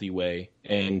more healthy way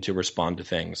and to respond to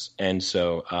things. And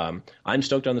so I'm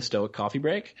stoked on the Stoic Coffee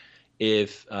Break.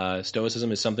 If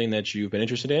Stoicism is something that you've been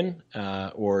interested in,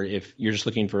 or if you're just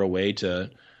looking for a way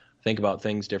to think about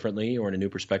things differently or in a new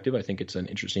perspective, I think it's an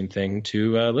interesting thing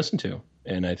to listen to.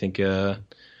 And I think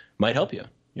might help you.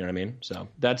 You know what I mean? So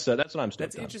that's what I'm stoked on.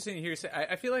 That's interesting to hear you say.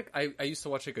 I feel like I used to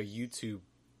watch like a YouTube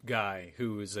guy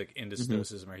who was like into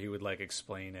Stoicism, or he would like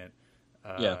explain it.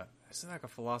 Isn't like a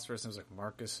philosopher? It was like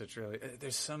Marcus Aurelius.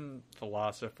 There's some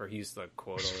philosopher he used to like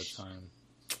quote all the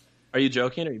time. Are you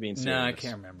joking or are you being serious? No, I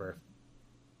can't remember.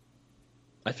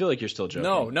 I feel like you're still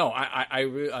joking. No.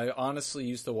 I honestly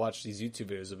used to watch these YouTube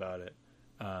videos about it.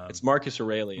 It's Marcus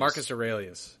Aurelius. Marcus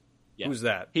Aurelius. Yeah. Who's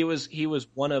that? He was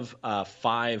one of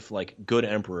 5 like good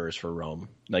emperors for Rome.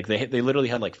 Like they literally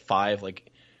had like 5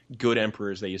 like good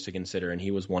emperors they used to consider, and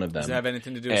he was one of them. Does it have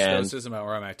anything to do with Stoicism,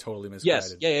 or am I totally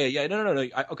misguided? Yes, yeah. No.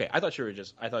 I thought you were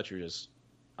just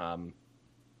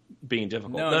being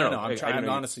difficult. No. I'm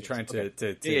honestly trying to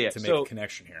make a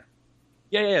connection here.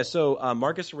 Yeah. So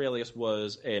Marcus Aurelius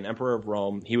was an emperor of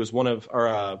Rome. He was one of, or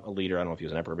a leader. I don't know if he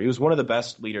was an emperor, but he was one of the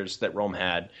best leaders that Rome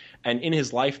had. And in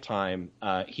his lifetime,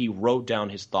 he wrote down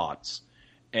his thoughts,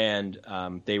 and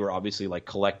they were obviously like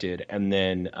collected and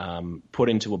then put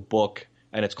into a book.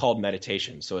 And it's called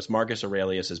Meditations. So it's Marcus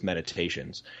Aurelius's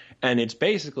Meditations, and it's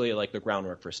basically like the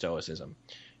groundwork for Stoicism.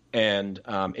 And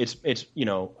it's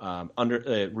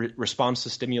response to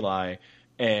stimuli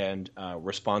and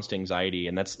response to anxiety,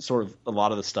 and that's sort of a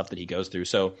lot of the stuff that he goes through.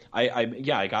 So I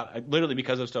got literally,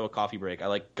 because of Stoic Coffee Break,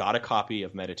 I got a copy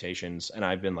of Meditations, and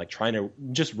I've been trying to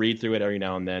just read through it every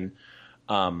now and then.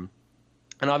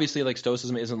 And obviously,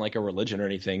 Stoicism isn't like a religion or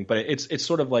anything, but it's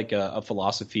sort of like a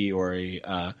philosophy, or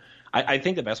I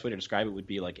think the best way to describe it would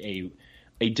be like a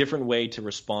different way to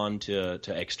respond to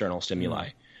external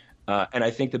stimuli. And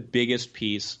I think the biggest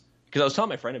piece, because I was telling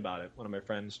my friend about it, one of my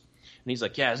friends, and he's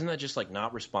like, yeah, isn't that just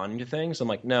not responding to things? I'm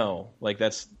like, no,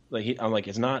 that's I'm like,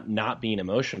 it's not being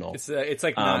emotional. It's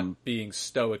like not being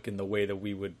stoic in the way that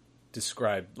we would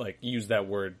describe, use that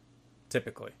word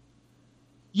typically.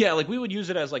 Yeah, we would use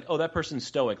it as oh, that person's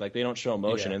stoic, they don't show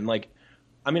emotion. Yeah.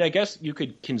 And I guess you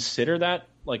could consider that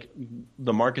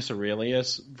the Marcus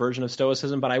Aurelius version of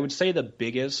Stoicism, but I would say the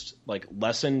biggest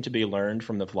lesson to be learned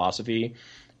from the philosophy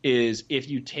is if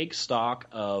you take stock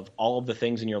of all of the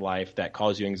things in your life that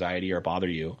cause you anxiety or bother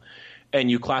you, and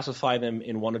you classify them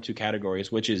in one of two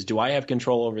categories, which is, do I have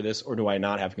control over this or do I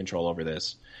not have control over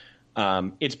this?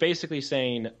 It's basically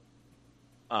saying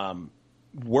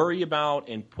worry about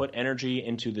and put energy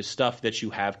into the stuff that you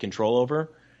have control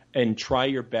over, and try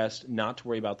your best not to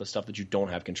worry about the stuff that you don't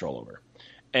have control over.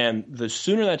 And the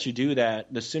sooner that you do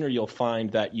that, the sooner you'll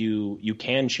find that you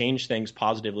can change things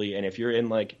positively. And if you're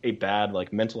in a bad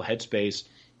mental headspace,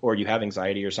 or you have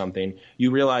anxiety or something,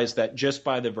 you realize that just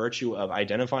by the virtue of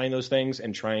identifying those things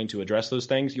and trying to address those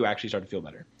things, you actually start to feel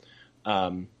better.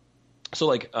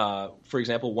 For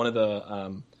example, one of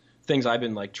the things I've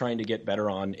been trying to get better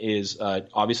on is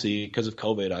obviously because of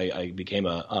COVID, I became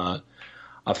a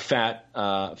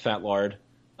fat lard.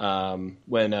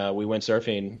 When we went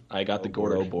surfing, I got the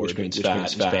Gordo board, which means fat in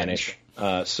Spanish.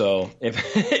 So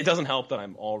if it doesn't help that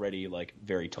I'm already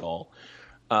very tall.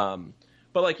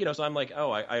 But so I'm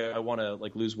I want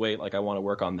to lose weight. I want to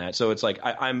work on that. So it's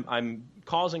I'm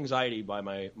cause anxiety by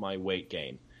my weight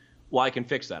gain. Well, I can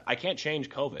fix that. I can't change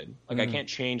COVID. I can't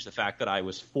change the fact that I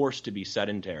was forced to be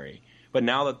sedentary. But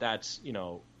now that that's,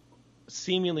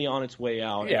 seemingly on its way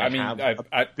out. Yeah,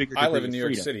 I live in New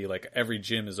York City. Every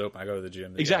gym is open. I go to the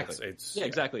gym. Exactly.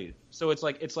 Exactly. So it's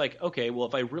okay. Well,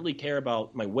 if I really care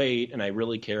about my weight and I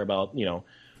really care about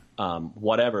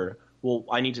whatever, well,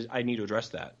 I need to address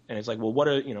that. And it's well, what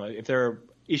are if there are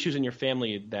issues in your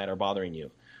family that are bothering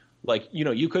you,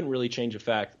 you couldn't really change the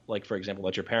fact, for example,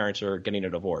 that your parents are getting a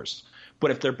divorce. But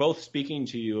if they're both speaking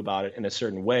to you about it in a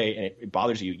certain way and it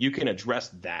bothers you, you can address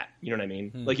that. You know what I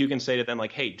mean? You can say to them,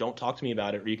 hey, don't talk to me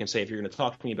about it. Or you can say, if you're going to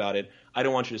talk to me about it, I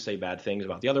don't want you to say bad things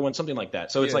about the other one, something like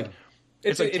that. So it's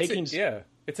it's an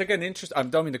interest. I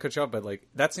don't mean to cut you off, but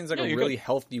that seems like a really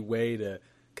healthy way to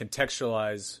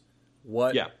contextualize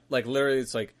what, literally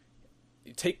it's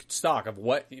take stock of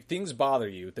what things bother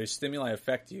you, their stimuli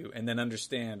affect you, and then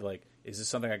understand, is this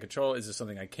something I control? Is this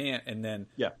something I can't? And then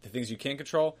the things you can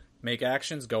control, make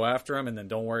actions, go after them, and then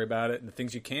don't worry about it. And the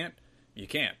things you can't.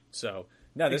 So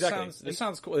no, this sounds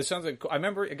cool. This sounds cool. I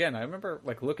remember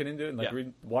looking into it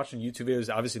and watching YouTube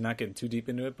videos. Obviously, not getting too deep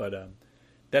into it, but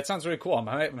that sounds really cool.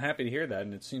 I'm happy to hear that,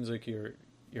 and it seems like you're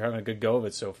having a good go of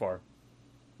it so far.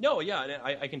 No, yeah,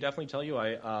 I can definitely tell you,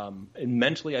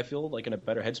 mentally I feel in a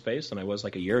better headspace than I was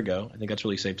a year ago. I think that's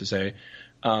really safe to say.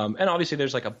 And obviously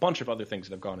there's a bunch of other things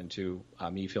that have gone into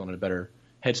me feeling in a better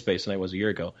headspace than I was a year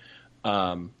ago.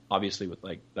 Obviously with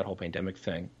that whole pandemic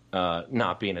thing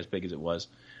not being as big as it was.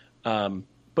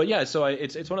 But yeah, so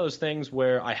it's one of those things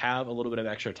where I have a little bit of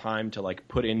extra time to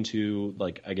put into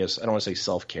I guess I don't want to say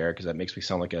self-care because that makes me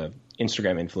sound like a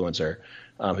Instagram influencer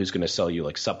who's going to sell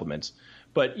you supplements.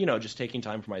 But just taking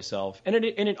time for myself, and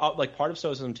it part of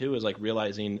Stoicism too is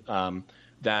realizing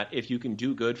that if you can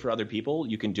do good for other people,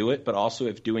 you can do it. But also,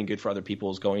 if doing good for other people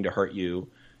is going to hurt you,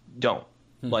 don't.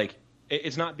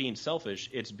 It's not being selfish;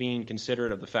 it's being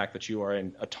considerate of the fact that you are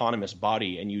an autonomous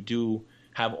body and you do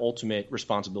have ultimate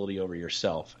responsibility over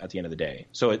yourself at the end of the day.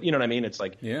 So you know what I mean? It's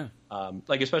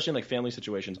especially in family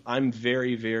situations, I'm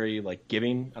very, very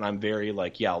giving, and I'm very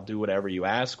I'll do whatever you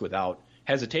ask without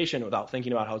hesitation, without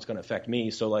thinking about how it's going to affect me.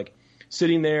 So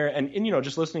sitting there and you know,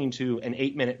 just listening to an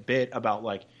 8-minute bit about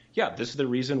like, yeah, this is the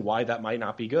reason why that might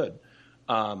not be good.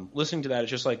 Listening to that is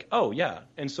just like, oh yeah.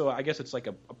 And so I guess it's like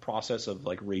a process of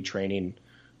like retraining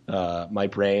my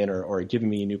brain or giving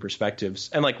me new perspectives.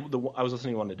 And like I was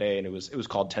listening to one today and it was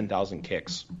called 10,000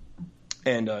 Kicks.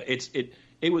 And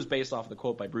it was based off of the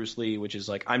quote by Bruce Lee, which is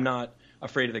like, I'm not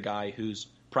afraid of the guy who's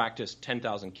practiced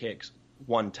 10,000 kicks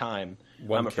one time.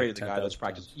 I'm afraid of the guy that's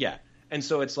practiced. Times. Yeah. And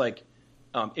so it's like,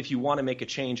 if you want to make a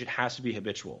change, it has to be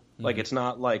habitual. Mm-hmm. Like, it's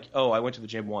not like, oh, I went to the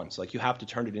gym once. Like, you have to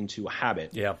turn it into a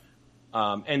habit. Yeah.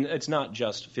 And it's not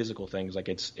just physical things. Like,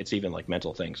 it's even like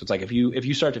mental things. It's like, if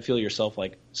you start to feel yourself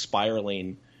like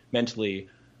spiraling mentally,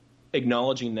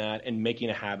 acknowledging that and making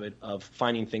a habit of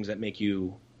finding things that make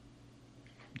you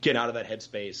get out of that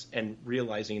headspace and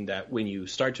realizing that when you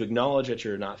start to acknowledge that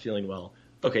you're not feeling well,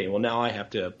 okay, well, now I have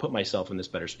to put myself in this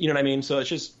better, you know what I mean? So it's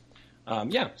just,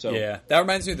 that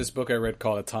reminds me of this book I read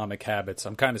called Atomic Habits.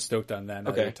 I'm kind of stoked on that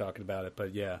now that you're talking about it,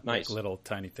 but yeah, nice. Like little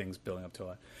tiny things building up to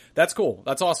it. That's cool.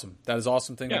 That's awesome. That is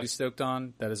awesome thing to be stoked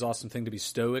on. That is awesome thing to be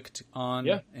stoicked on.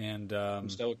 Yeah. And, I'm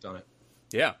stoked on it.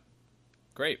 Yeah.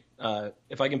 Great.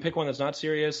 If I can pick one that's not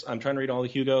serious, I'm trying to read all the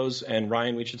Hugos, and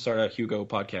Ryan, we should start a Hugo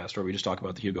podcast where we just talk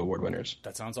about the Hugo Award winners.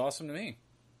 That sounds awesome to me.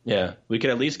 Yeah, we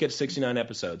could at least get 69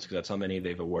 episodes because that's how many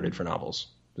they've awarded for novels.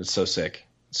 It's so sick.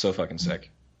 It's so fucking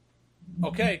sick.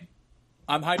 Okay.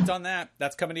 I'm hyped on that.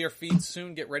 That's coming to your feed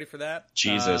soon. Get ready for that.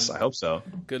 Jesus, I hope so.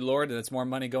 Good Lord, and it's more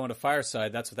money going to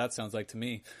Fireside. That's what that sounds like to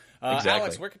me. Exactly.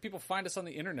 Alex, where can people find us on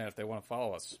the internet if they want to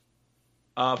follow us?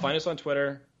 Find us on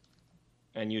Twitter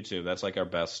and YouTube. That's like our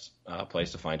best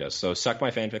place to find us. So Suck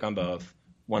My Fanfic on both.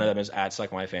 One of them is at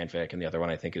Suck My Fanfic, and the other one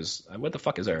I think is, what the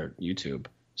fuck is our YouTube?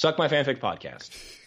 Suck My Fanfic Podcast.